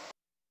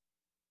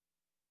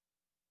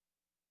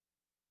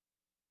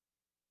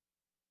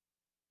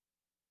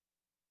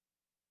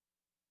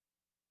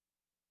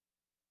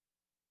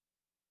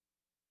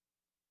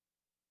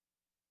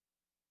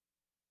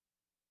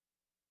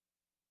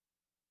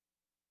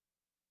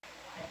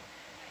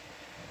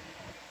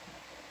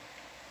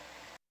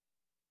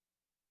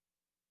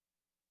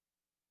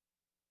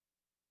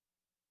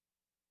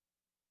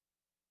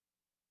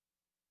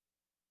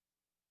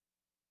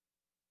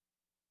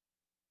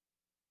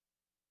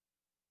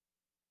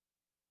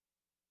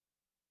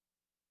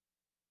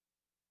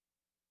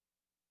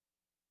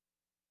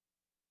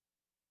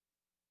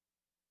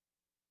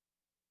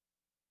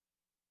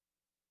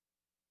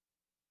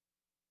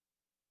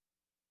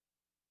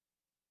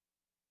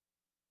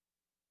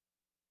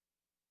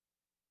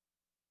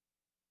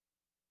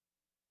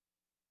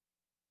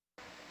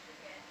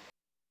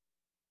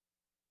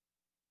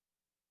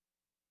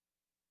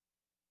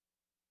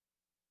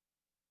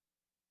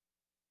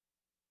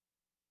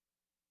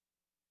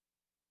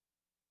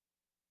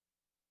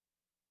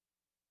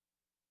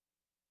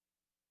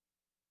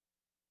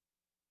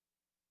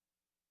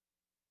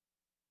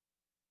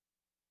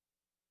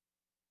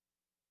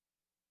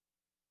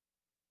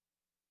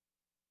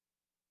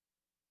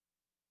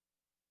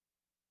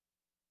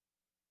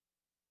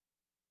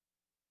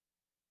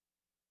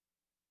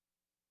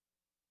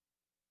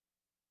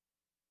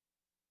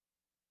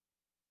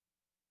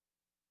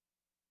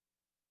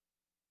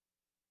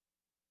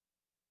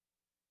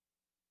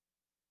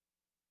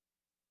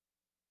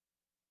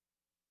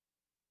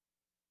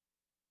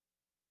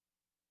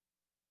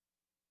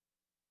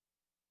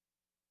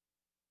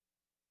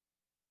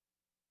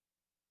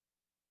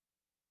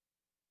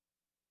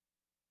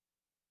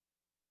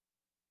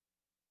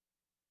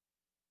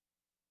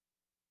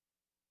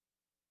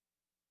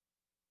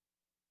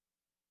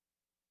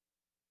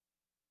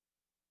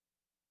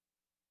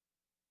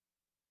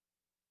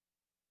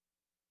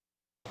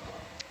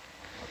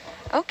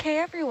 Okay,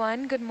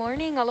 everyone. Good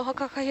morning. Aloha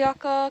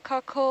kakahiaka,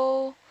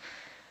 kako.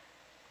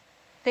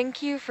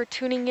 Thank you for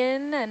tuning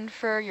in and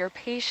for your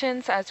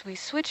patience as we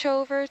switch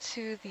over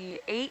to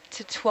the 8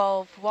 to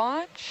 12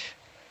 watch.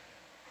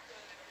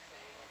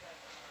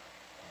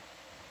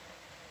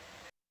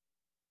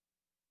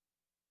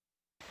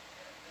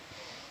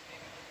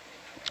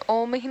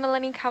 O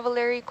Mahinalani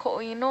Cavallari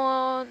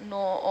Ko'oinoa no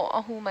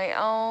Oahu mai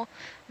au.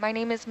 My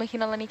name is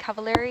Mahinalani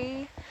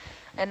Cavallari,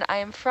 and I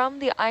am from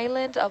the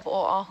island of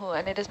Oahu,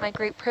 and it is my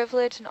great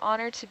privilege and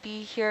honor to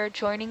be here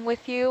joining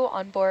with you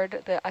on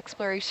board the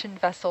exploration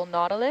vessel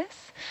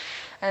Nautilus.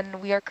 And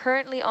we are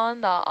currently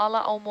on the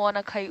Ala o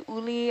Moana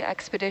Kai'uli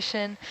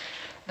expedition,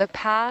 the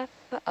path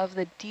of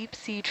the deep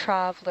sea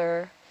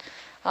traveler.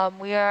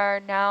 We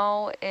are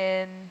now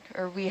in,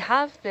 or we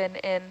have been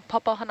in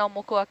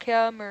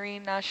Papahanaumokuakea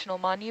Marine National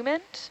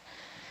Monument,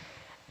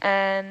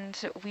 and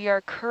we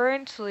are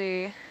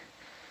currently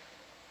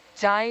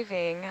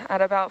diving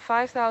at about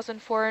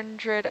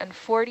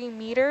 5,440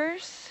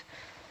 meters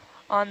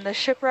on the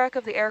shipwreck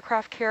of the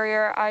aircraft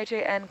carrier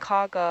IJN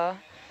Kaga.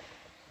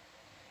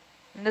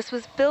 And this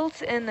was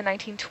built in the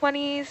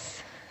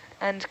 1920s,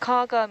 and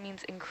Kaga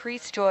means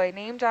increased joy,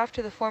 named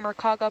after the former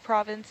Kaga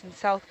province in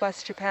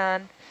southwest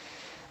Japan.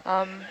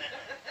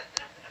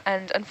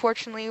 And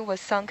unfortunately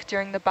was sunk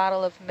during the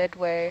Battle of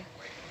Midway.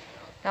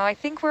 Now I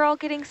think we're all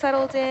getting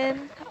settled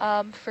in.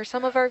 For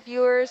some of our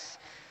viewers,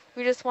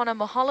 we just want to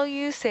mahalo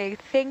you, say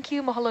thank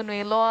you, mahalo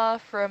nui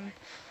loa.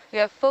 We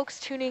have folks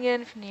tuning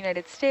in from the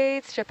United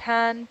States,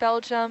 Japan,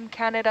 Belgium,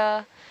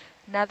 Canada,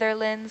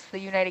 Netherlands, the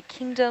United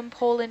Kingdom,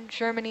 Poland,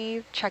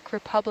 Germany, Czech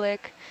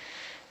Republic,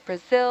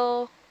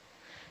 Brazil,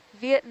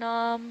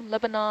 Vietnam,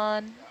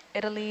 Lebanon,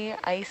 Italy,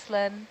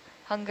 Iceland,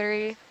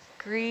 Hungary,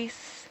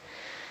 Greece,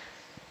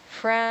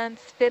 France,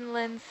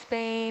 Finland,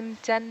 Spain,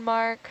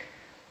 Denmark.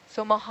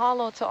 So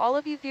mahalo to all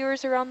of you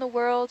viewers around the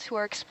world who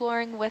are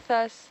exploring with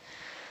us.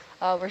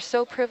 We're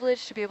so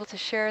privileged to be able to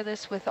share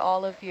this with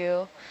all of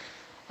you.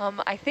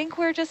 I think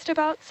we're just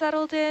about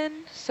settled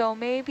in, so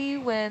maybe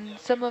when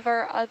some of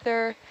our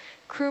other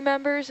crew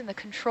members in the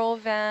control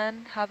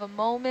van have a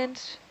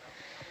moment,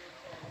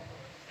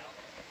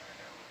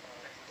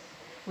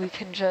 we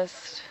can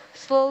just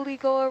slowly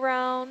go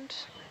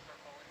around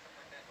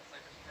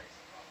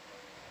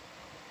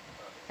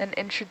and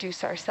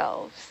introduce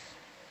ourselves.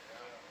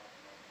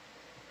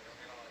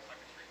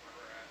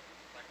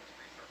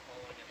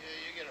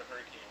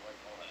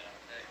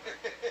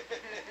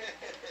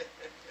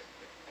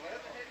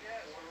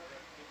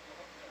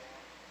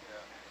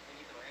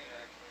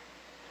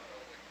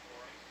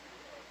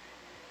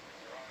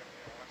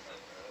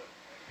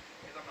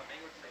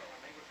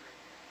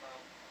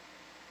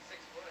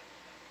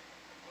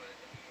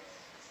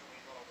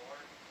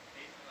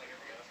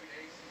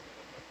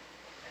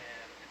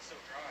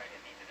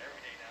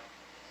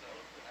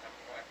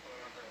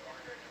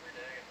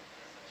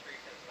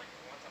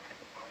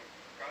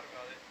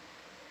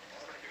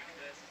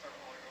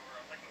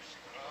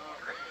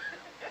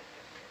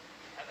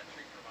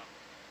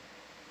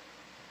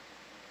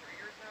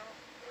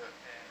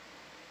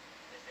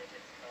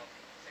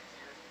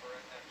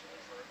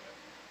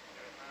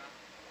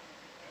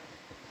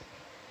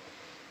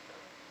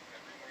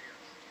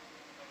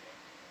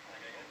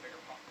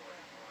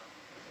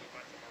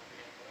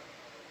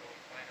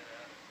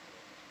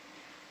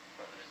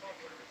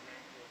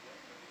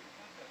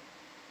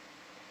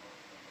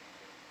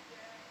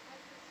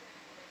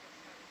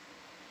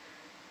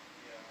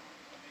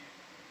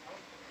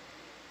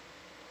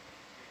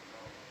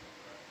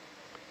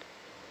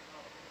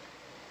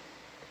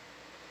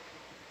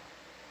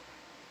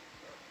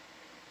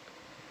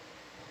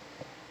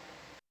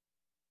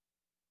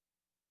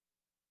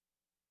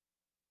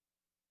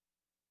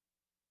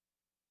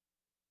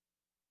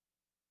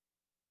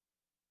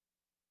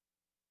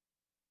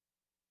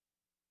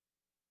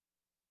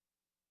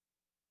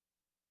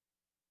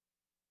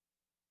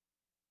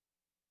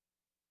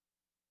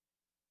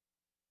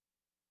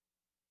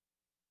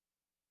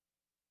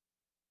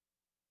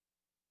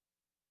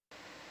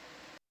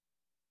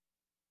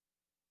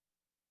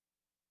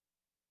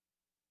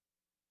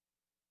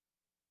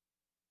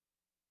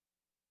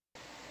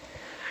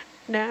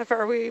 Nav,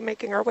 are we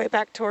making our way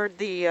back toward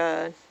the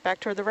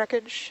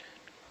wreckage?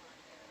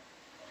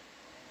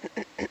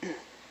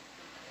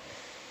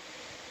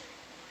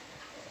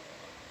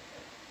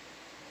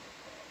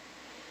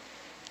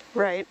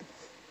 Right.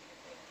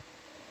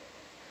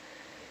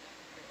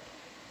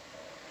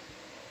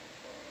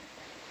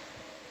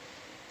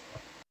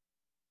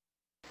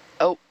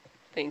 Oh,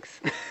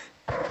 thanks.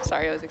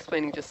 Sorry, I was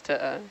explaining just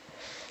to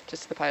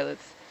the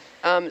pilots.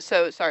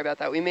 So sorry about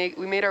that. We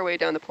made our way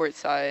down the port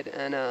side,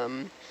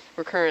 and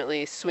we're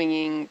currently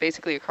swinging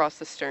basically across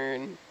the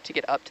stern to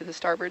get up to the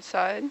starboard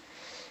side.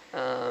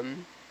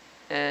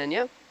 And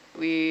yeah,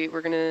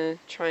 we're gonna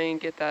trying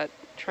to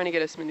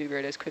get us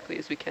maneuvered as quickly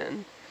as we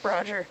can.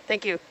 Roger.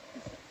 Thank you.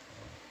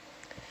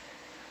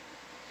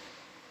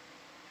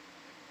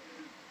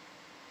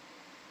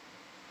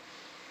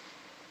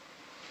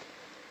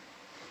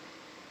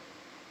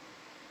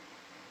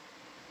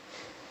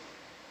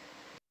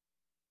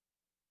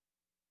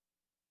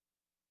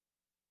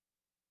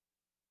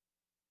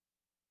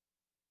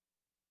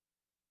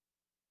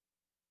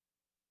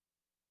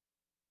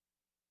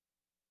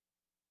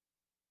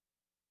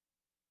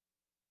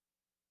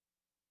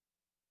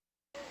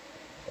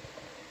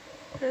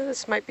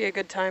 This might be a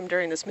good time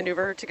during this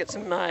maneuver to get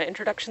some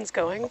introductions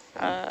going.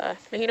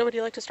 Mahina, would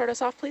you like to start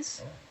us off,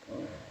 please?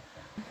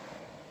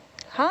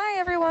 Hi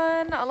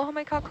everyone, aloha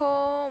mai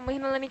kako,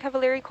 mahina lani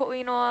cavalieri ko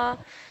inoa.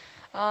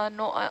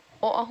 No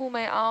o'ahu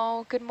mai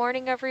ao. Good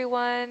morning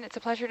everyone, it's a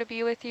pleasure to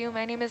be with you.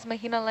 My name is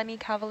Mahina Leni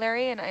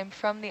Cavalieri and I'm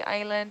from the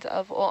island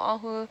of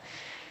Oahu.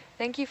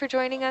 Thank you for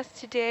joining us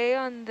today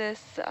on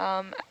this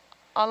Ala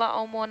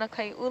Aumona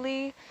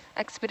Kaiuli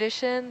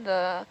expedition,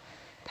 the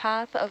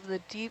Path of the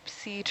Deep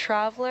Sea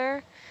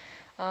Traveler.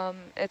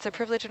 It's a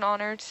privilege and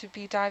honor to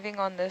be diving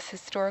on this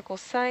historical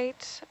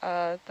site,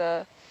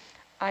 the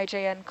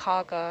IJN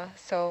Kaga.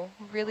 So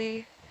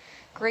really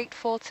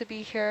grateful to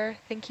be here.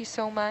 Thank you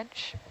so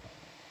much.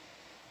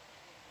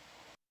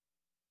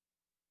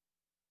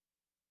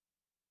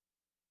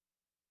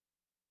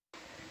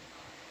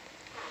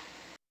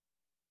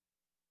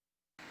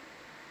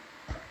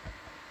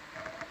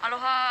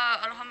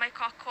 Aloha, aloha mai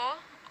kako,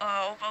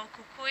 opo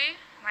kukui.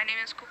 My name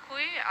is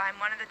Kukui. I'm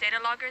one of the data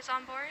loggers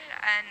on board,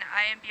 and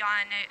I am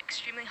beyond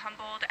extremely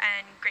humbled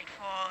and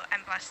grateful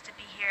and blessed to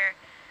be here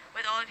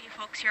with all of you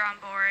folks here on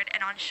board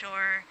and on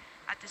shore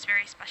at this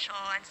very special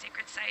and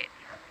sacred site.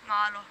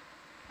 Mahalo.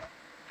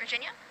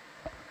 Virginia?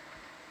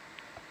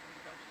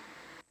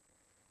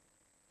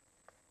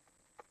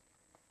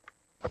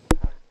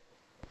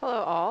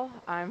 Hello all,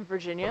 I'm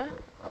Virginia.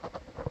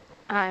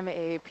 I'm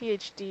a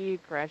PhD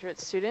graduate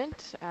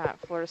student at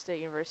Florida State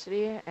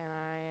University,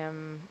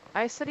 and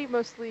I study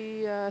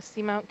mostly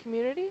seamount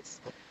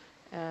communities,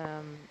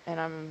 and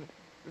I'm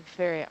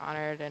very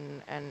honored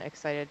and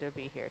excited to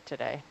be here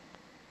today.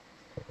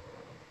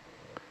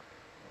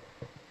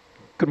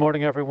 Good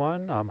morning,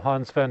 everyone. I'm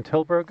Hans van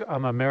Tilburg.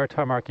 I'm a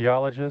maritime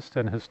archaeologist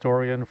and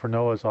historian for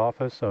NOAA's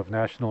Office of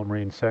National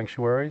Marine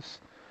Sanctuaries,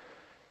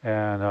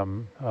 and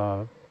I'm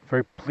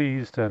very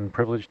pleased and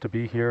privileged to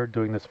be here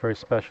doing this very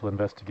special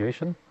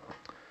investigation.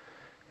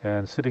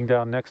 And sitting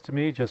down next to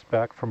me, just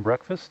back from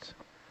breakfast,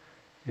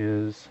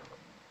 is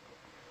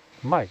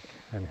Mike.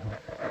 And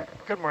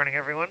good morning,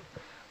 everyone.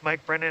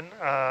 Mike Brennan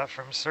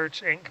from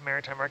Search Inc.,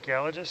 maritime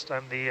archaeologist.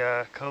 I'm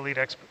the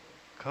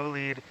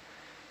co-lead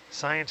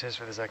scientist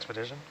for this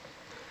expedition.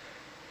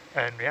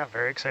 And yeah,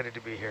 very excited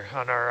to be here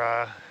on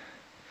our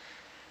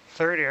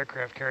third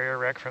aircraft carrier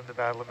wreck from the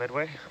Battle of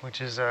Midway,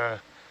 which is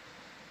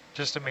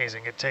just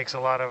amazing. It takes a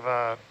lot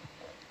of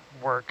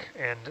work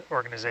and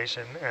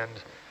organization and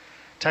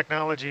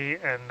technology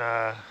and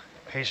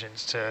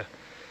patience to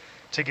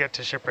get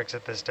to shipwrecks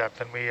at this depth.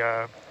 And we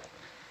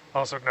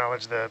also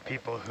acknowledge the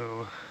people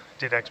who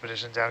did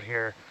expeditions out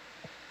here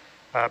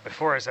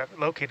before us that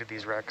located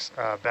these wrecks.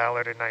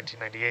 Ballard in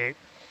 1998,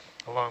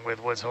 along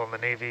with Woods Hole in the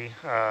Navy,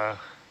 and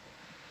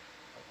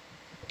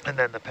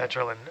then the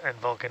Petrel and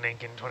Vulcan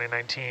Inc. in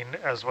 2019,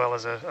 as well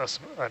as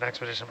an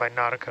expedition by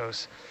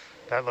Nauticos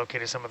that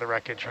located some of the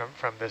wreckage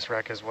from this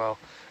wreck as well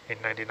in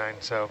 '99.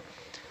 So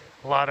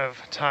a lot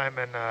of time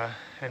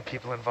and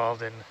people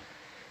involved in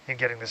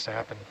getting this to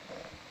happen.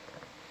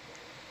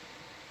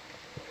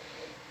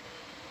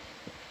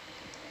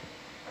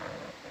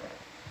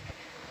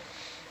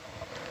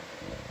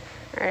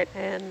 All right,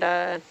 and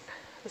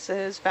this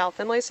is Val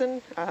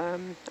Finlayson.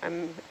 I'm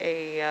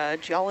a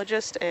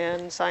geologist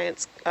and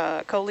science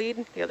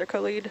co-lead, the other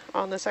co-lead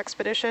on this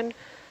expedition.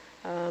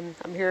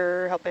 I'm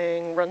here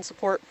helping run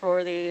support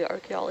for the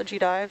archaeology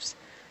dives.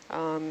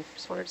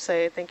 Just wanted to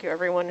say thank you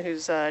everyone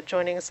who's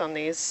joining us on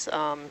these. It's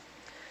an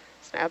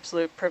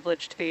absolute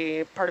privilege to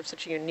be part of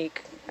such a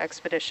unique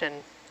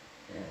expedition.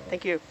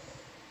 Thank you.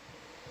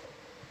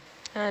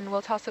 And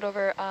we'll toss it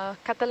over,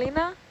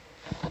 Catalina.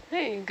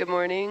 Hey, good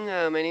morning.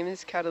 My name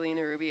is Catalina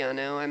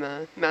Rubiano. I'm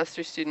a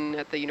master's student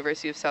at the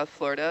University of South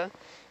Florida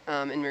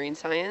in marine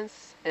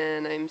science,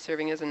 and I'm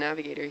serving as a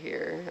navigator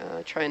here,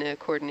 trying to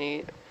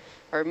coordinate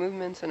our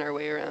movements and our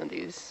way around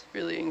these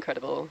really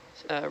incredible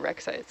wreck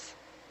sites.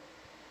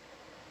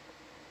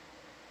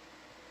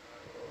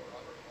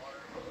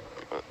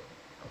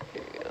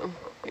 Here you go.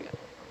 Here you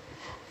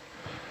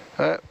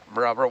go. I'm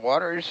Robert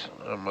Waters.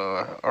 I'm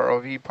a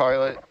ROV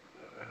pilot.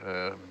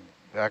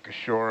 Back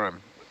ashore,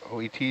 I'm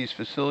OET's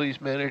facilities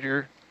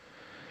manager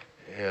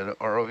and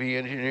ROV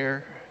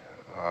engineer.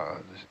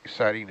 It's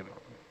exciting to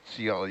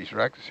see all these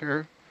wrecks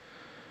here.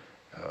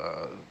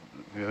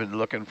 We've been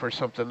looking for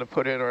something to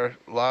put in our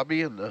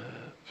lobby in the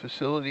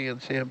facility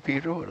in San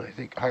Pedro, and I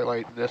think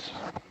highlighting this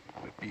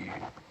would be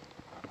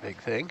a big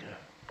thing.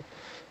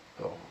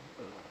 So,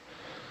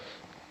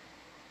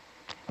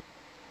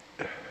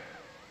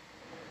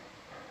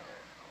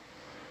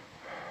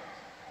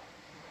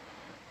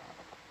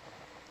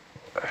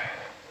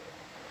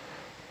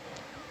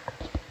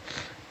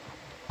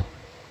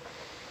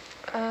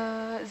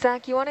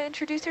 Zach, you want to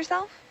introduce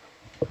yourself?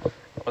 I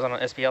was on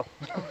an SPL.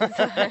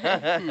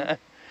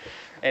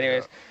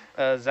 Anyways,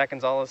 Zach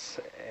Gonzalez,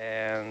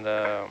 and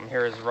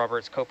here is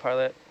Robert's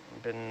co-pilot.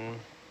 Been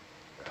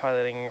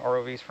piloting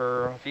ROVs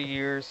for a few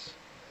years,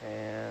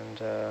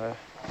 and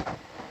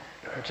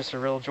it's just a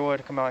real joy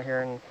to come out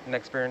here and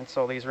experience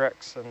all these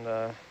wrecks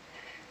and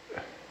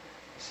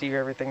see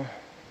everything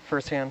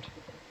firsthand.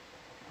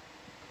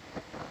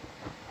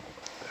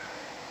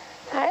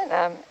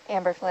 I'm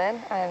Amber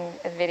Flynn. I'm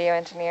a video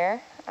engineer.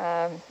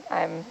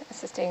 I'm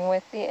assisting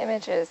with the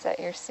images that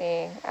you're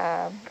seeing,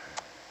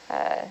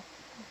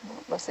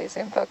 mostly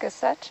zoom focus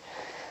such.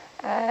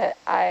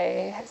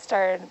 I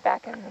started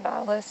back in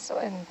Nautilus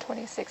in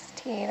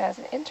 2016 as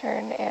an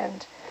intern,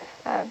 and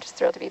I'm just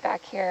thrilled to be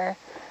back here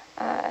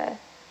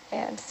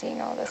and seeing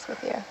all this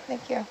with you.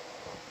 Thank you.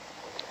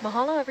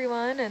 Mahalo,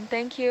 everyone, and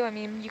thank you. I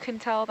mean, you can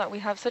tell that we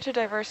have such a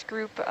diverse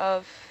group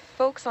of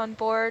folks on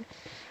board.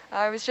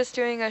 I was just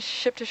doing a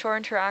ship-to-shore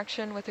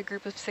interaction with a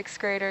group of 6th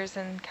graders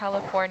in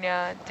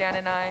California. Dan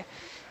and I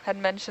had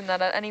mentioned that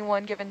at any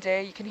one given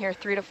day, you can hear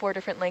 3 to 4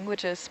 different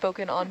languages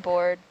spoken on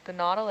board the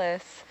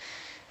Nautilus.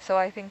 So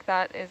I think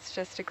that is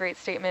just a great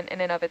statement in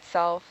and of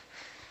itself.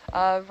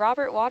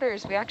 Robert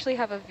Waters, we actually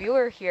have a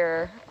viewer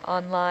here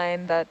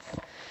online that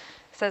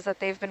says that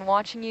they've been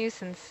watching you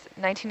since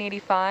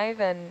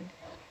 1985, and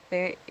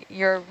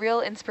you're a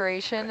real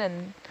inspiration.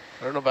 And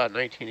I don't know about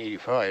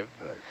 1985,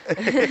 but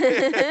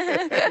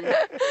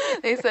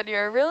they said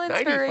you're a real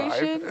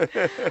inspiration.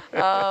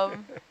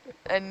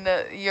 And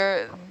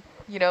you're,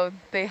 you know,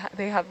 they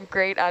have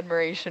great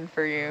admiration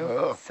for you.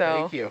 Oh,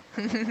 so. thank you.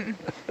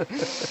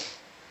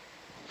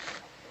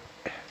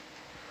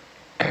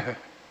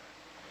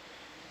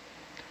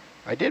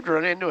 I did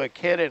run into a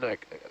kid in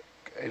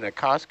a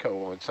Costco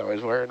once. I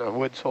was wearing a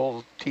Woods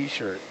Hole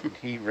t-shirt, and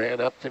he ran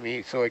up to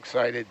me so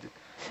excited.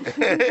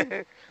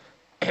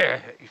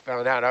 He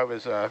found out I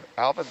was a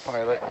Alpha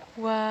pilot.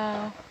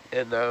 Wow.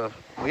 And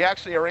we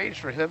actually arranged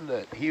for him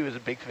he was a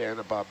big fan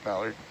of Bob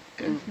Ballard.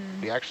 And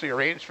we actually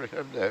arranged for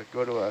him to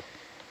go to a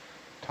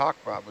talk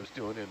Bob was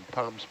doing in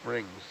Palm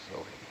Springs.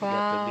 So he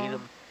got to meet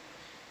him.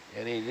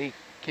 And he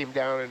came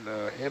down, and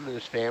him and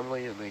his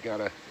family, and they got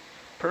a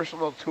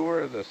personal tour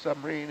of the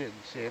submarine in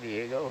San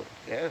Diego.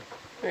 Yeah.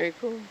 Very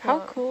cool. How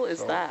cool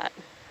is that?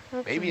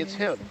 That's maybe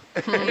amazing.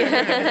 It's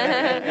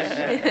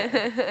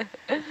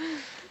him.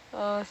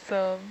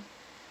 Awesome.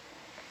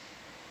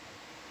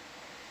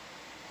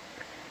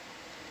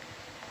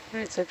 All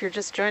right, so if you're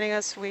just joining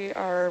us, we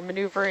are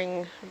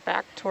maneuvering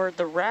back toward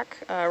the wreck.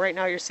 Right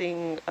now you're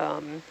seeing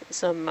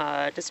some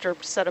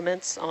disturbed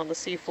sediments on the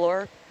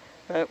seafloor,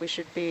 but we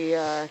should be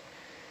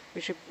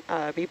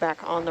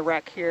back on the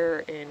wreck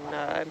here in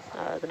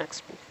the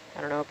next,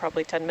 I don't know,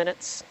 probably 10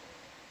 minutes.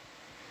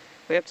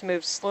 We have to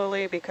move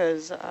slowly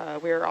because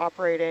we're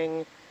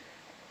operating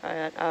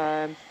at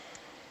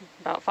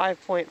about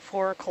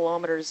 5.4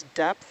 kilometers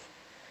depth.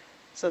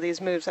 So these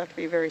moves have to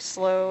be very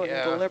slow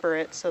and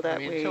deliberate so that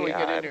until we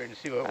get in there and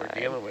see what we're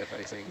dealing with,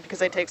 I think. Because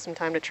they take some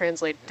time to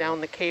translate down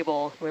the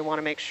cable. We want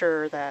to make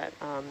sure that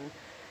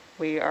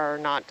we are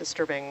not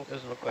disturbing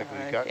Doesn't look like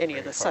we've got any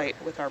of the site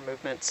with our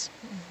movements.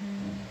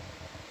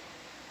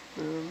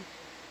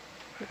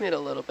 We've made a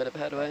little bit of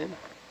headway.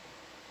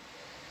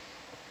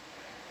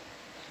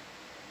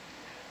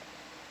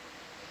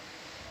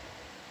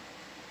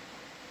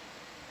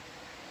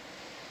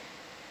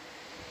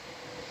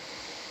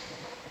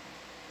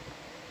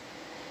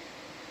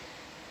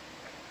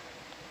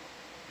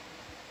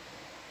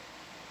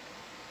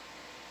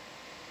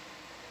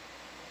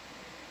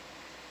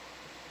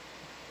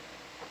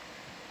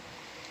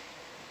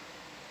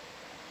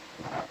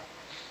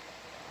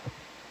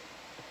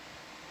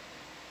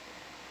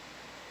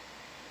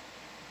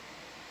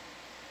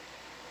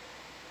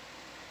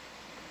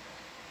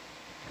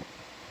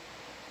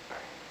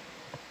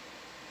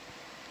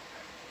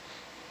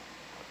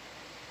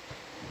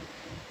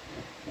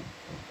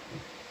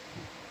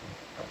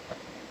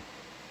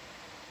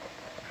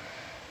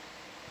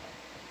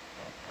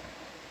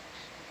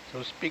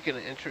 So speaking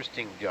of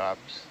interesting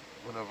jobs,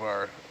 one of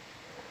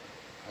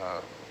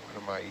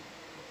my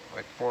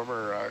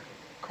former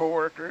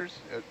co-workers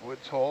at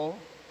Woods Hole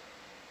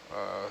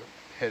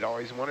had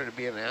always wanted to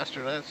be an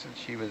astronaut since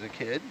she was a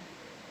kid,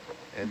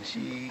 and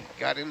she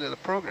got into the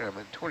program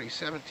in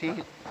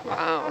 2017.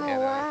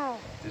 Wow.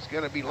 And is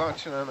going to be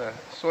launching on a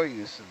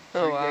Soyuz in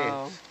 3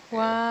 days.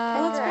 Wow.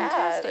 Oh, that's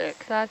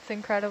fantastic. That's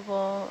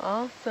incredible.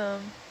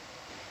 Awesome.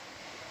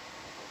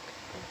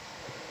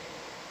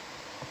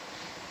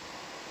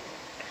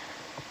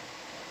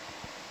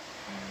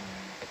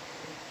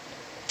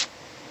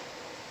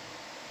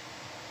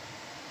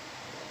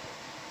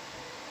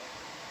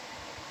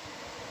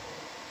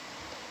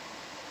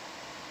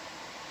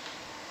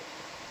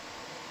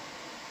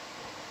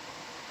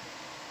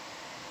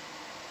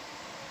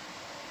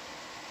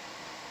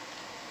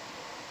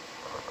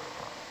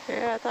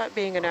 Yeah, I thought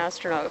being an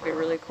astronaut would be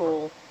really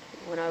cool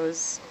when I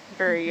was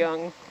very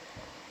young.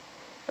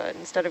 But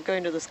instead of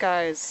going to the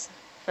skies,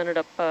 I ended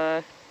up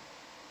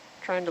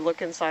trying to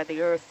look inside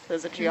the Earth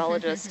as a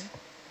geologist.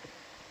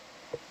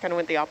 Kind of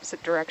went the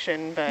opposite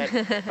direction, but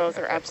both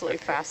are absolutely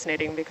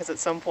fascinating because at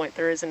some point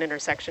there is an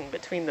intersection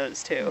between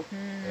those two.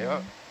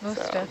 Yeah. Most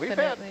definitely. We've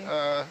had,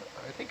 I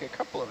think, a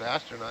couple of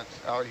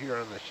astronauts out here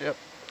on the ship.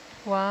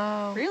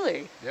 Wow.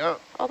 Really? Yeah.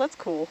 Oh, that's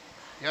cool.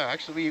 Yeah,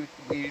 actually,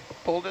 we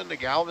pulled into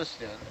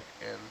Galveston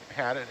and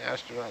had an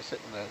astronaut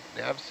sit in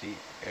the nav seat,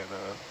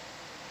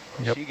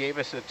 and she gave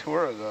us a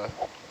tour of the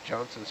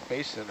Johnson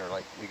Space Center.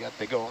 Like, we got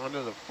to go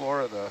onto the floor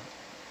of the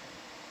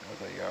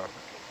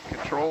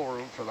control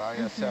room for the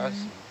ISS. Mm-hmm.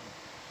 And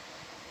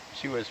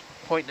she was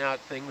pointing out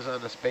things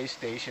on the space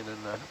station,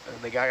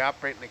 and the guy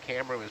operating the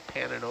camera was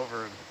panning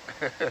over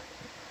and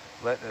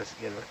letting us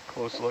get a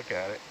close look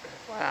at it.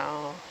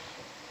 Wow.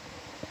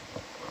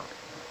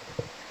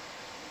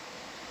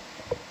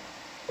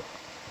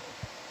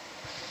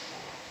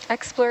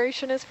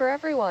 Exploration is for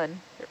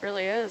everyone. It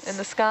really is. In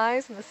the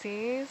skies, in the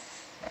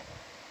seas,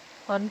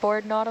 on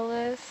board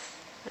Nautilus.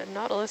 And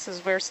Nautilus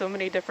is where so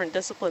many different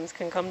disciplines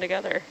can come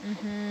together.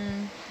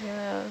 Mm-hmm.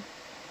 Yeah.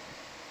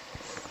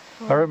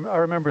 I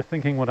remember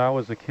thinking when I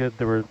was a kid,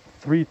 there were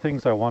 3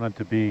 things I wanted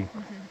to be.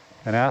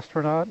 Mm-hmm. An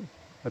astronaut,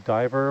 a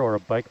diver, or a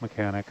bike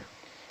mechanic.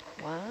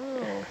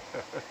 Wow.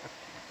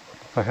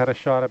 If I had a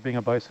shot at being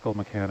a bicycle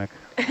mechanic.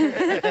 You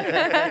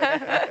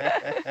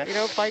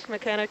know, bike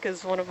mechanic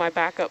is one of my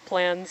backup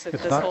plans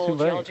if this whole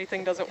geology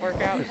thing doesn't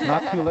work out. It's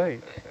not too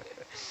late.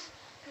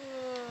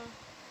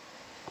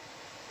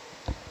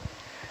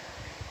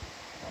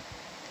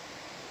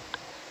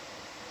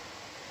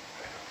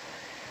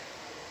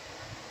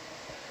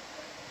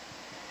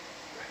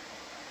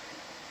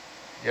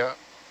 Yeah.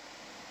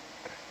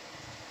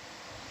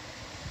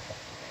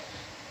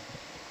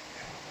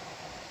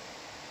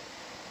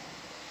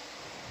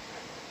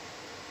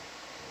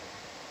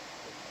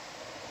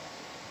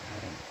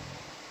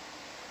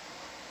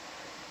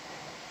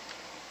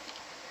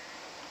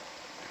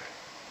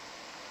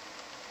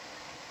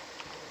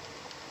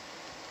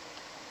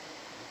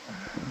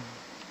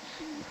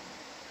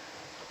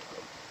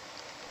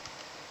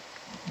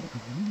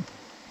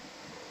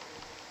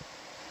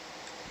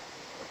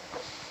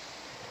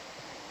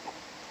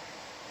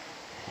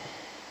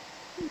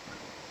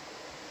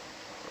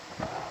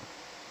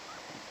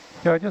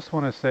 Yeah, I just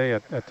want to say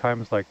at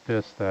times like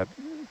this that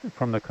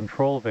from the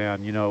control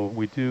van, you know,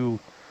 we do,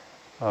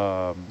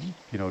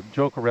 you know,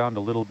 joke around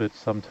a little bit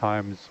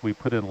sometimes. We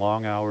put in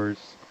long hours.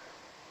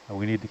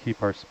 We need to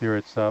keep our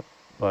spirits up,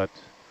 but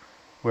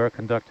we're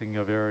conducting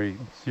a very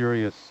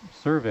serious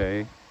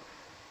survey,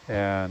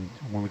 and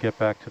when we get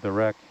back to the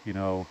wreck, you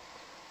know,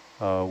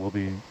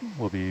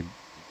 we'll be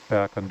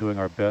back on doing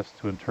our best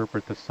to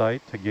interpret the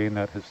site, to gain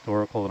that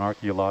historical and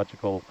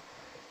archaeological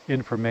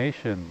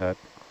information that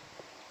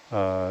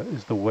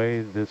is the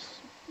way this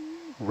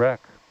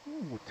wreck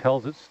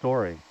tells its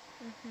story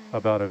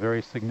about a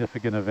very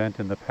significant event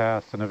in the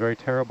past and a very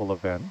terrible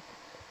event.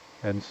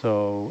 And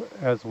so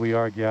as we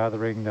are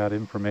gathering that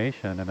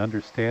information and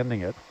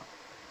understanding it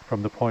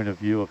from the point of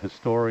view of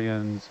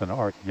historians and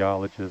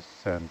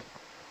archaeologists and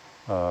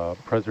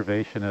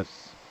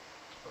preservationists,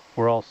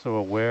 we're also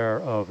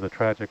aware of the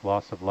tragic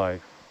loss of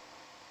life.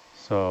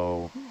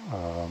 So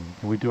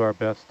we do our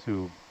best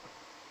to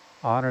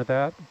honor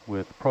that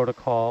with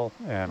protocol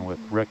and with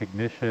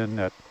recognition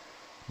at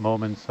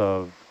moments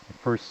of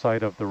first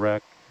sight of the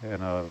wreck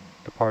and a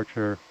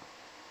departure.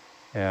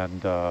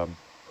 And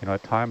you know,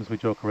 at times we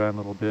joke around a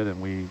little bit,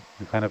 and we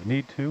kind of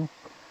need to,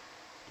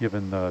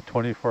 given the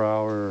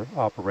 24-hour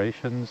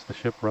operations the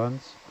ship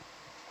runs.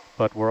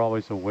 But we're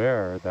always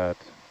aware that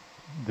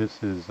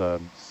this is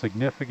a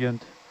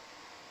significant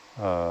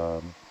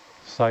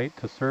site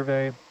to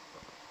survey,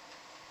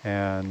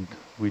 and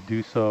we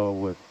do so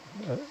with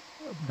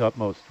the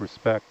utmost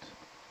respect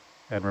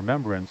and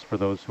remembrance for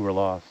those who were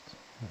lost.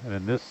 And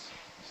in this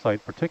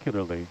site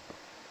particularly,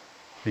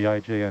 the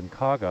IJN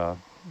Kaga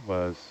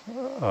was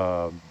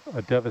a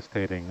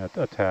devastating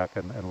attack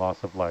and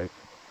loss of life,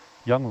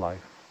 young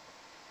life,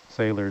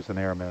 sailors and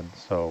airmen.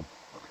 So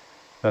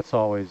that's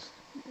always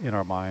in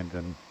our mind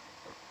and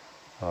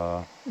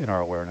in our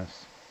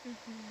awareness.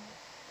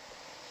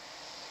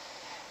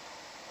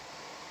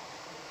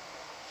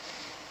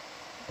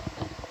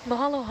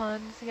 Mahalo,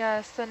 Hans.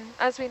 Yes, and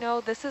as we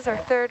know, this is our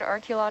 3rd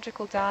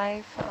archaeological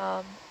dive.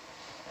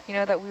 You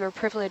know, that we were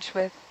privileged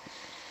with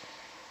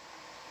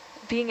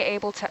being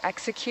able to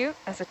execute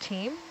as a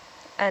team,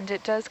 and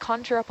it does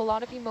conjure up a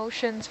lot of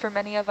emotions for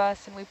many of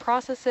us, and we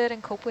process it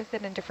and cope with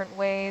it in different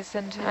ways.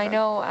 And I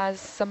know, as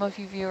some of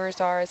you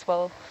viewers are as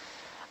well,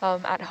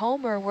 at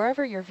home or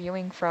wherever you're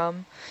viewing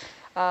from,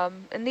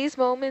 in these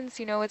moments,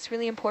 you know, it's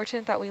really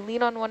important that we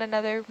lean on one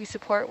another, we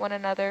support one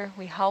another,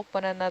 we help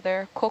one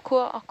another.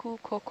 Kokua aku,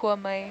 kokua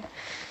mai,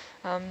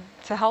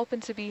 to help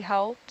and to be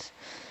helped,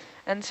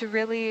 and to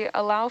really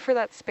allow for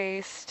that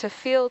space to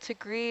feel, to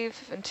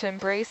grieve, and to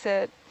embrace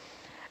it.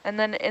 And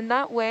then in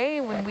that way,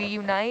 when we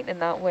unite in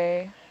that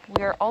way,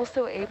 we are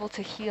also able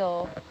to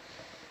heal.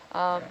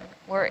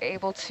 We're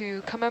able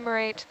to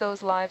commemorate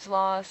those lives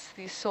lost,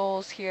 these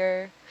souls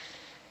here,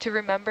 to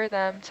remember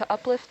them, to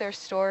uplift their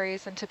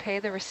stories, and to pay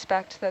the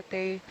respect that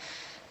they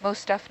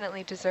most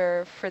definitely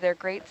deserve for their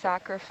great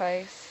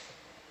sacrifice.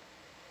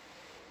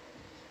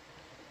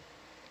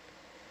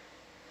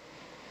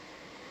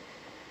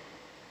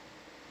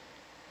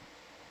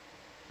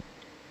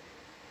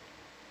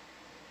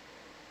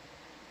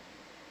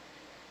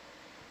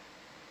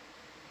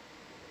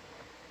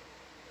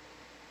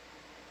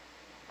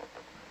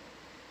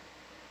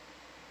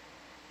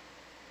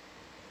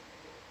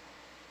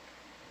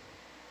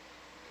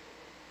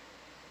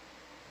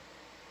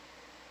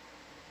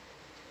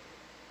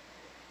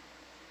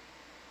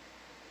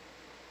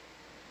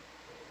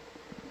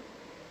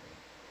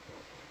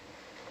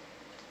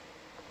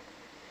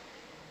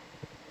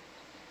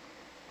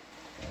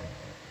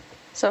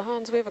 So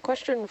Hans, we have a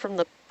question from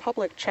the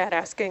public chat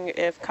asking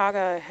if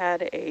Kaga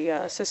had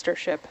a sister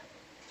ship.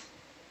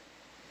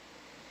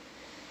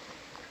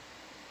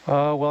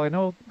 Well, I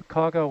know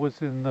Kaga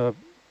was in the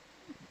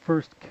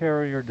first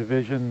carrier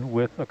division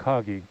with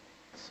Akagi,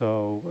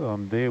 so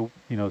they,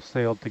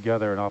 sailed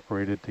together and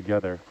operated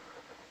together.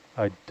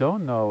 I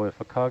don't know if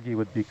Akagi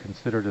would be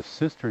considered a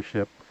sister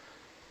ship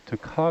to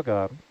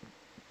Kaga.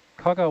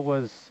 Kaga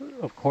was,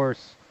 of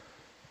course,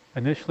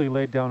 initially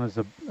laid down as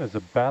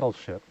a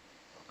battleship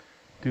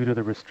due to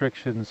the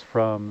restrictions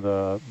from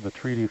the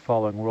treaty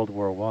following World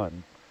War I,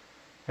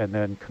 and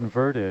then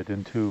converted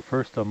into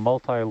first a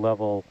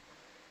multi-level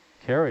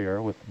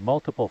carrier with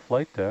multiple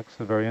flight decks,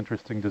 a very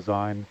interesting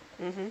design,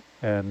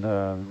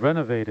 and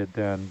renovated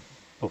then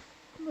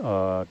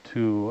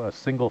to a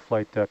single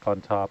flight deck on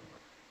top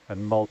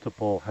and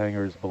multiple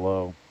hangars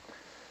below.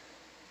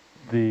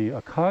 The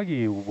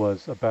Akagi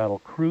was a battle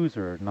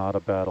cruiser, not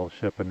a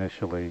battleship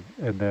initially,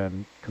 and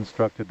then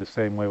constructed the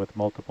same way with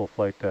multiple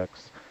flight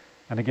decks,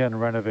 and again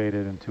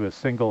renovated into a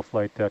single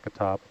flight deck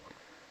atop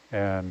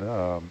and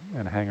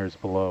hangars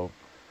below.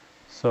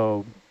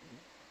 So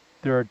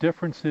there are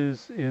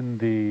differences in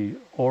the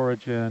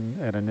origin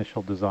and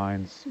initial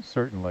designs,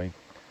 certainly.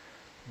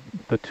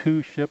 The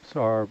two ships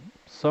are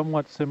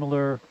somewhat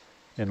similar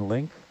in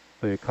length.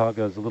 The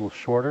Kaga is a little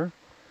shorter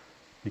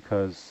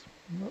because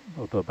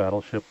of the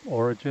battleship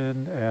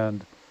origin,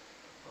 and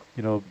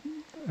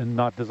and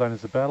not designed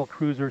as a battle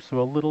cruiser,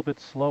 so a little bit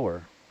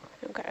slower.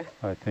 Okay.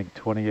 I think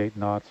 28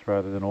 knots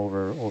rather than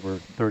over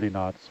 30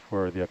 knots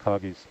for the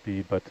Akagi's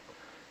speed, but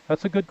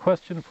that's a good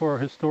question for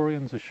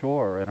historians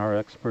ashore and our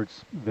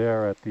experts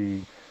there at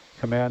the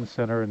command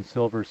center in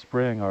Silver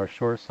Spring, our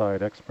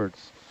shoreside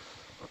experts.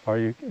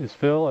 Is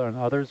Phil and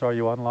others, are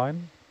you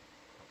online?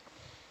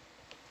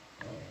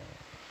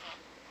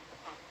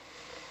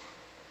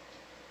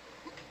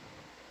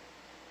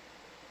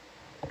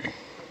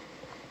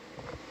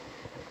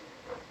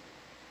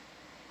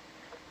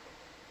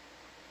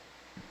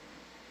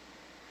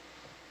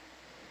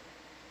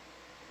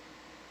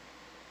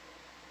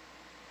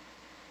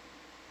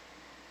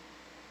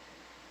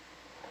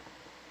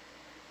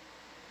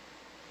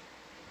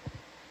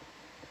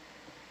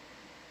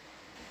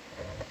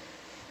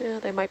 Yeah,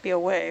 they might be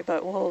away,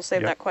 but we'll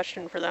save that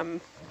question for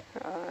them.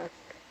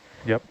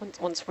 Yep.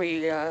 Once we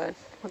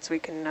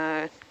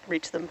can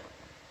reach them.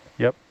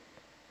 Yep.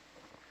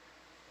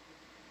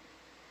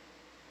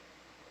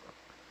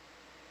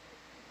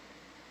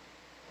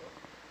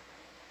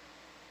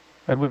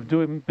 And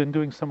we've been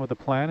doing some of the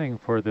planning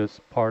for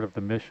this part of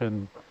the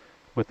mission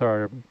with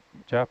our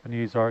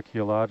Japanese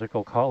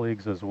archaeological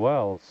colleagues as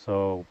well.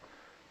 So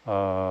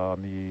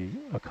on the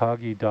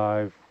Akagi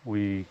dive,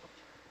 we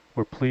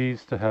were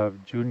pleased to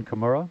have Jun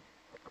Kimura,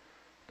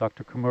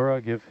 Dr.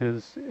 Kimura, give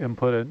his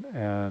input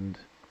and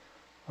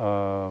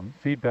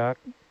feedback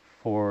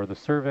for the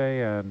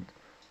survey, and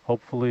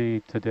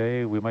hopefully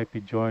today we might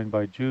be joined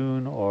by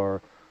Jun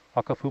or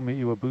Akafumi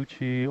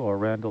Iwabuchi or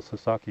Randall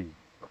Sasaki.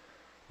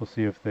 We'll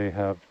see if they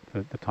have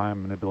the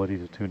time and ability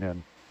to tune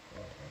in.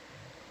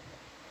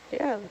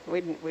 Yeah,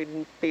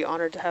 we'd be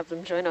honored to have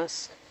them join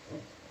us.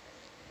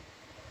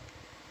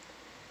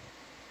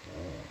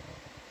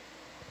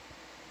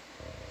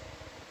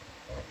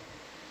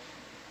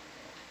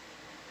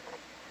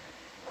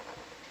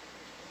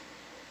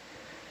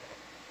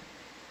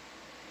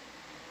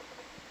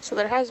 So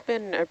there has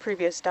been a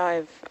previous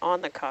dive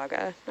on the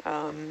Kaga.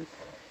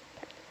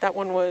 That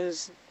one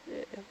was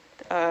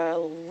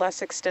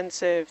less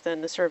extensive than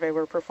the survey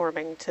we're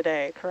performing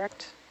today,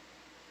 correct?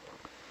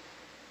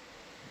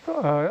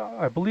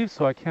 I believe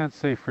so. I can't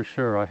say for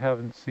sure. I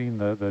haven't seen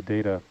the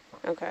data.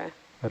 Okay.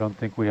 I don't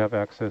think we have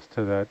access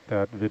to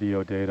that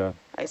video data.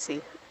 I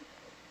see.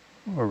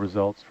 Or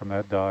results from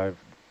that dive.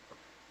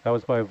 That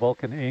was by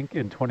Vulcan Inc.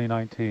 in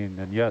 2019.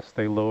 And yes,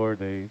 they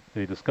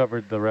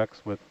discovered the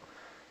wrecks with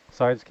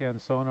side scan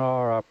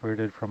sonar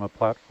operated from a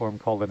platform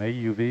called an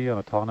AUV, an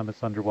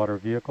autonomous underwater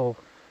vehicle,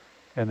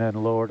 and then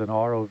lowered an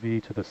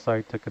ROV to the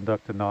site to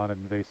conduct a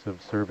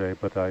non-invasive survey.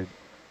 But I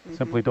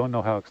simply don't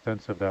know how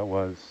extensive that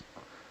was.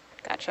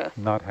 Gotcha.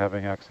 Not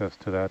having access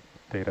to that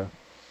data.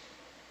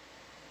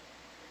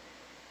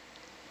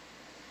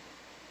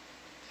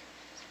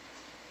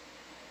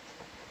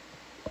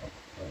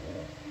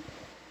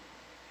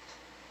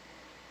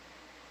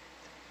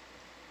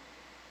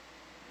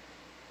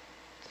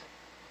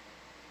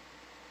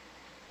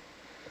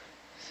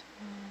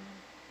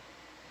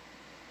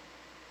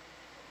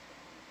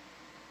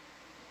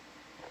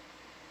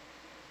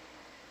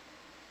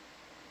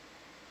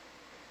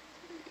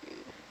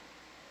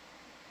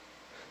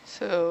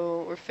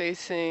 So we're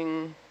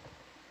facing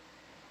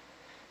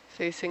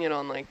it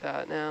on like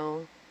that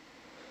now.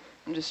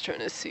 I'm just trying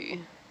to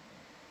see.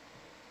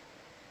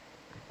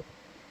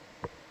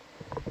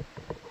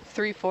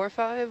 3, 4,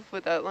 5,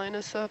 would that line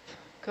us up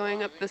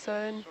going up the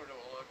side?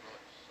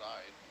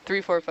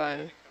 3, 4,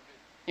 5.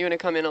 You want to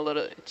come in a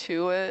little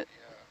to it?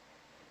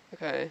 Yeah.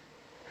 Okay.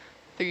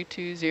 3,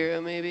 2, 0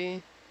 maybe? I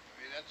mean,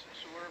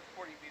 so we're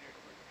 40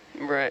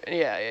 meters. Right,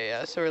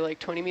 yeah. So we're like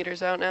 20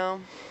 meters out now?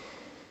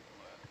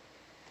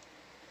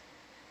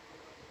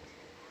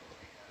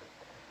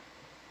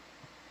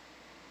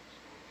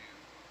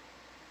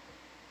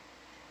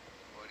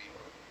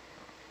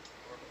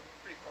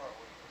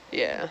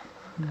 Yeah.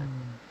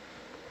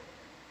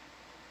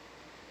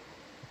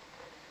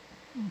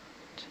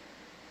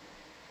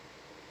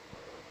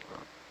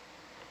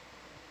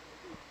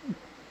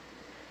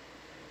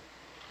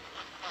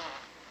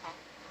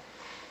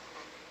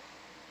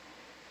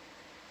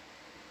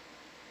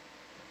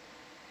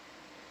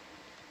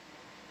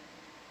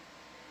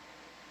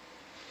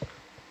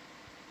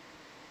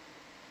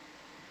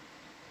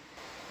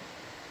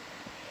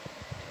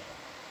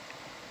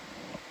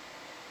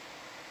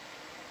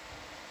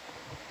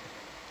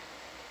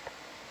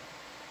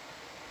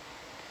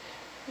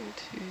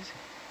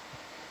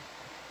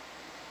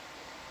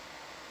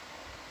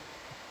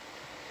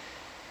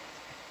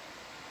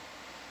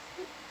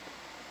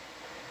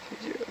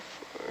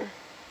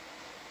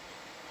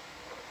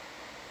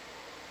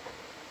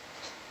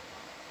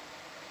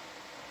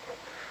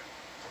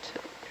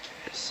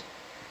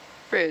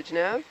 Bridge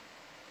nav.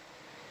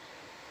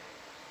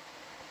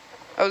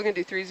 I was gonna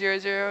do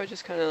 300,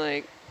 just kind of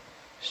like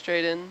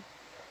straight in.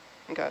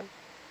 Okay.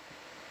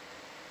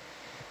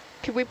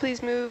 Could we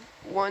please move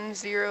 10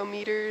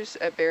 meters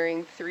at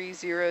bearing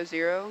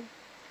 300?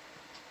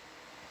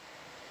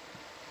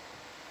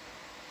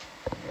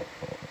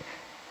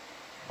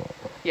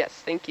 Yes,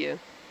 thank you.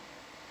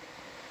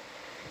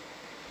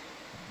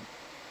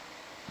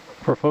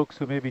 For folks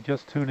who may be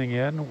just tuning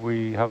in,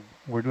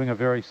 we're doing a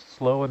very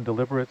slow and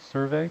deliberate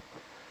survey,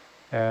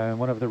 and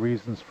one of the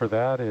reasons for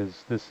that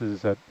is this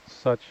is at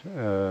such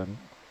a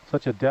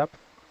depth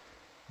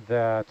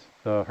that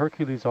the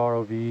Hercules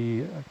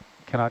ROV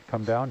cannot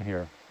come down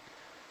here.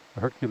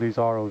 The Hercules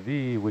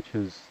ROV, which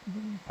is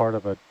part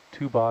of a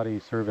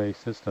two-body survey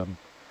system,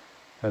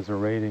 has a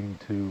rating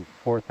to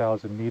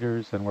 4,000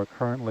 meters, and we're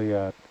currently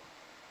at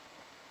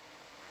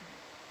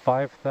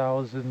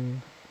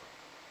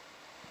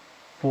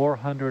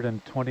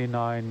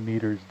 5,429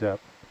 meters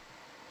depth.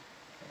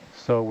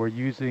 So we're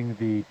using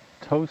the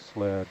tow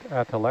sled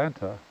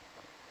Atalanta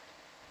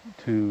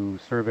to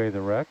survey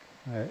the wreck,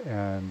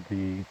 and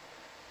the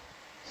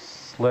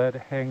sled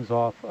hangs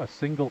off a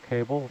single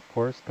cable, of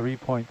course,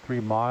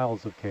 3.3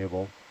 miles of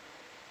cable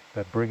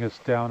that bring us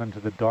down into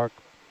the dark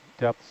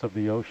depths of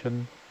the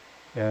ocean.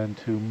 And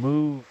to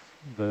move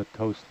the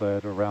tow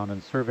sled around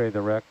and survey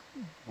the wreck,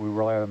 we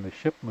rely on the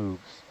ship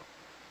moves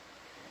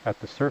at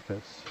the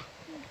surface.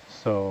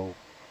 So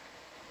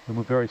we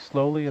move very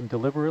slowly and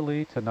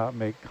deliberately to not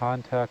make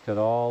contact at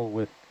all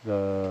with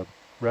the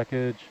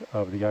wreckage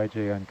of the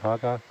IJN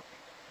Kaga.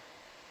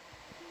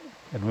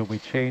 And when we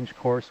change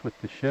course with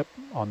the ship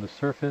on the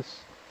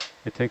surface,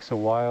 it takes a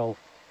while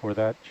for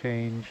that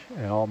change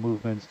and all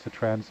movements to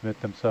transmit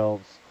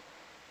themselves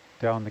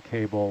down the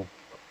cable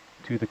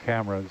to the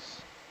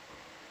cameras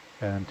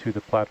and to the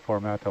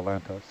platform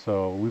Atalanta.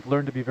 So we've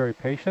learned to be very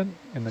patient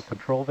in the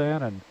control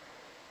van, and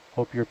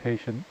hope you're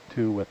patient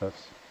too with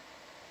us.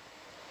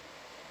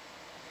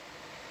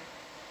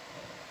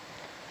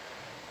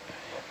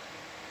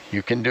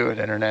 You can do it,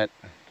 Internet.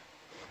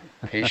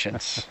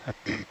 Patience.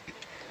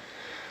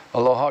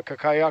 Aloha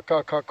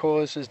kakayaka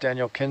kako. This is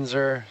Daniel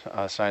Kinzer,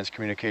 Science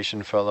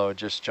Communication Fellow.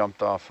 Just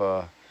jumped off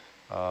a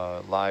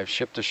live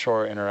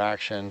ship-to-shore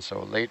interaction,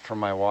 so late for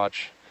my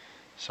watch.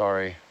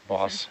 Sorry,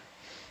 boss.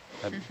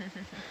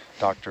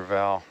 Dr.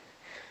 Val.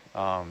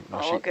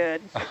 All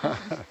good.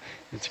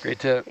 It's great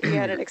to... He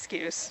had an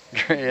excuse.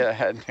 Yeah, I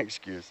had an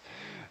excuse.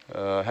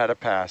 Had a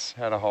pass,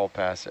 had a hall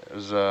pass. It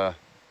was,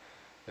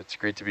 it's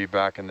great to be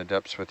back in the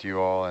depths with you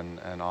all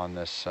and on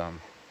this,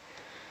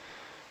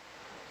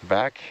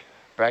 back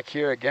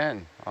here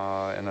again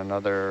in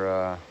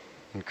another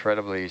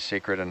incredibly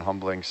sacred and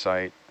humbling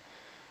site.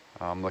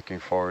 I'm looking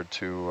forward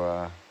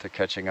to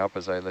catching up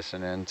as I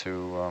listen in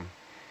to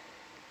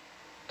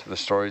the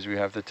stories we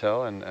have to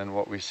tell and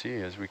what we see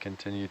as we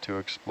continue to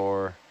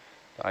explore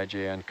the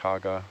IJN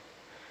Kaga.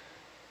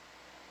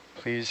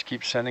 Please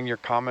keep sending your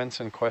comments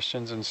and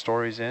questions and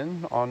stories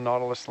in on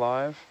Nautilus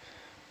Live.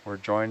 We're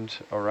joined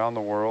around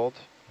the world,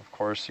 of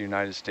course, the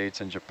United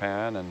States and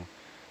Japan, and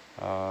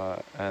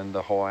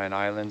the Hawaiian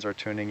Islands are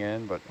tuning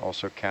in, but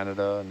also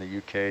Canada and the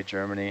UK,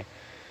 Germany,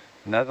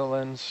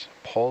 Netherlands,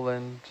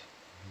 Poland,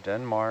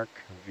 Denmark,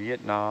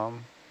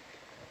 Vietnam,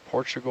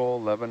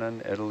 Portugal,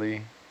 Lebanon,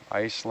 Italy,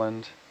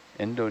 Iceland,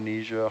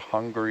 Indonesia,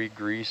 Hungary,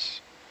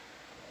 Greece,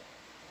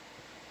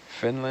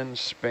 Finland,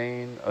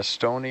 Spain,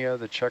 Estonia,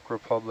 the Czech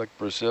Republic,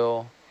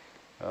 Brazil,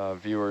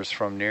 viewers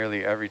from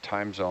nearly every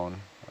time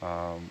zone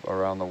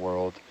around the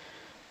world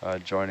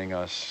joining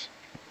us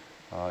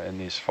in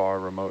these far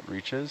remote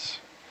reaches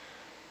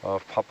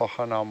of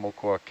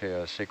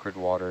Papahānaumokuākea, sacred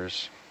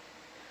waters,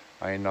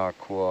 Aina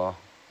Kua,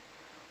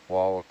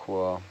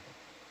 Wawakua.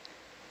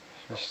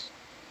 Just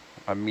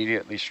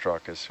immediately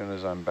struck as soon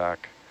as I'm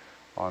back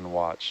on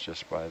watch,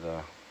 just by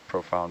the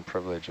profound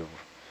privilege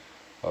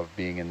of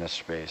being in this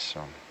space.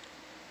 So,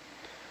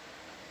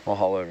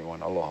 mahalo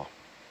everyone, aloha.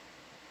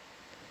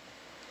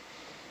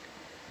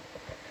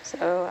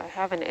 So I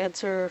have an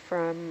answer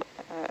from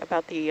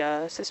about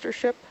the sister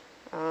ship.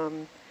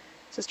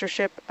 Sister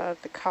ship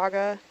of the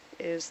Kaga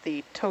is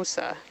the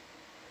Tosa.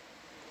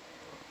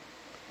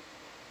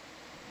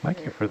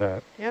 Thank you for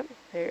that. Yep,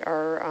 they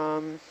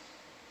are,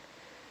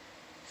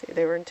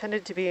 they were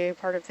intended to be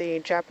part of the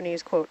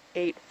Japanese, quote,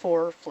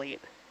 8-4 fleet,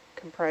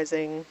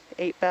 comprising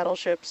 8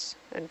 battleships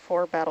and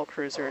 4 battle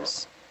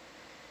cruisers,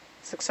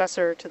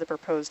 successor to the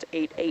proposed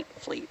 8-8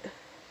 fleet.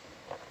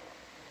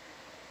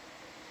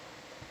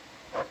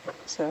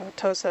 So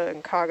Tosa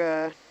and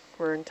Kaga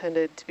were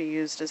intended to be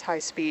used as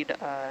high-speed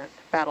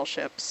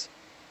battleships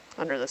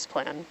under this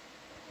plan.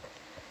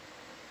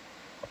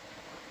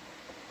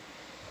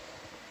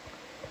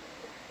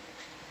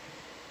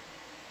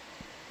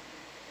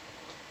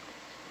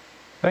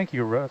 Thank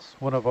you, Russ.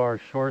 One of our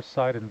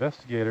shoreside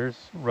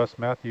investigators, Russ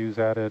Matthews,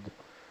 added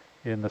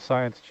in the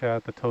science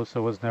chat that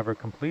Tosa was never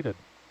completed.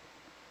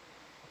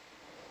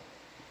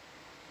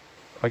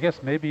 I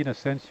guess maybe in a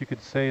sense you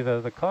could say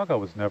that the Kaga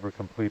was never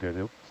completed.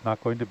 It was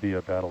not going to be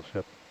a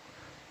battleship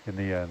in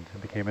the end.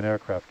 It became an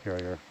aircraft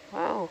carrier.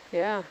 Wow,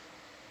 yeah.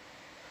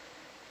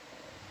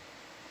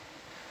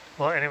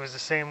 Well, and it was the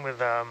same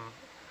with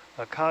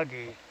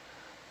Akagi.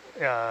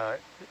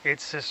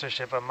 Its sister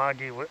ship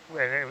Amagi,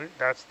 and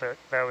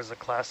that was the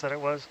class that it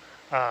was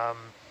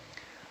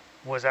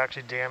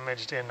actually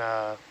damaged in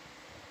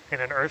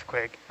an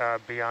earthquake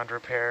beyond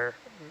repair.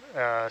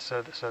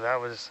 So that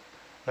was,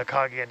 the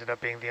Akagi ended up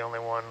being the only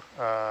one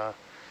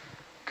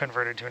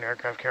converted to an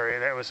aircraft carrier.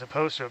 That was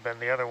supposed to have been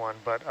the other one,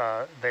 but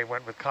they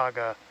went with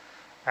Kaga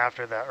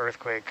after that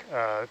earthquake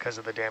because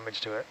of the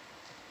damage to it.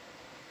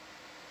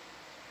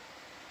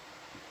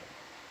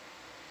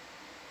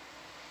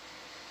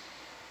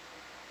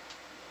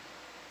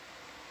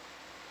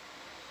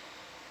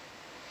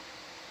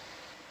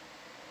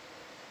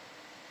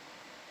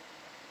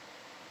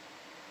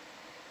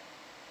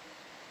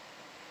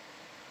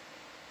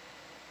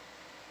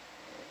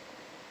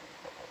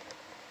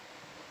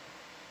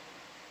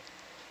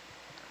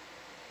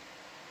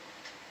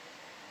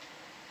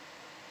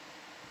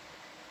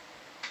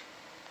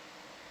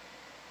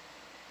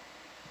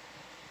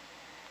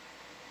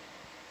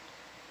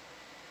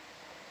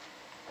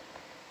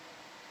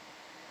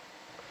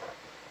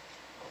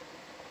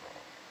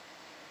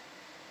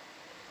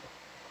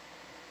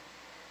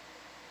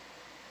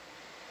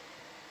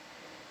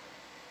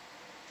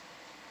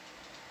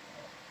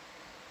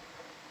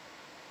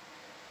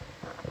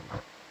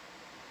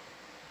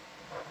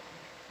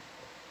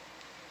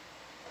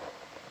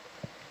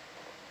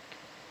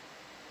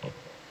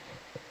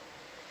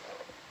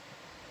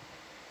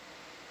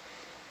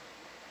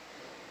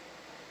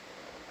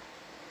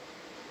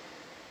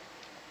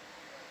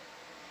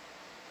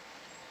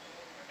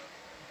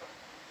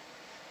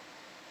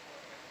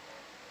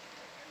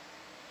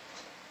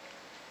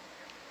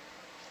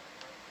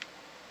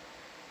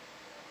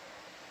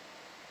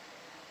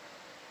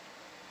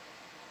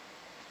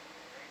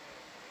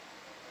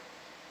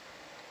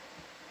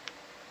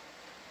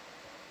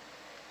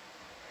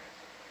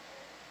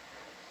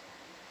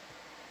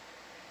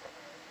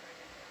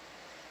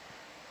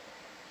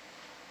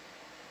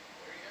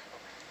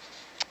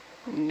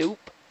 Nope.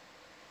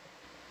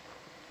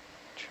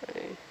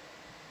 Try.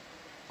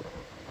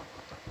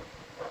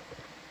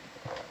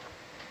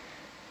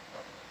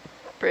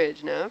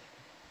 Bridge nav.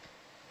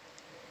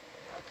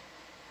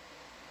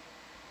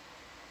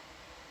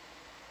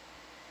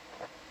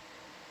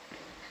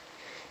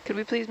 Could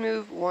we please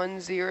move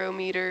 10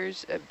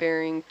 meters at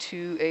bearing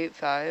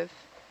 285?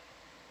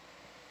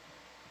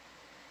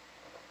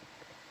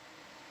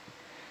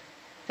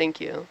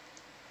 Thank you.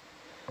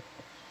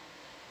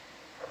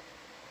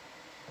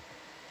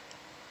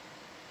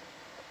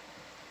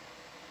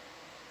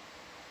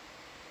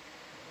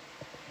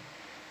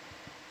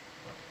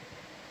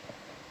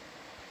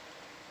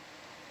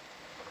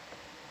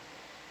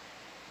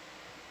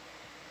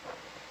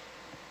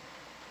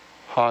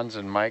 Hans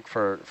and Mike,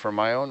 for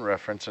my own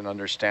reference and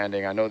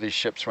understanding, I know these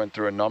ships went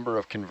through a number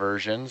of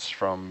conversions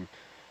from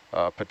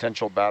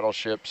potential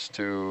battleships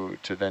to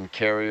then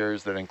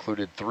carriers that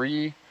included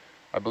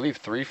I believe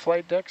three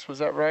flight decks, was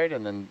that right?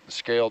 And then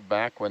scaled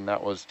back when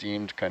that was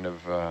deemed kind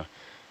of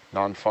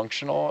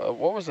non-functional.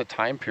 What was the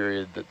time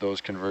period that those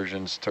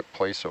conversions took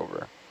place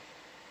over?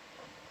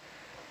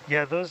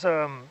 Yeah, those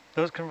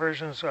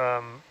conversions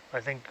I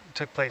think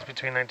took place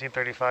between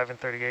 1935 and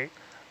 38.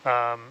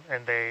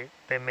 And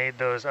they made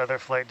those other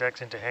flight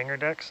decks into hangar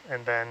decks,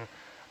 and then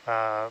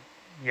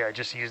yeah,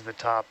 just used the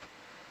top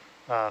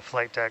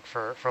flight deck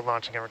for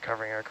launching and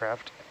recovering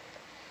aircraft.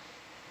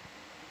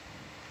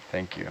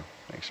 Thank you.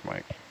 Thanks,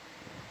 Mike.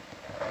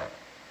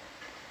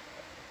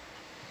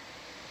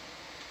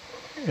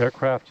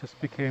 Aircraft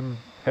just became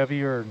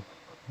heavier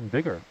and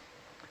bigger,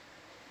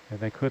 and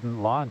they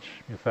couldn't launch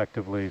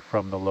effectively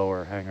from the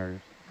lower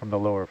hangars, from the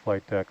lower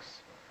flight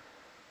decks.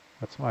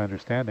 That's my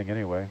understanding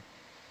anyway.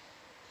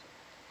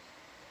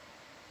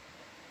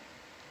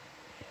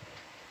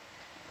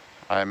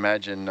 I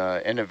imagine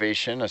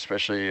innovation,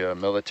 especially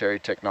military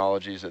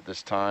technologies at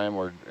this time,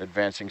 were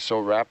advancing so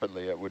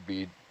rapidly it would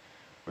be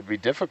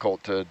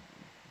difficult to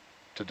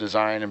to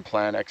design and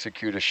plan,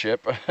 execute a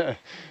ship,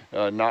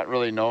 not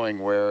really knowing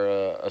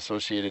where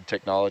associated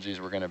technologies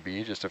were going to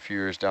be just a few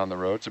years down the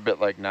road. It's a bit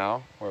like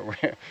now, where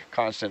we're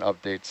constant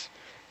updates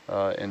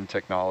in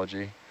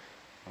technology.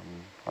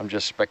 I'm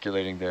just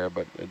speculating there,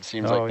 but it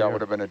seems like that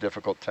would have been a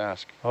difficult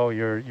task. Oh,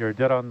 you're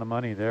dead on the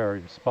money there.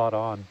 You're spot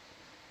on.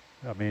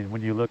 I mean,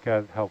 when you look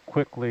at how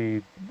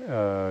quickly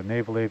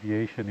naval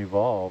aviation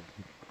evolved,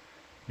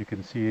 you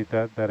can see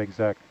that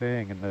exact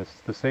thing. And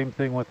the same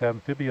thing with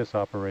amphibious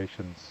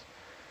operations.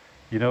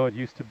 You know, it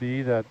used to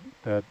be that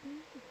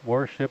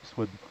warships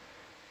would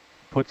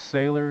put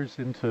sailors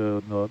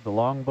into the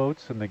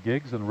longboats and the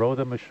gigs and row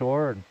them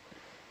ashore and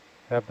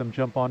have them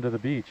jump onto the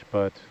beach,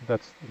 but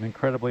that's an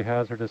incredibly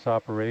hazardous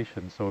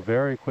operation. So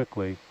very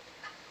quickly,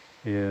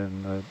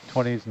 in the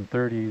 20s and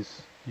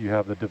 30s, you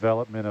have the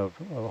development of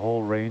a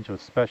whole range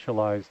of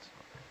specialized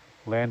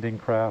landing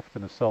craft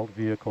and assault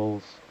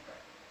vehicles,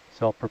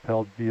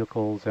 self-propelled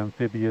vehicles,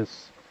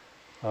 amphibious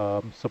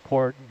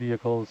support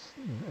vehicles,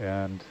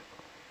 and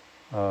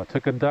to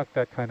conduct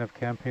that kind of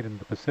campaign in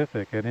the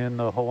Pacific. And in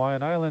the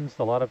Hawaiian Islands,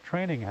 a lot of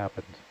training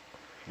happened.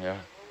 Yeah.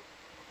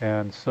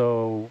 And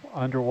so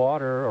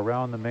underwater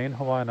around the main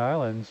Hawaiian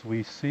Islands,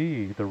 we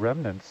see the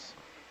remnants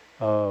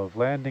of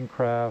landing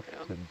craft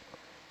and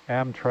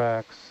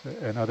Amtraks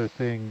and other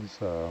things.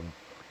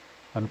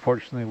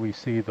 Unfortunately, we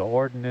see the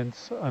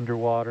ordnance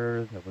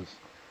underwater that was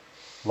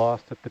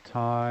lost at the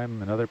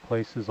time, and other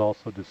places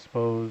also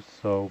disposed.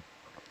 So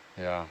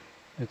yeah,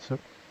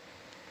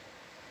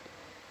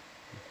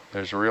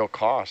 there's a real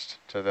cost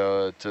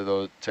to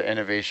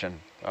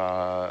innovation,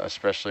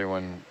 especially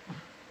when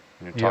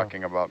you're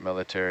talking about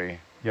military.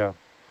 Yeah,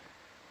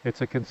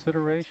 it's a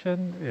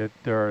consideration.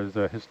 There is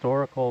a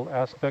historical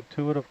aspect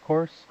to it, of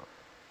course.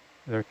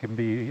 It can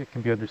be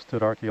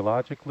understood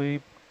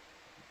archaeologically,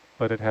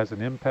 but it has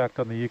an impact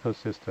on the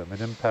ecosystem,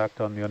 an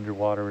impact on the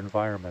underwater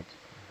environment.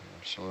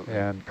 Absolutely.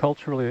 And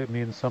culturally, it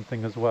means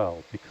something as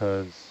well,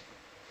 because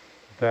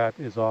that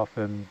is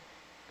often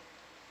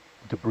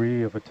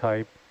debris of a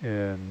type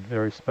in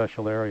very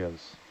special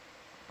areas.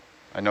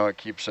 I know it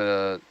keeps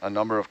a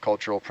number of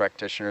cultural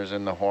practitioners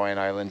in the Hawaiian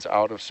Islands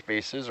out of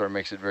spaces, or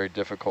makes it very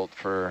difficult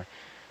for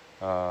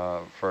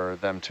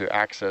them to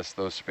access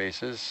those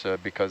spaces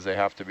because they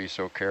have to be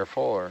so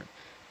careful or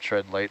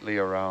tread lightly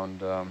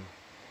around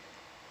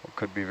what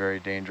could be very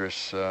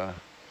dangerous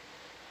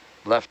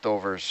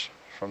leftovers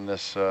from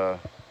this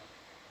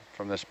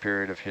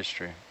period of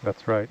history.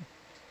 That's right.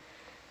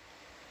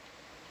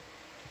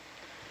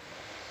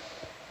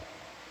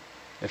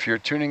 If you're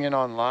tuning in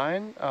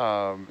online,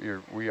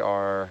 we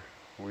are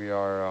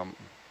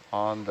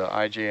on the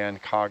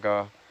IJN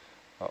Kaga,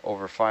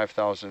 over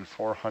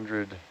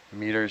 5,400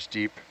 meters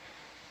deep,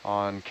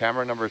 on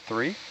camera number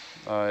 3.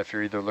 If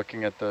you're either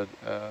looking at the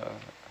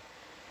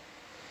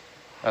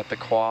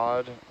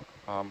quad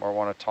or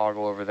want to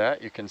toggle over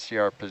that, you can see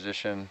our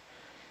position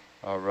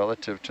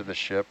relative to the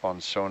ship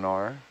on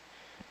sonar.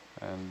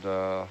 And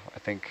I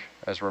think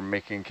as we're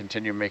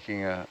continue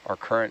making our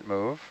current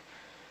move,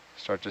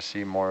 start to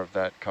see more of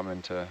that come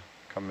into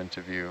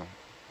view.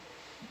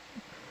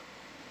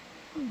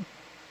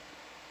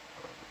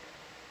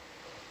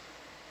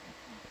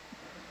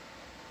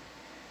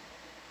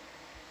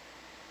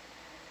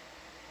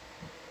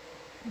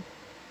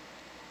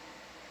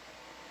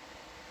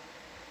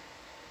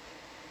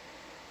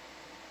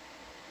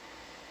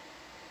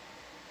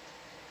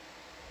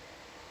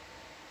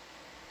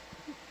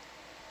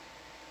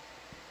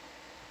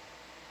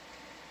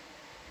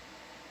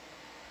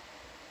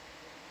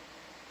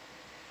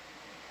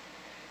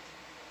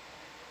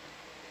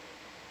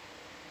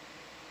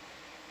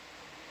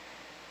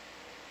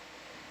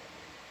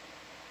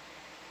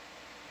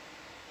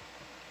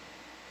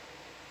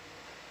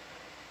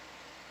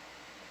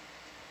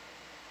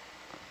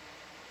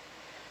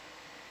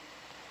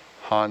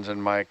 Hans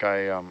and Mike,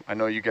 I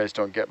know you guys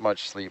don't get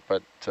much sleep,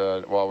 but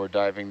while we're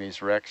diving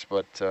these wrecks,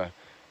 but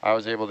I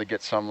was able to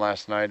get some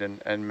last night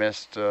and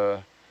missed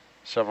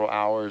several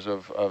hours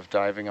of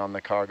diving on the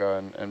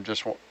Kaga, and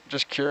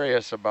just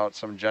curious about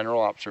some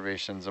general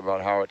observations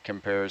about how it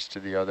compares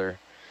to the other,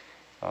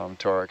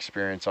 to our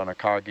experience on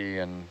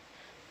Akagi and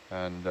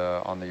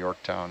on the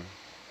Yorktown.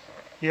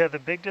 Yeah, the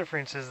big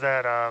difference is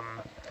that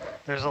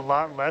there's a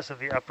lot less of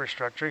the upper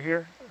structure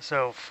here.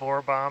 So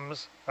 4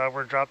 bombs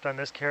were dropped on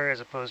this carrier as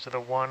opposed to the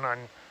 1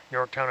 on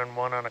Yorktown and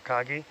 1 on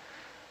Akagi.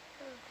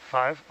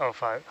 5? Oh,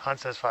 5.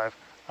 Hans says 5.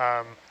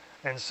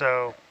 And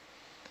so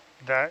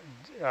that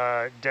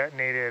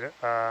detonated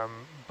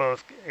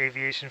both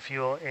aviation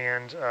fuel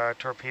and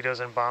torpedoes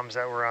and bombs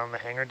that were on the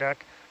hangar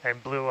deck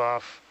and blew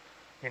off,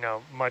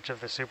 much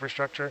of the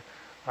superstructure.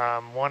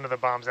 One of the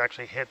bombs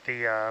actually hit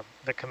the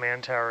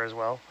command tower as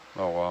well.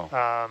 Oh,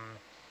 wow.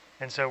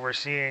 And so we're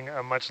seeing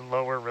a much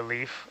lower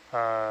relief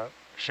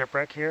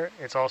shipwreck here.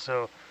 It's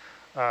also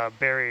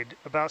buried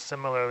about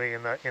similarly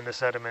in the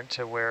sediment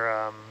to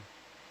where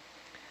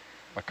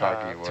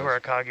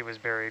Akagi was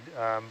buried.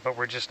 But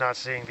we're just not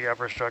seeing the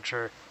upper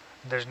structure.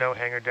 There's no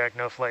hangar deck,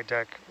 no flight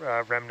deck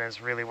remnants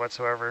really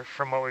whatsoever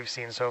from what we've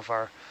seen so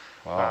far.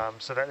 Wow.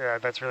 So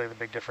that's really the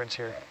big difference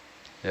here.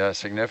 Yeah,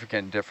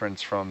 significant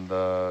difference from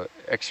the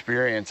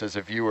experience as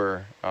a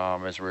viewer,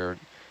 as we're,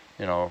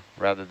 you know,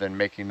 rather than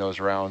making those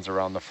rounds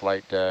around the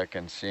flight deck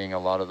and seeing a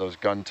lot of those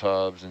gun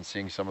tubs and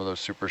seeing some of those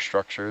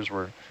superstructures,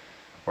 we're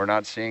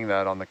not seeing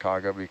that on the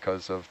Kaga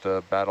because of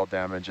the battle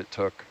damage it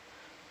took.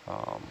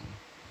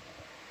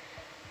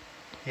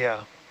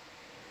 Yeah.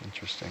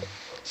 Interesting.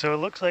 So it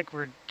looks like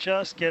we're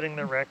just getting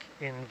the wreck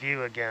in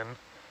view again,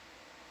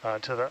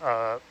 to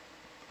the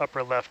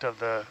upper left of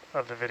the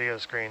video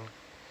screen,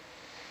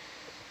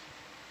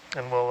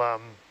 and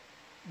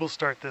we'll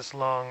start this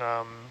long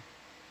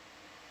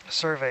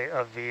survey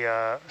of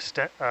the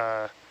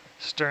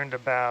stern to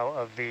bow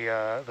of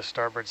the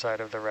starboard side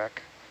of the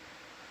wreck.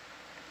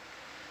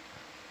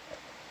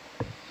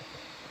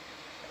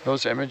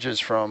 Those images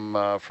from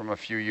a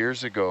few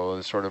years ago,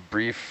 the sort of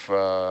brief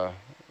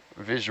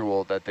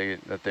visual that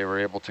they were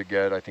able to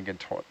get, I think in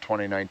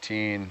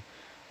 2019.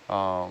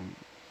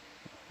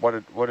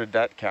 What did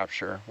that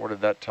capture? What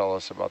did that tell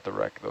us about the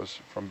wreck? Those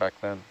from back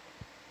then.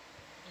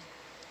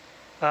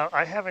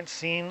 I haven't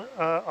seen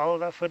all of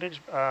that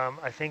footage.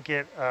 I think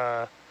it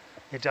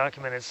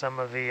documented some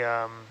of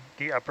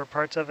the upper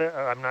parts of it.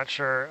 I'm not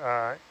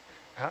sure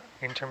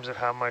in terms of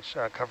how much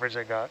coverage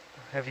I got.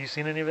 Have you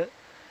seen any of it?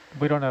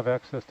 We don't have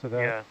access to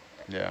that. Yeah.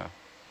 Yeah.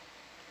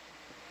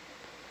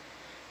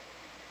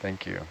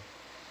 Thank you.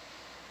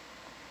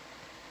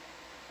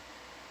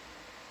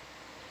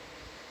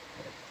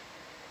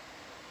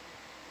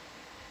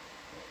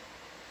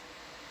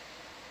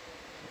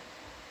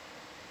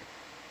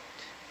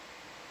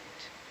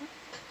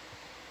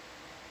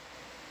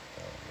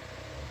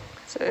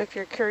 So if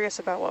you're curious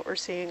about what we're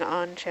seeing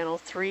on channel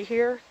 3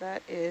 here,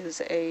 that is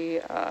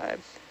that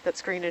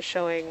screen is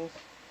showing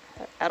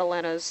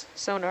Atalanta's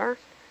sonar.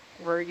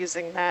 We're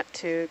using that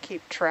to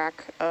keep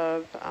track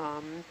of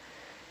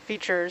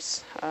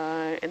features.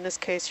 In this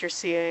case, you're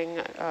seeing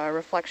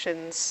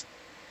reflections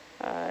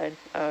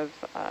of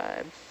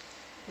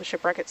the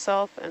shipwreck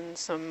itself and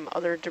some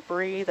other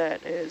debris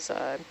that is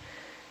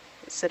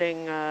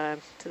sitting to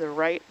the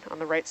right, on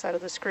the right side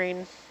of the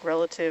screen,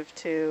 relative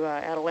to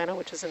Atalanta,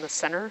 which is in the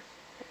center of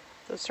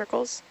those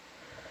circles.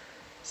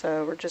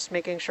 So we're just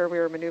making sure we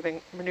are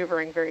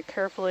maneuvering very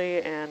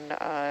carefully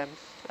and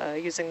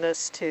using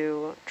this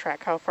to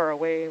track how far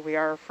away we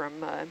are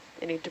from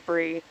any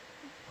debris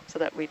so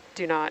that we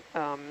do not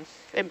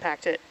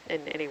impact it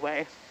in any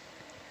way.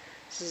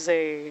 This is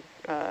a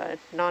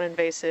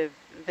non-invasive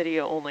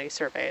video-only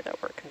survey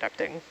that we're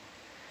conducting.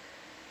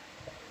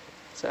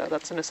 So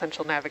that's an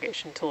essential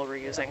navigation tool we're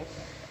using.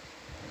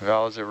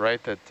 Val, is it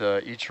right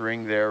that each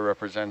ring there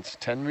represents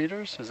 10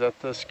 meters? Is that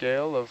the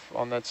scale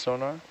on that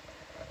sonar?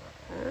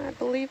 I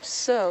believe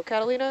so.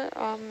 Catalina?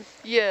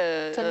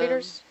 Yeah. 10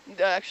 meters?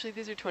 Actually,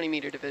 these are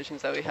 20-meter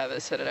divisions that we have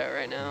it set it out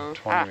right now.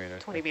 20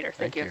 meters. 20 meter,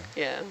 thank you.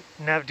 Yeah.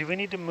 Nav, do we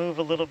need to move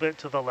a little bit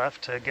to the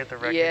left to get the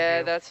wreck in Yeah,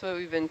 view? that's what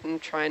we've been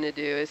trying to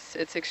do.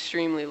 It's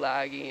extremely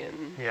laggy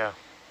and yeah,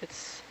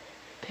 it's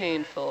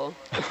painful.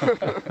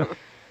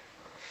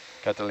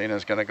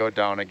 Catalina's gonna go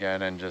down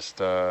again and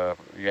just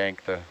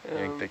yank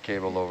the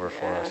cable over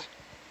for us.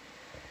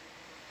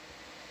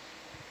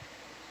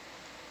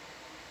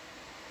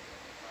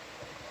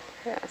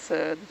 Yeah,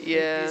 so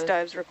these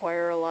dives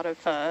require a lot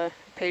of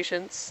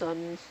patience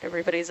on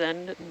everybody's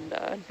end, and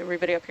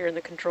everybody up here in the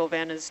control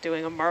van is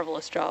doing a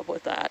marvelous job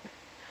with that.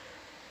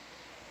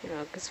 You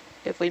know, because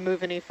if we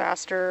move any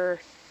faster,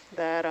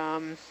 that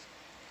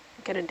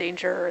can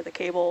endanger the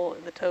cable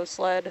and the tow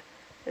sled,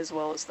 as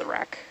well as the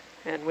wreck,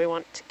 and we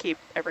want to keep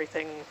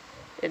everything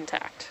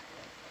intact.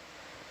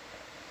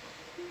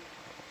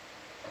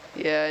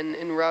 Yeah,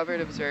 and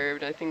Robert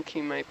observed, I think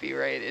he might be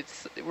right,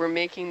 we're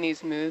making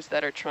these moves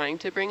that are trying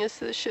to bring us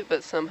to the ship,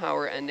 but somehow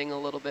we're ending a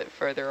little bit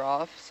further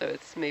off, so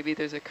maybe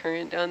there's a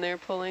current down there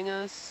pulling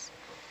us,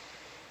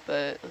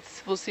 but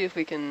we'll see if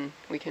we can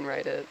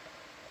right it.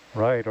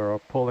 Right, or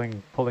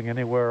pulling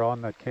anywhere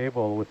on that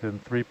cable within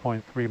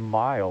 3.3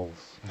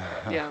 miles.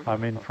 Yeah. I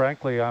mean,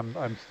 frankly,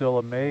 I'm still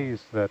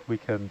amazed that we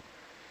can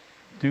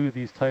do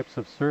these types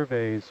of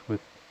surveys with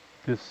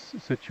this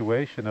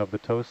situation of the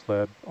tow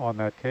sled on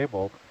that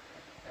cable,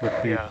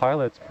 with the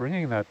pilots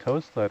bringing that tow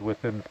sled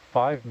within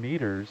 5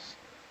 meters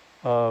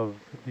of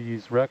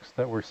these wrecks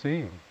that we're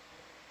seeing,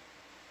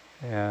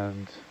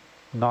 and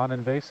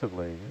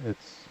non-invasively.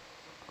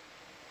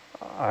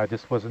 I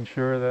just wasn't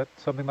sure that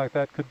something like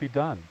that could be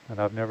done,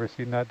 and I've never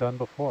seen that done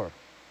before.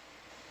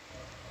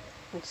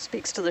 It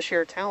speaks to the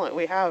sheer talent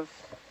we have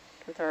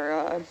with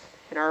our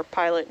in our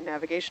pilot and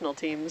navigational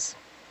teams.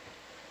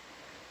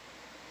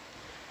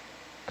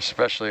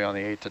 Especially on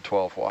the 8 to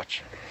 12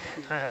 watch.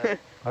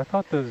 I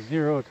thought the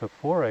 0 to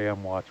 4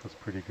 a.m. watch was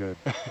pretty good.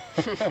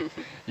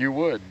 You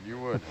would.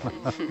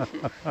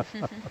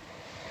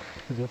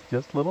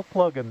 Just a little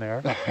plug in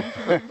there.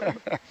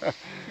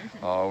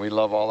 Oh, we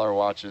love all our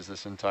watches,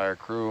 this entire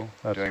crew.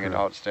 That's doing true. an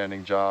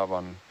outstanding job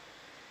on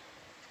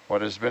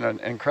what has been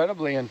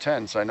incredibly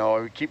intense. I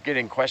know we keep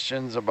getting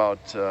questions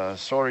about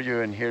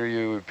Soryu and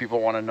Hiryu.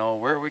 People want to know,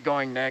 where are we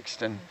going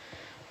next? And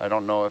I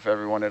don't know if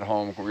everyone at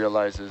home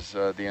realizes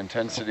the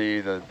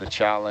intensity, the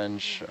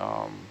challenge,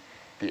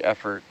 the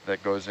effort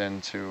that goes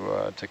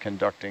into to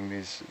conducting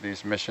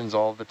these missions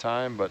all the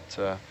time.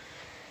 But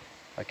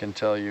I can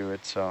tell you,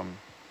 it's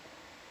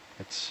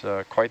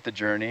quite the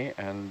journey,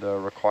 and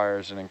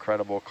requires an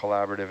incredible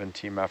collaborative and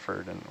team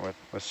effort, and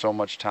with so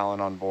much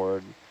talent on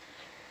board.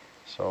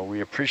 So we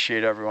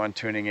appreciate everyone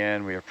tuning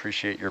in. We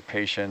appreciate your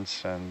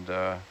patience, and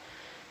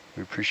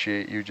we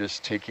appreciate you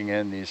just taking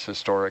in these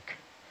historic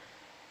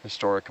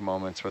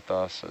moments with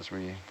us as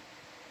we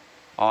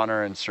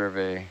honor and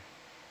survey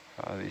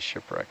these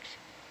shipwrecks.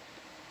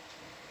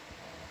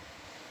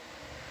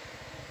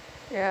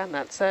 Yeah, and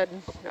that said,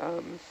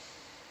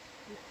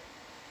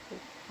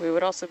 we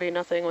would also be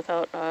nothing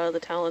without the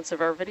talents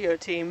of our video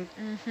team,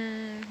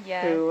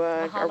 Yes. who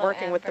are Mahalo,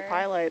 working with the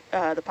Amber.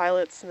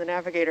 pilots and the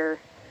navigator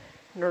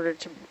in order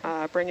to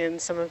bring in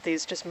some of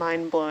these just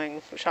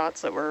mind-blowing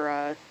shots that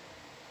we're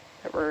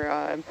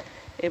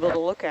able to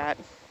look at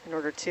in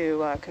order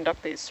to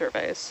conduct these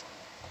surveys.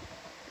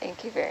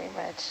 Thank you very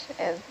much.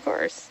 And of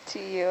course, to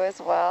you as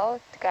well,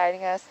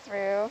 guiding us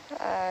through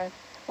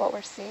what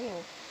we're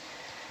seeing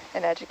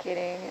and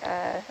educating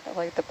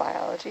like the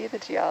biology, the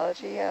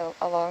geology,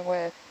 along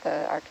with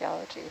the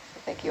archaeology. So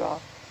thank you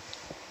all.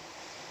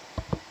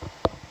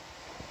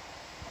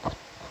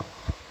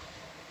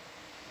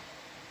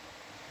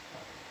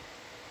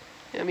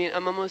 I mean,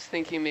 I'm almost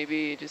thinking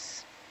maybe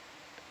just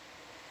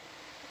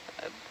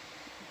a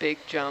big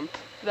jump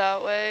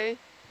that way.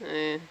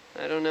 I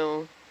don't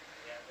know.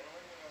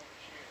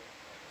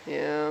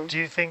 Yeah. Do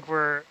you think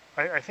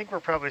I think we're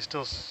probably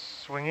still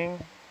swinging.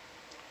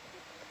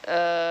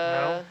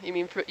 No? You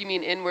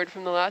mean inward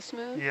from the last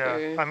move? Yeah,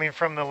 or? I mean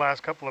from the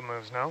last couple of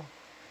moves, no?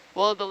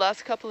 Well, the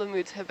last couple of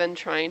moves have been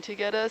trying to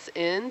get us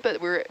in,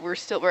 but we're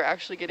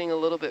actually getting a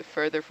little bit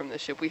further from the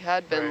ship. We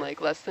had been like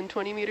less than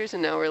 20 meters,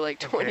 and now we're like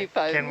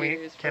 25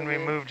 meters. Can we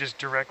move just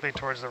directly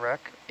towards the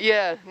wreck?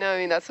 Yeah, no, I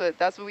mean that's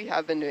what we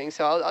have been doing.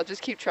 So I'll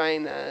just keep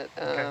trying that.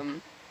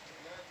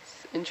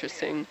 It's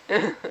interesting.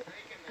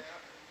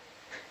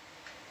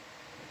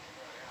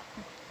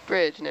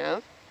 Bridge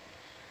nav.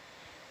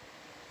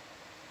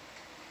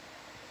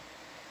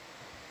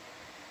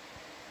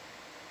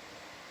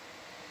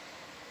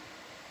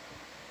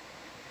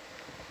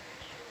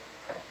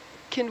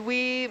 Can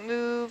we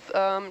move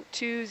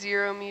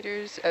 20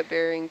 meters at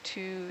bearing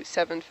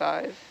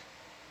 275?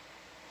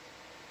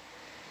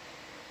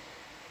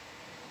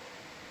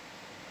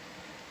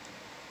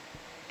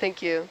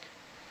 Thank you.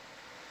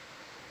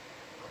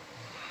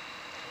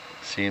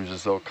 Seems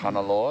as though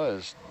Kanaloa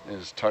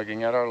is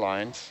tugging at our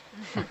lines.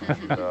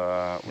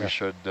 And,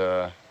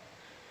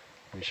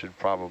 we should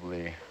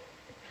probably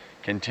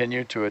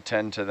continue to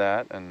attend to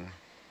that, and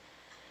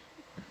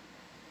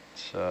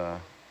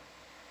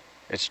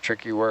it's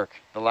tricky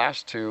work. The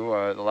last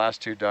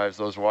two dives,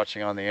 those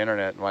watching on the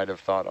internet might have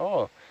thought,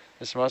 oh,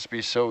 this must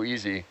be so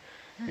easy.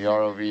 The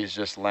ROV is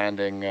just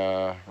landing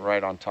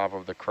right on top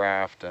of the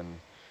craft, and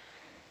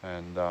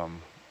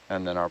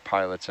then our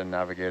pilots and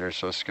navigators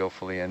so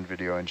skillfully, and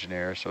video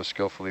engineers so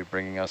skillfully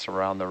bringing us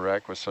around the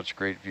wreck with such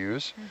great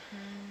views.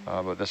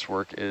 But this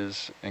work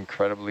is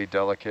incredibly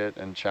delicate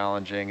and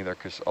challenging.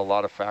 There's a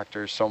lot of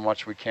factors, so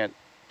much we can't,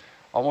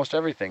 almost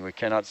everything we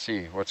cannot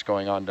see what's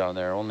going on down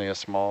there, only a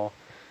small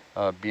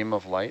beam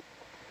of light.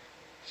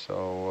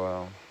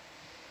 So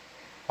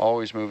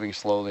always moving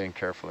slowly and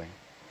carefully.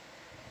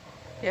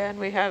 Yeah, and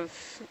we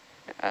have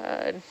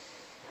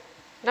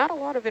not a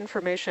lot of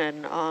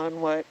information on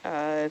what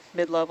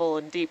mid-level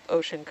and deep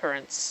ocean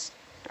currents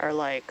are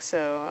like.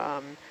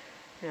 So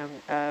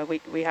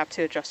we have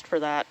to adjust for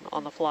that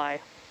on the fly.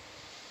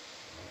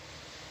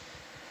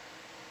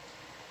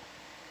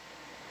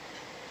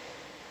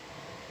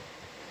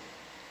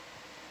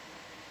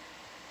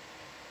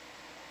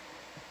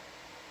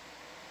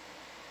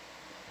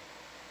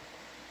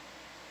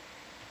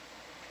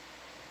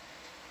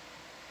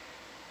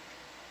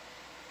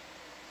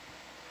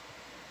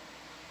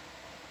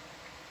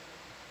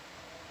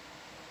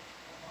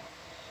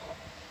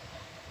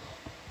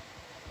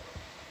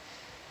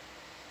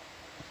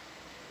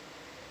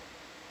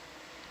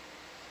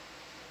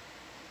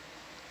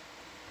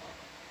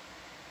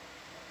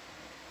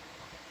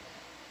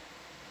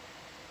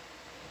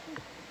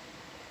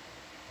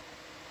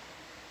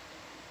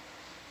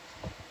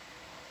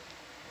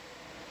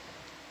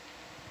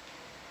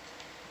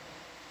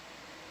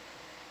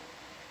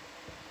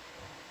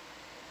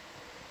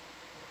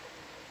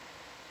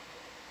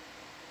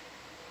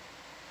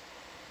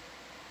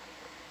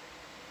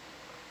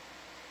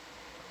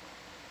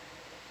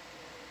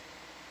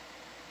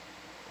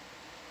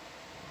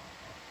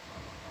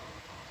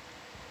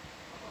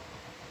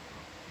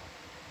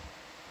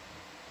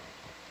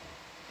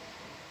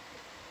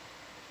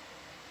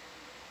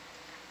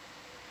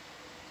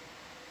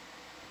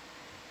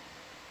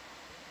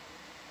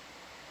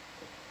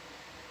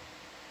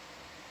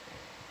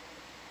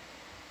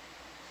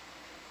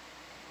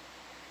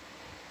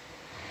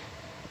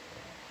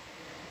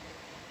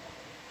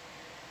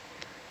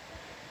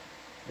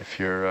 If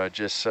you're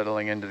just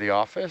settling into the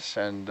office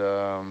and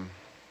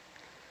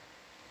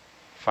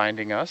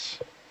finding us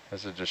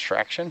as a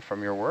distraction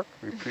from your work.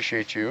 We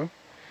appreciate you.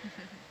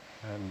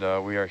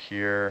 And we are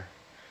here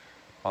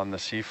on the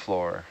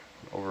seafloor,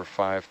 over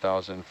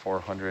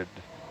 5,400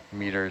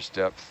 meters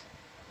depth,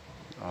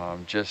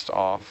 just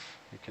off,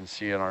 you can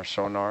see in our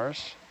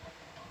sonars,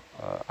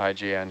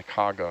 IJN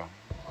Kaga,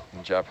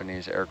 a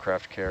Japanese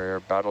aircraft carrier,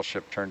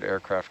 battleship turned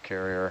aircraft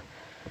carrier,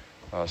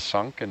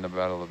 sunk in the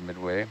Battle of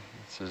Midway.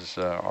 This is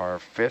our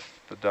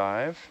 5th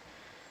dive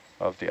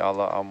of the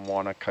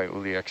Ala-a-Moana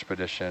Kai'uli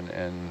expedition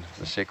in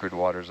the sacred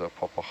waters of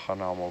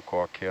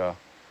Papahanaumokuakea,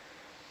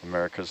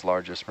 America's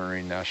largest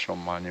marine national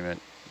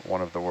monument,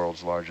 one of the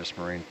world's largest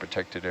marine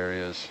protected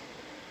areas,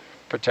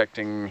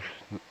 protecting,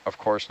 of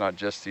course, not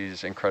just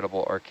these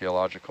incredible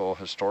archaeological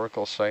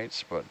historical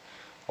sites, but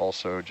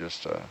also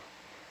just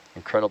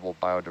incredible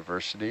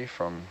biodiversity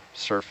from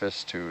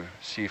surface to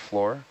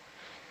seafloor.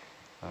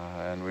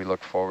 And we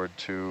look forward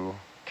to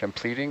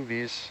completing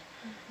these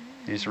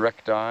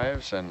wreck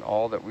dives and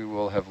all that we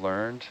will have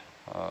learned,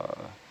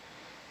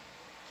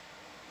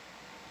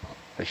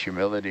 the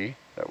humility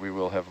that we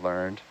will have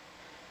learned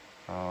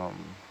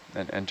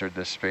and entered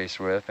this space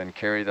with, and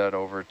carry that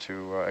over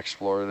to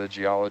explore the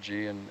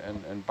geology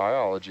and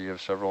biology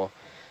of several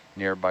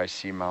nearby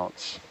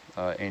seamounts,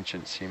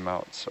 ancient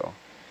seamounts. So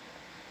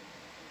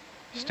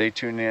stay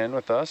tuned in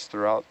with us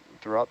throughout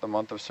the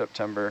month of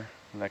September,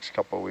 the next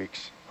couple of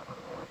weeks,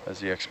 as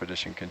the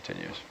expedition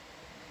continues.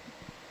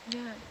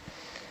 Yeah.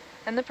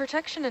 And the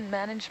protection and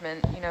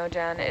management, you know,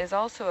 Dan, is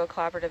also a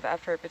collaborative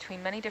effort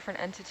between many different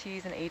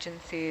entities and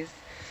agencies.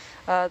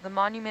 The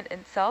monument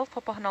itself,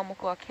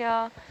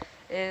 Papahanaumokuakea,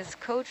 is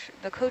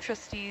the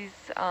co-trustees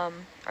are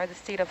the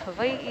state of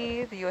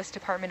Hawaii, the U.S.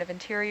 Department of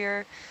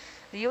Interior,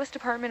 the U.S.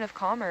 Department of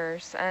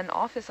Commerce, and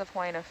Office of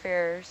Hawaiian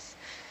Affairs.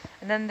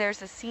 And then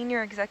there's a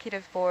senior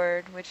executive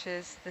board, which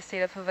is the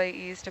state of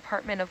Hawaii's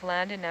Department of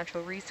Land and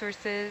Natural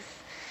Resources,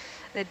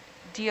 the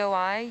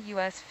DOI,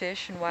 U.S.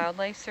 Fish and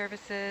Wildlife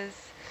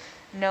Services,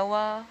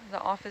 NOAA, the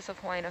Office of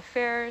Hawaiian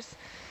Affairs,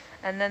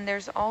 and then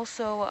there's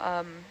also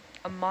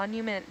a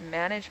monument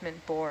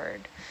management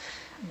board,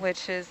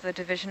 which is the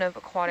Division of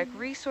Aquatic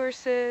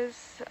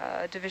Resources,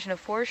 Division of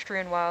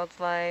Forestry and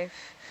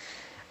Wildlife,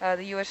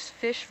 the U.S.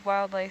 Fish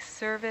Wildlife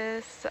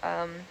Service,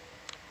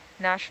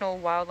 National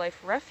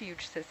Wildlife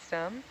Refuge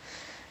System,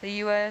 the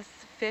U.S.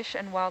 Fish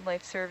and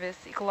Wildlife Service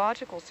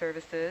Ecological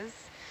Services,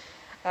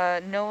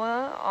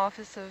 NOAA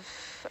Office of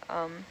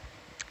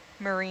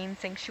Marine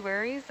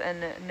Sanctuaries,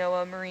 and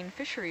NOAA Marine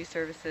Fisheries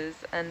Services,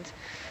 and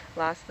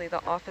lastly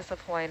the Office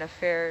of Hawaiian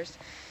Affairs.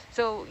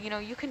 So, you know,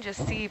 you can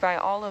just see by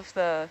all of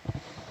the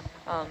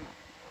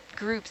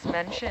groups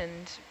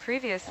mentioned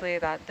previously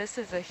that this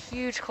is a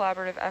huge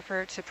collaborative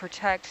effort to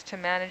protect, to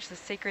manage the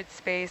sacred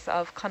space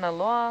of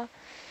Kanaloa,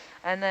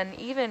 and then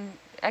even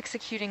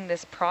executing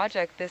this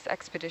project, this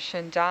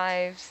expedition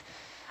dives,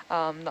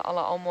 the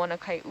Ala-a-Moana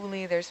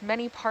Kai'uli. There's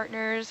many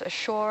partners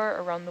ashore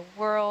around the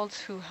world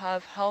who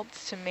have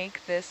helped to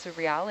make this a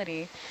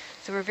reality.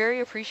 So we're very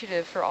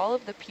appreciative for all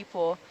of the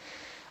people,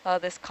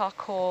 this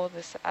kako,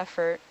 this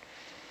effort,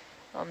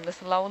 this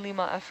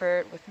laulima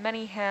effort with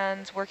many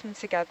hands working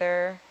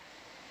together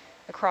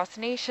across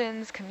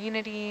nations,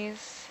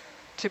 communities,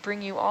 to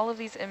bring you all of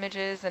these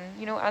images. And,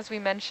 you know, as we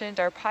mentioned,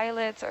 our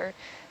pilots are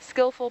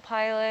skillful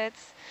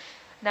pilots,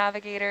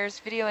 navigators,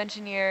 video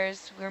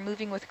engineers. We're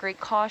moving with great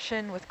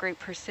caution, with great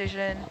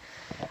precision,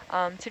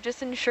 to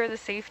just ensure the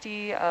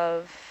safety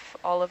of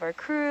all of our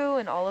crew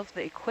and all of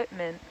the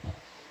equipment.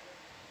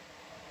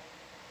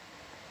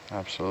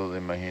 Absolutely,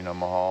 Mahina,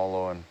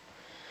 mahalo, and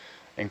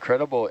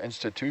incredible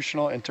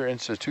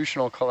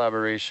interinstitutional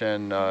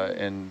collaboration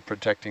in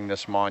protecting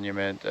this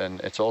monument, and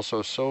it's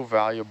also so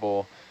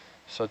valuable,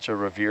 such a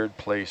revered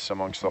place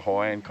amongst the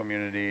Hawaiian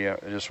community. I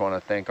just want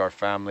to thank our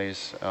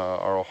families,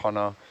 our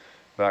ohana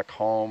back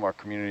home, our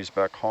communities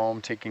back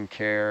home, taking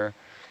care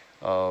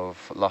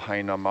of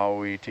Lahaina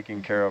Maui,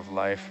 taking care of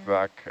life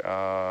back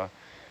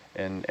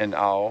in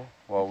Ao,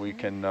 while we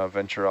can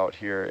venture out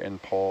here in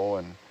Po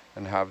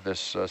and have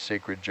this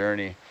sacred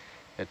journey.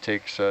 It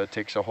takes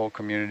a whole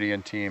community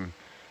and team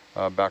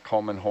back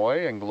home in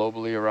Hawaii and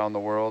globally around the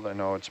world. I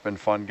know it's been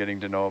fun getting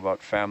to know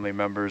about family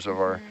members of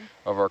our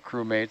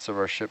crewmates, of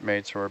our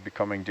shipmates who are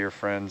becoming dear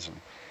friends. And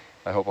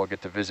I hope I'll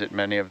get to visit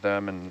many of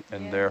them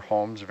in their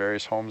homes,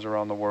 various homes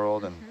around the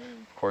world. And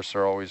of course,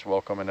 they're always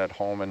welcome and at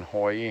home in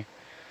Hawaii.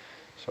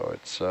 So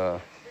it's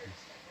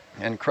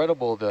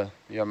incredible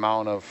the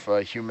amount of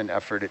human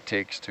effort it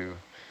takes to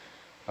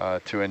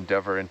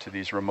endeavor into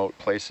these remote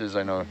places.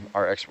 I know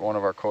one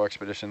of our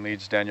co-expedition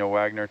leads, Daniel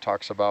Wagner,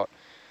 talks about,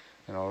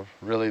 you know,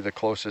 really the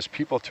closest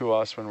people to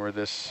us when we're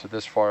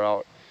this far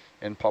out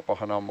in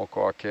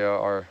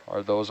Papahanaumokuakea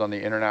are those on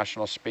the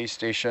International Space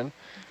Station,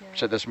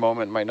 which at this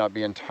moment might not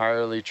be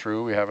entirely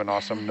true. We have an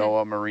awesome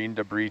NOAA marine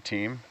debris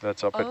team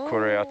that's up at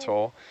Kure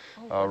Atoll,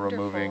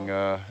 removing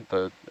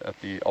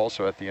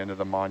also at the end of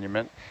the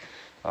monument.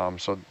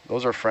 So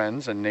those are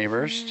friends and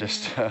neighbors,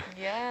 just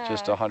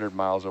 100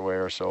 miles away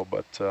or so.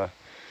 But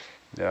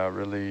yeah,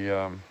 really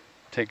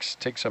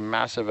takes a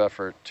massive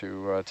effort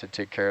to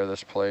take care of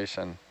this place,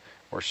 and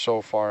we're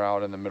so far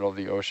out in the middle of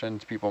the ocean,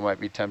 people might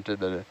be tempted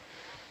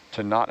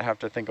to not have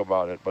to think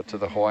about it, but to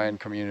the Hawaiian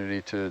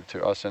community,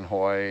 to us in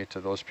Hawaii, to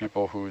those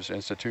people whose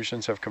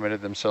institutions have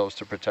committed themselves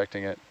to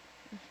protecting it,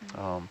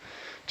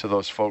 to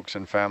those folks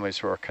and families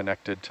who are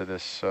connected to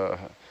this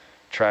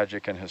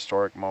tragic and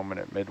historic moment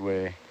at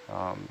Midway.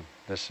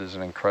 This is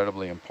an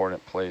incredibly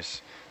important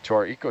place to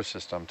our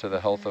ecosystem, to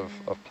the health of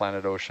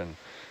planet ocean.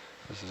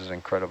 This is an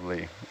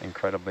incredibly,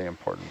 incredibly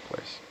important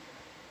place.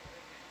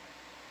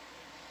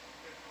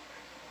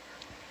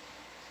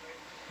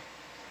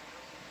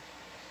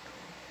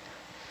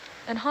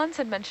 And Hans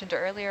had mentioned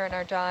earlier in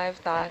our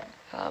dive that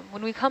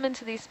when we come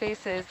into these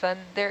spaces, then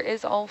there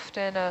is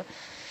often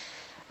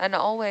and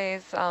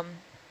always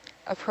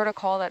a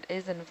protocol that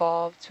is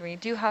involved. We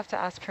do have to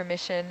ask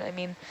permission. I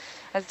mean,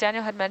 as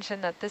Daniel had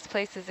mentioned, that this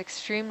place is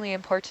extremely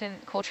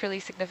important, culturally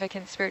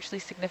significant, spiritually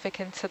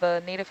significant to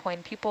the native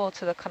Hawaiian people,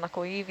 to the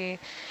Kanakoiwi.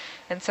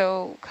 And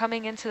so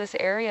coming into this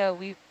area,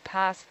 we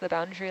pass the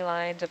boundary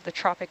lines of the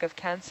Tropic of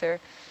Cancer,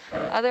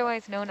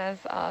 otherwise known as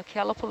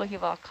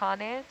Kealapuluhiwa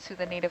Kane to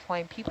the native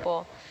Hawaiian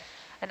people.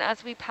 And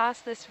as we pass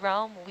this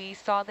realm, we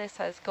saw this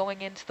as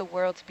going into the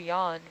worlds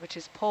beyond, which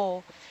is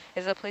Po,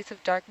 is a place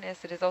of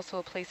darkness. It is also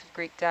a place of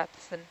great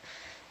depths. And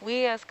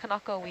we as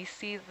Kanaka, we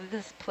see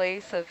this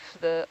place of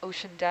the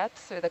ocean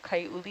depths, or the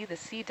Kaiuli, the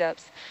sea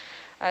depths,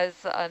 as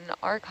an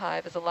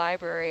archive, as a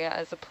library,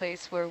 as a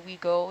place where we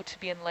go to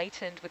be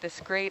enlightened with this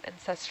great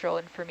ancestral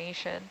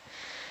information.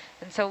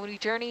 And so when we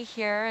journey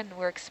here and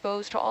we're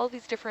exposed to all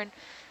these different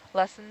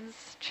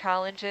lessons,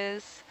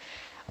 challenges,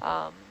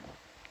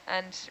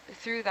 and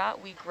through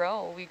that we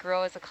grow. We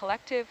grow as a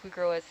collective, we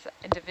grow as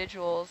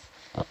individuals.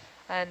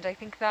 And I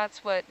think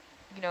that's what,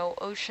 you know,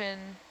 ocean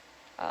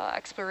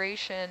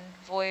exploration,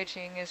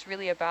 voyaging is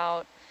really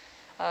about.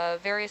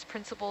 Various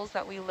principles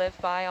that we live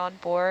by on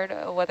board,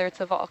 whether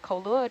it's a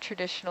wa'akaulua, a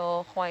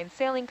traditional Hawaiian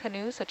sailing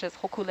canoe such as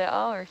hokulea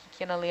or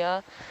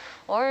hikianalia,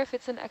 or if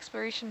it's an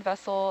exploration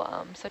vessel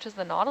such as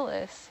the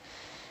Nautilus.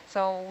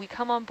 So we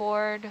come on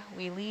board,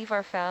 we leave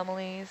our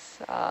families,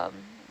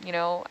 you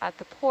know, at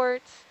the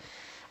ports.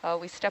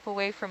 We step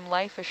away from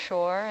life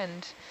ashore,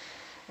 and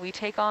we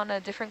take on a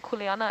different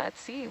kuleana at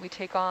sea. We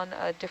take on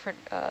a different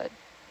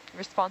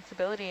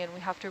responsibility, and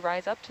we have to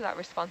rise up to that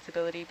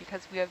responsibility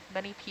because we have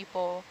many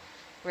people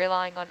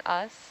relying on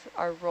us,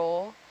 our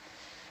role,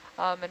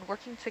 and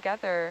working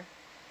together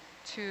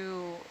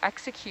to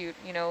execute,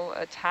 you know,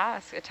 a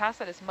task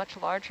that is much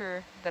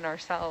larger than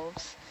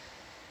ourselves.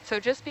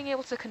 So just being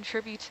able to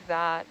contribute to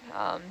that,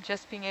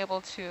 just being able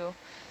to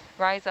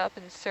rise up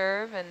and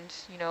serve and,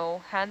 you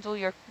know, handle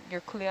your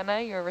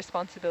kuleana, your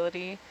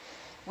responsibility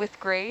with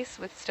grace,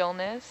 with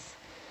stillness.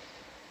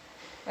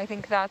 I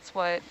think that's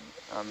what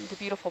the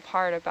beautiful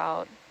part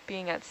about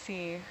being at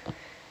sea,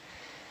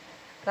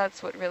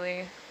 that's what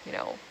really, you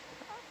know,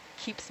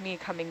 keeps me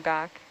coming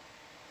back.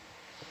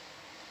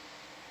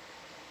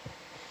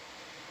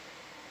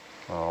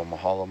 Oh,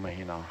 mahalo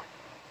mahina.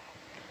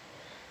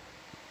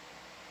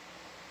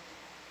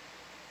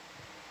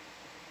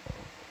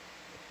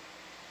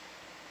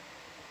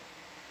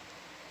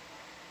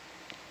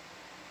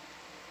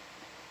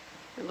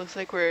 It looks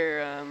like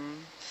we're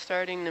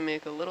starting to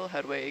make a little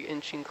headway,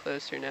 inching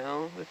closer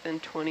now, within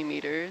 20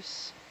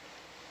 meters.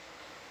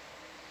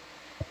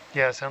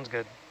 Yeah, sounds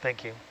good.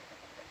 Thank you.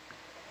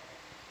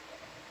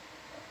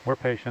 We're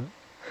patient.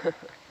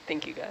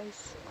 Thank you,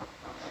 guys.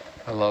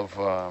 I love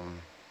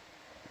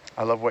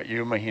what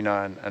you,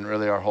 Mahina, and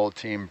really our whole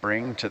team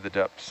bring to the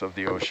depths of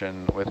the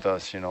ocean with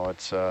us. You know,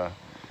 it's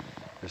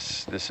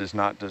this is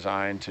not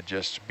designed to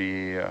just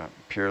be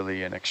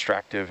purely an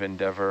extractive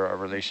endeavor. Our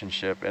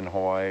relationship in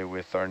Hawaii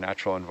with our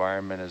natural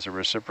environment is a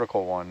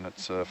reciprocal one.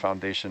 It's a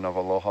foundation of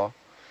aloha.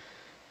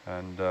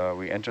 And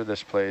we enter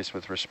this place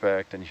with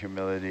respect and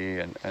humility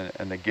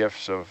and the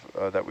gifts of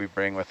that we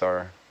bring with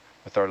our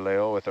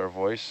leo, with our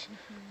voice,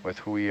 with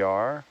who we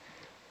are,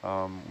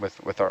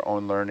 with our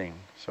own learning.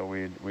 So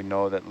we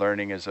know that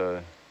learning is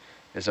a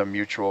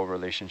mutual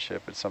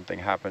relationship. It's something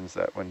happens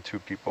that when two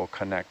people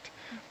connect,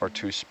 or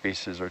two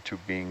spaces or two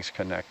beings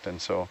connect,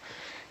 and so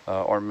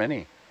or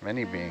many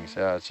beings.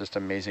 Yeah, it's just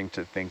amazing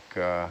to think.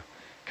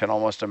 Can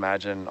almost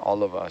imagine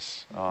all of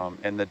us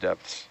in the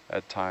depths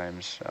at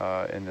times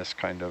in this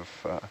kind of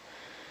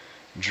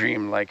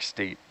dream-like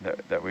state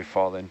that we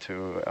fall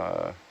into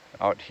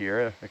out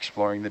here,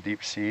 exploring the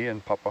deep sea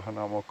in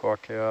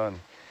Papahanaumokuakea, and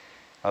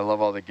I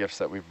love all the gifts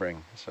that we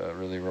bring. It's a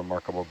really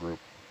remarkable group.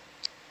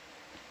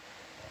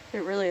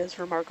 It really is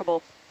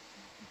remarkable.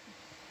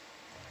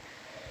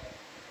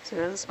 So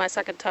this is my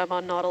second time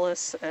on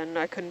Nautilus, and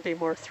I couldn't be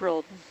more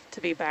thrilled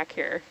to be back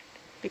here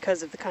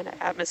because of the kind of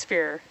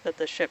atmosphere that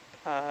the ship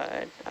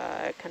kind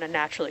of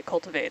naturally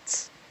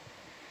cultivates.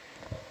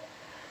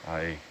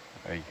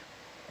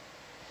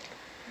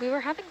 We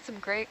were having some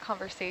great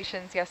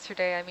conversations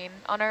yesterday. I mean,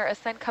 on our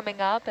ascent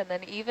coming up, and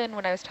then even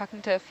when I was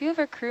talking to a few of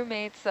our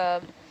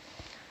crewmates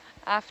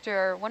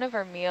after one of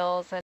our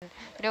meals, and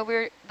you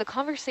know, the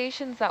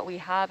conversations that we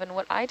have, and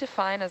what I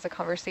define as a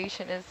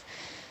conversation is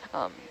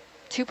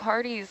two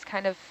parties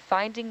kind of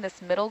finding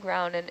this middle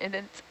ground,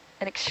 and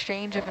an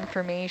exchange of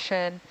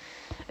information,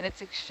 and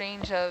it's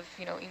exchange of,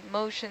 you know,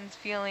 emotions,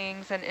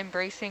 feelings, and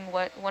embracing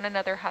what one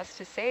another has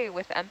to say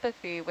with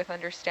empathy, with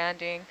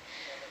understanding.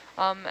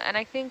 And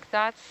I think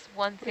that's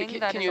one thing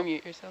that can you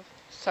mute yourself?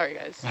 Sorry,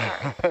 guys.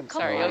 Sorry.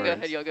 Sorry, you'll go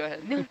ahead. You'll go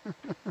ahead.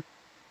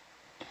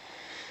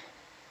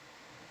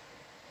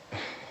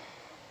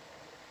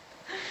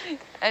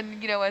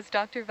 And, you know, as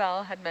Dr.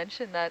 Val had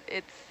mentioned, that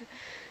it's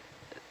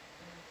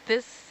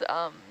this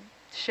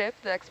ship,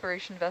 the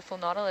exploration vessel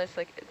Nautilus,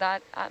 like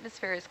that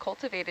atmosphere is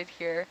cultivated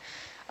here,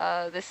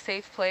 this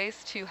safe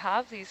place to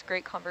have these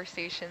great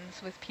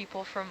conversations with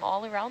people from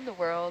all around the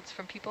world,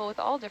 from people with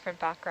all different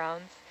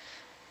backgrounds.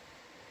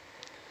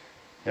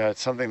 Yeah,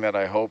 it's something that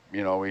I hope,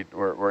 you know,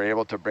 we're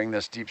able to bring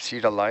this deep sea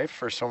to life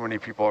for so many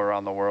people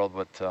around the world.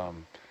 But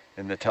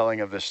in the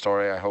telling of this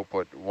story, I hope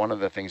one of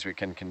the things we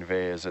can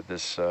convey is that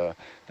this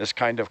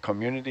kind of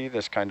community,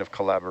 this kind of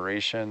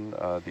collaboration,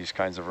 these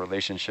kinds of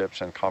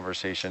relationships and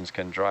conversations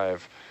can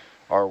drive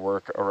our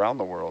work around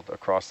the world,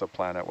 across the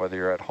planet, whether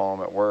you're at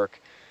home, at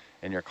work,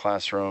 in your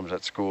classrooms,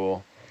 at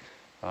school.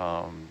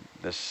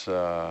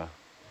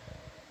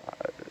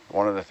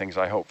 One of the things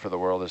I hope for the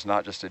world is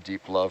not just a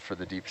deep love for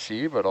the deep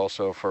sea, but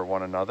also for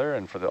one another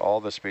and for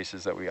all the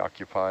spaces that we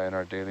occupy in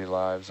our daily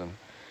lives. And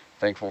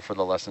thankful for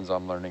the lessons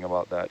I'm learning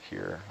about that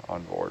here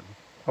on board.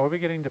 Are we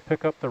getting to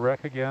pick up the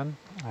wreck again?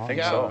 I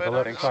think so. The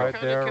left side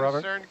there,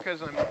 Robert? I'm concerned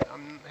because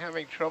I'm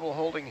having trouble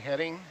holding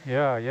heading.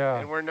 Yeah, yeah.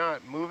 And we're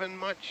not moving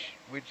much,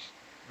 which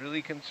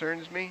really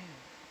concerns me.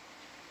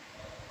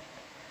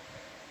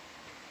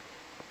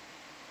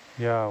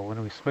 Yeah,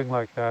 when we swing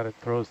like that, it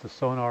throws the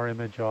sonar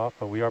image off,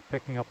 but we are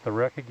picking up the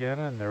wreck again,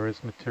 and there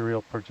is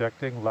material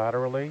projecting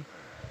laterally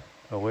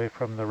away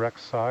from the wreck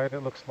side,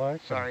 it looks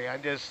like. Sorry,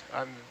 I'm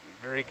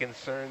very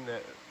concerned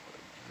that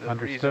the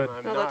Understood. reason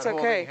I'm No, not that's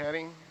okay. holding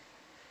heading.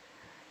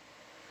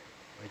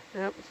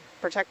 Yep,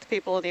 protect the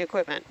people and the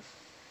equipment.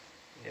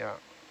 Yeah.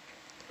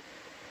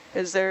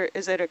 Is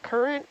it a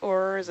current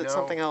or is it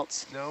something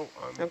else? No,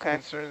 I'm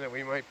concerned that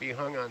we might be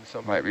hung on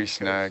something. Might be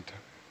snagged.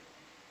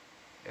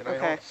 And I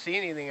don't see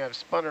anything. I've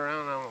spun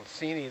around, I don't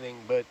see anything.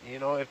 But, you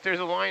know, if there's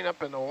a line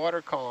up in the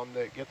water column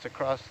that gets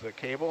across the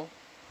cable,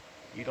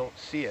 you don't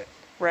see it.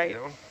 Right. You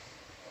know?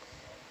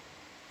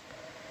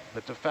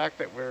 But the fact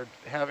that we're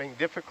having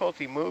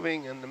difficulty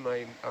moving and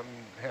I'm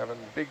having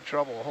big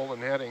trouble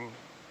holding heading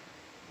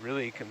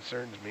really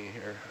concerns me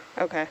here.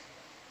 Okay.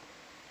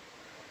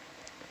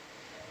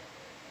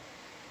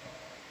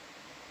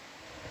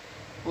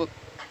 What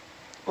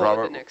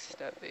Robert, would the next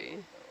step be?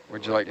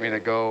 Would you like me to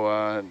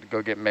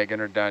go get Megan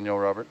or Daniel,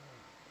 Robert?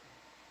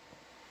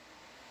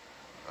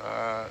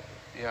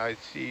 Yeah, I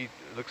see.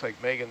 It looks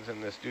like Megan's in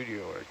the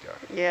studio right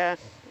there. Yeah.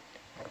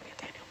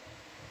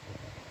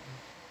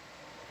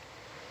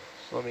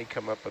 So let me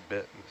come up a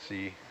bit and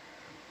see.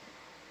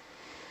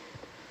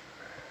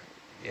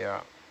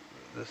 Yeah,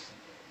 this.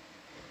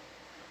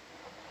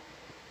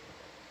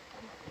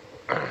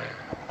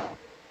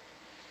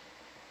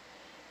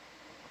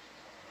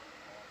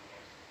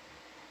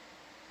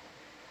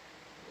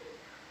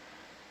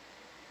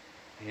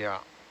 Yeah.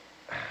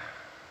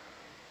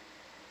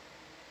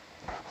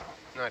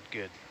 Not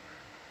good.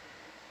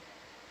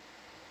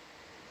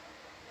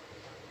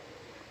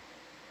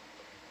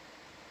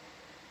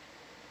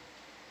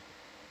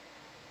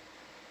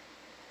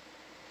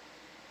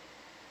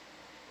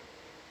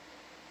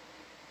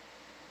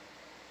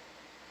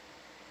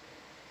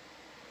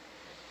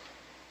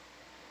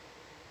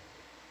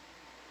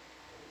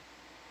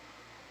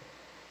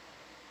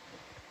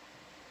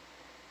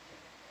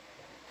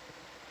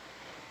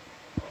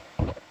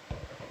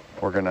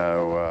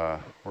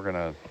 We're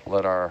gonna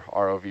let our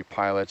ROV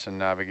pilots and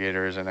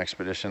navigators and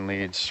expedition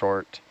leads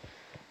sort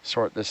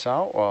this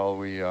out while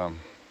we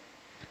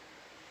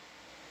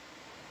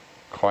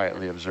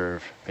quietly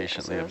observe,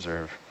 patiently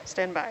observe.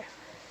 Stand by.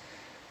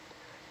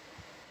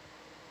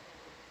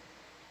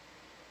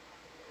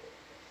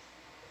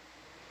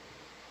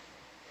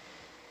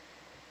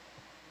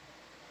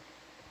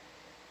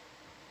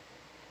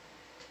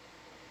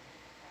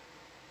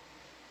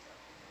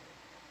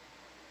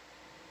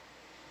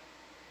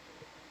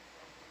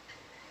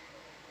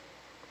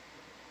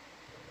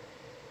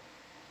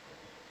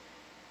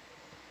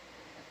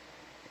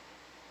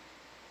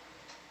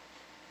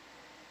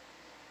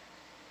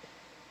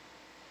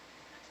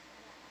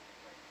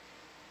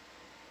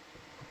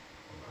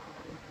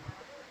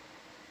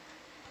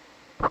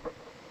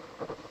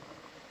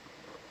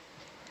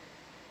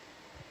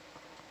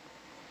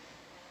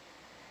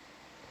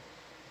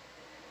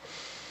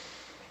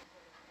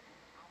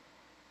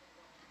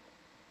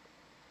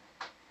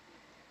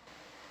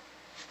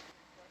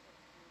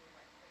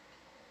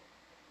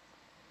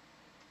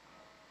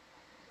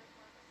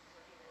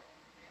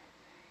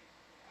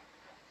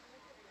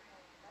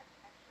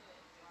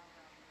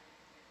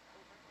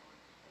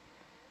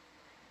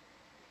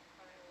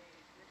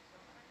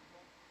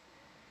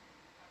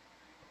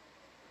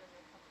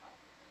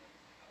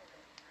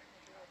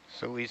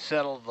 So we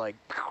settled like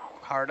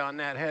hard on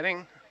that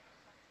heading.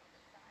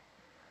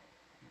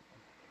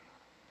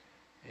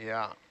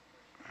 Yeah.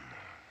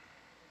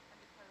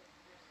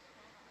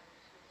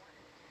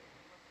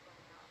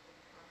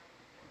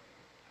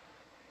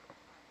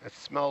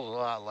 smells a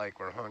lot like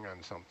we're hung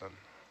on something.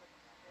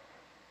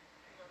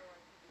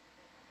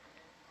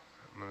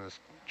 I'm gonna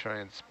try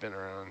and spin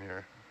around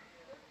here.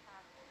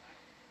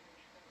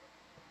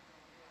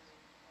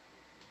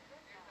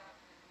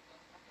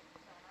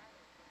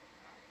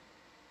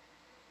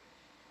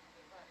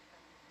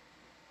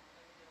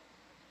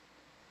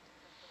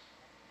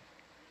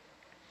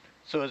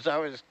 So as I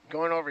was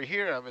going over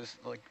here, I was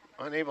like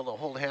unable to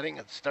hold heading.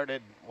 It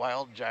started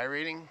wild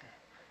gyrating.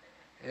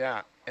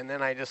 Yeah, and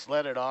then I just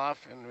let it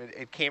off, and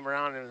it came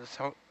around and was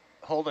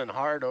holding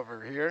hard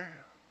over here.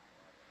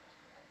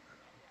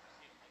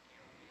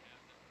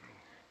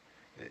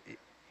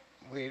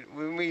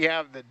 When we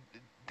have the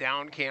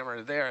down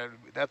camera there,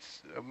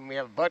 that's we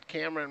have a butt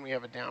camera and we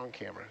have a down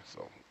camera.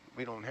 So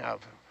we don't have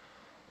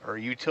or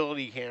a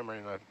utility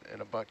camera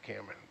and a butt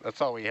camera.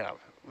 That's all we have.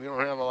 We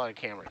don't have a lot of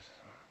cameras.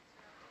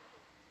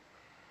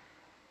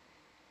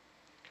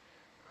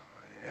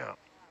 Yeah.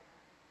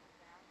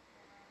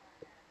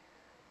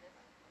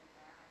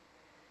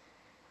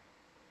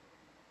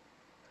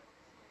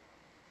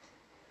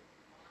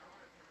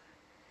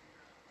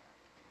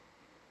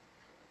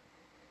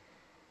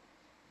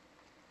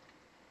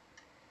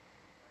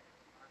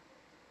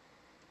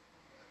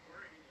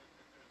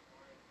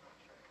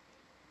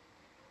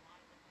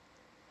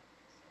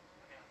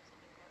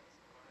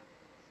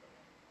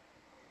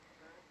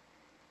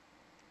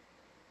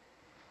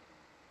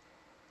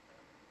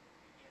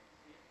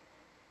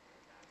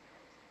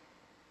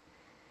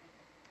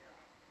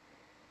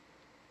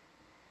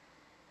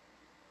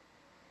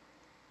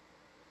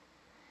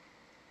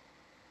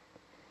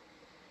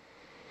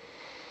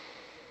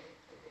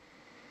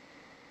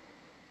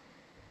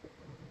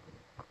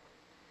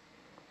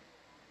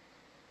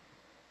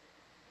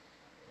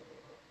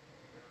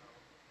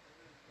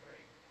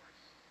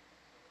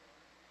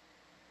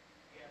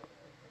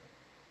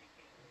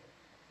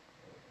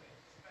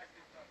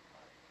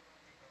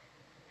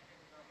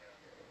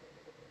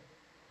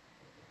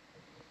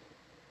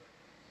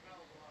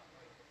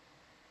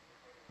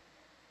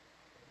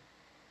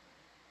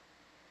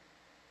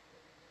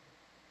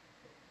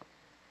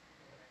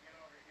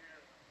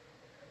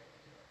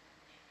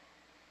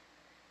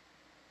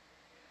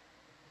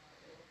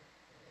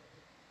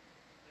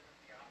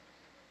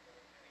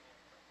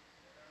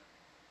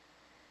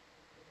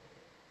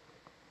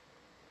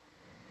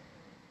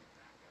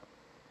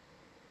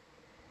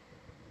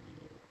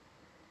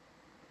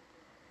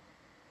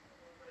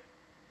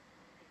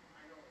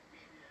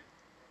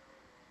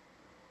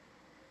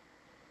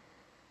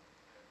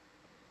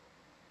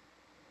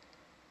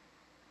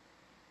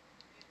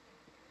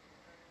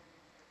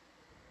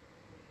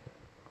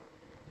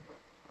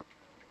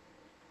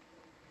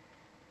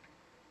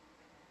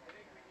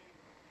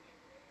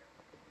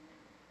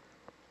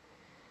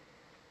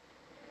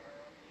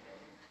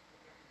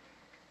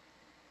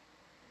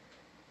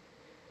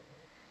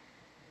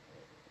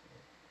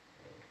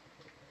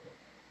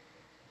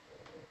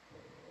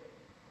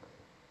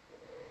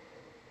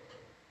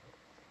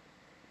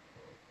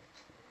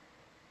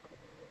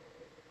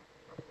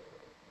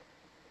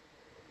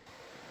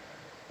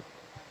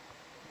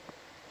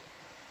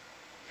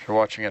 If you're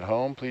watching at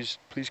home, please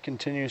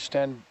continue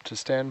to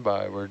stand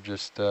by. We're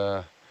just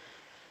trying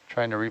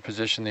to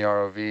reposition the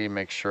ROV,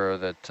 make sure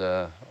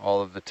that all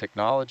of the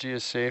technology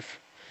is safe,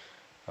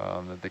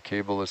 that the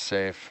cable is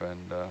safe,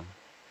 and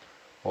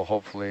we'll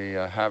hopefully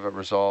have it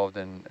resolved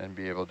and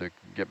be able to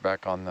get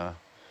back on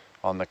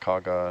the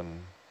Kaga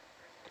and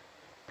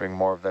bring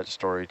more of that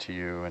story to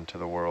you and to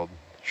the world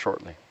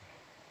shortly.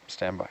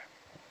 Stand by.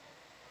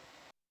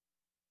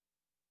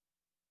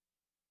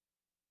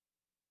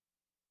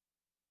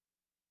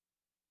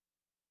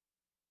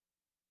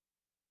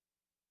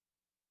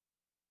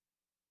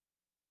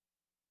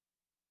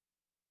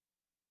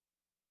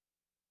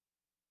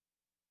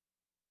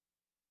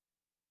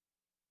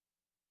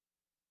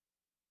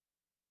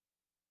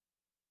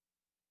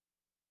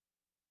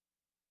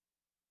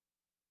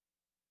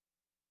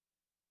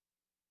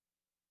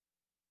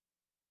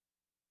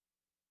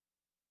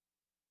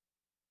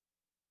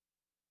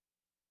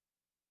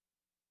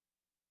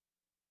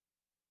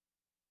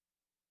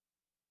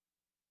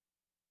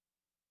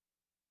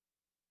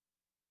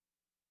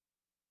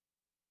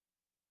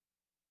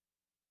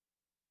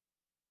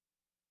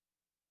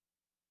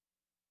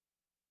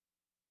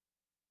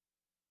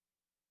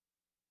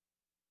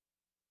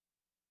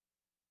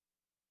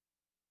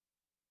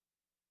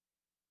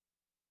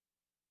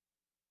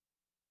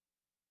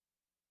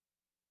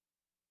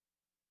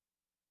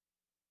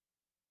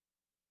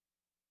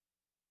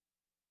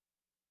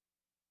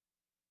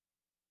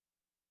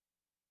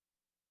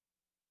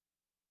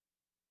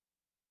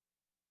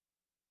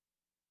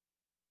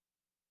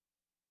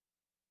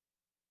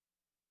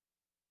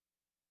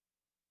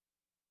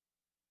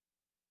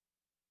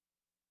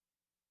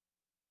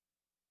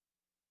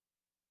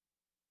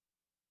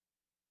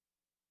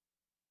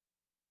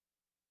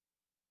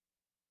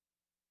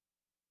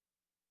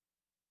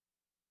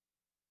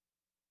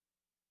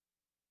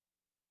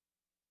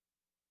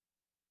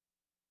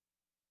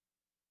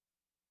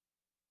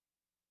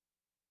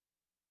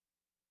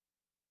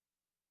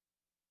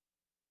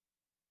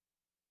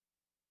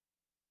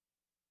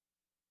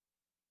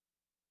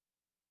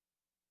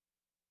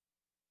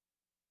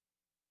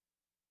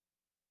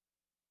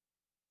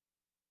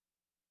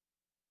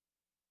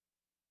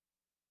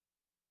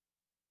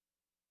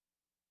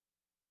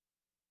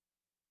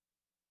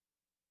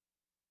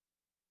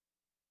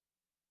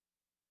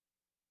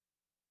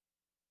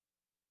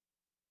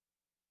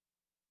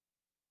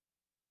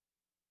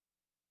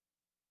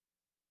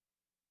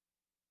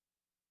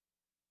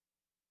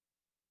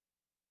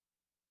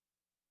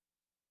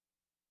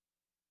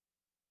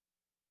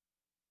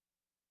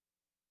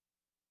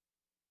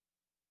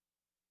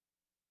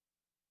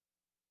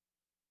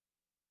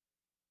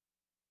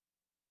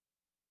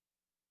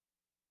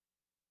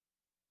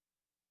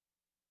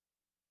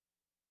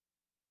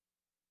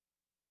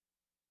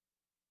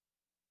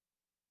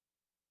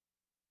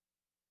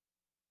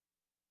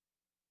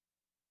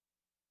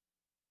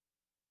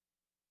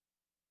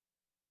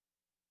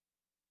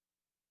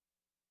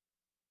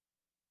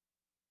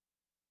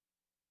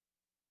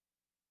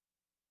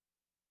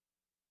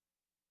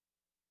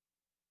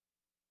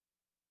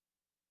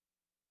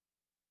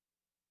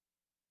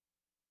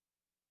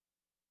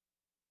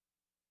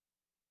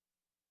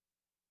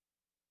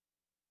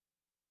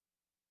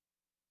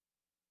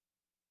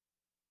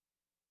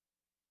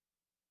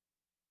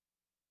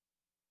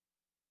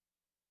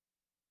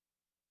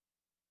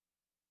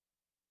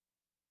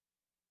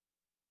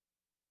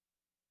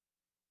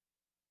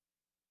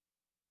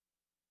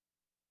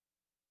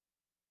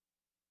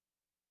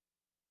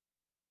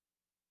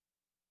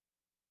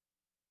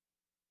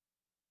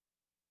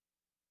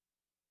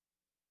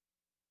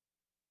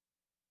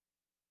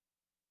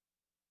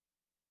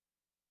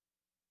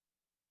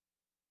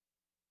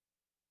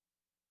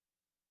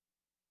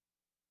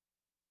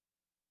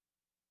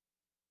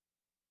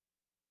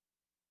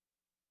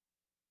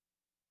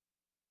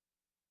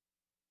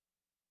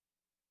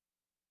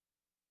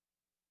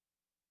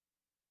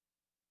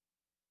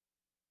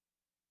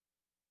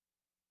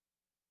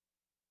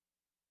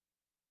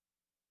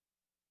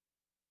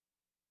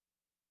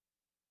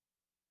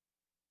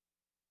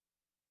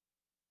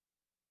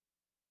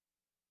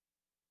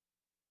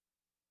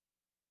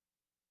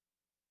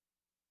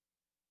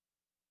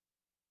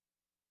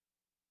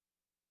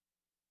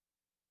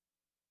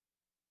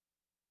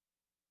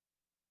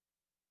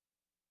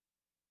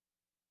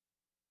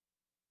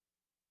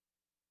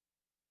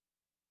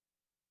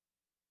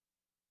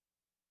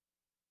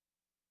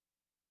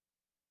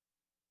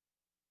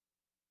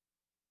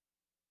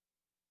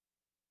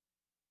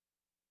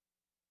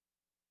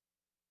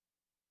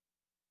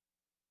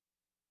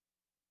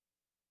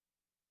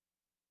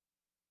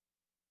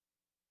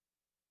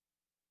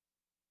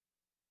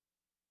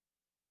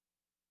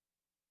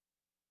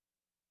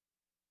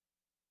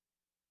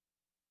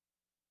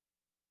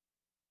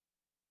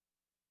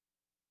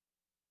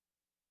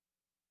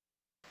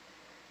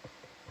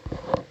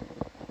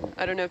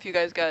 I don't know if you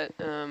guys got,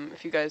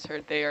 if you guys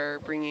heard, they're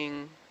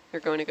going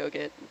to go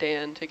get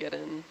Dan to get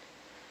in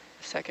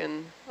a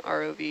second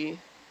ROV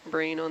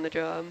brain on the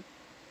job.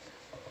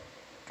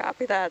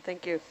 Copy that,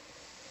 thank you.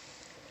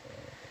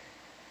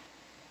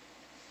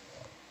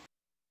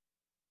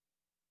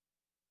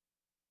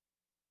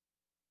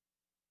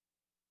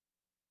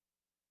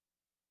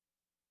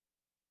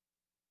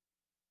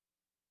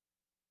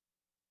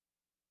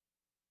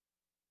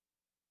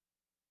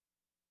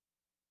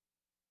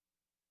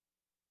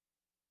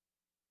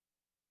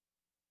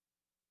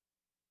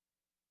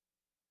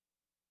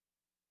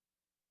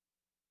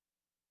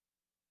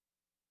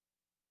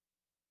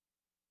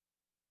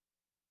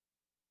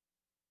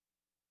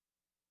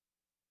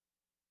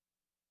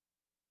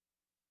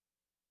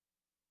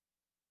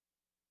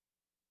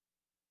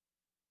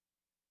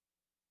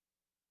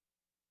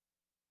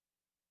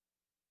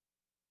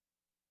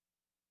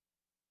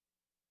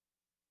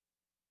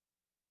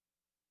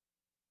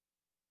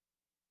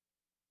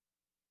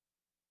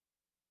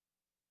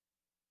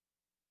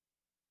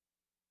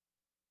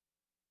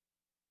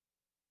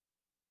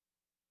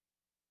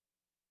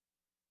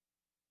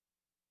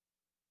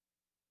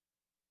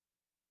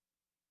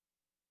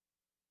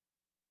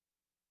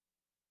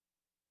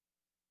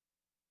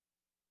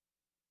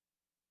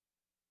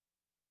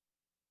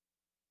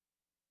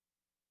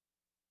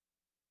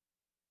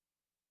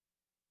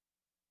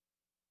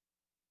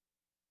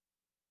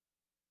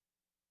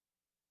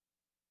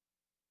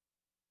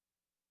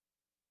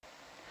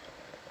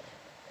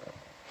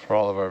 For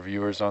all of our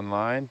viewers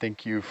online,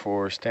 thank you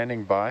for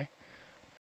standing by.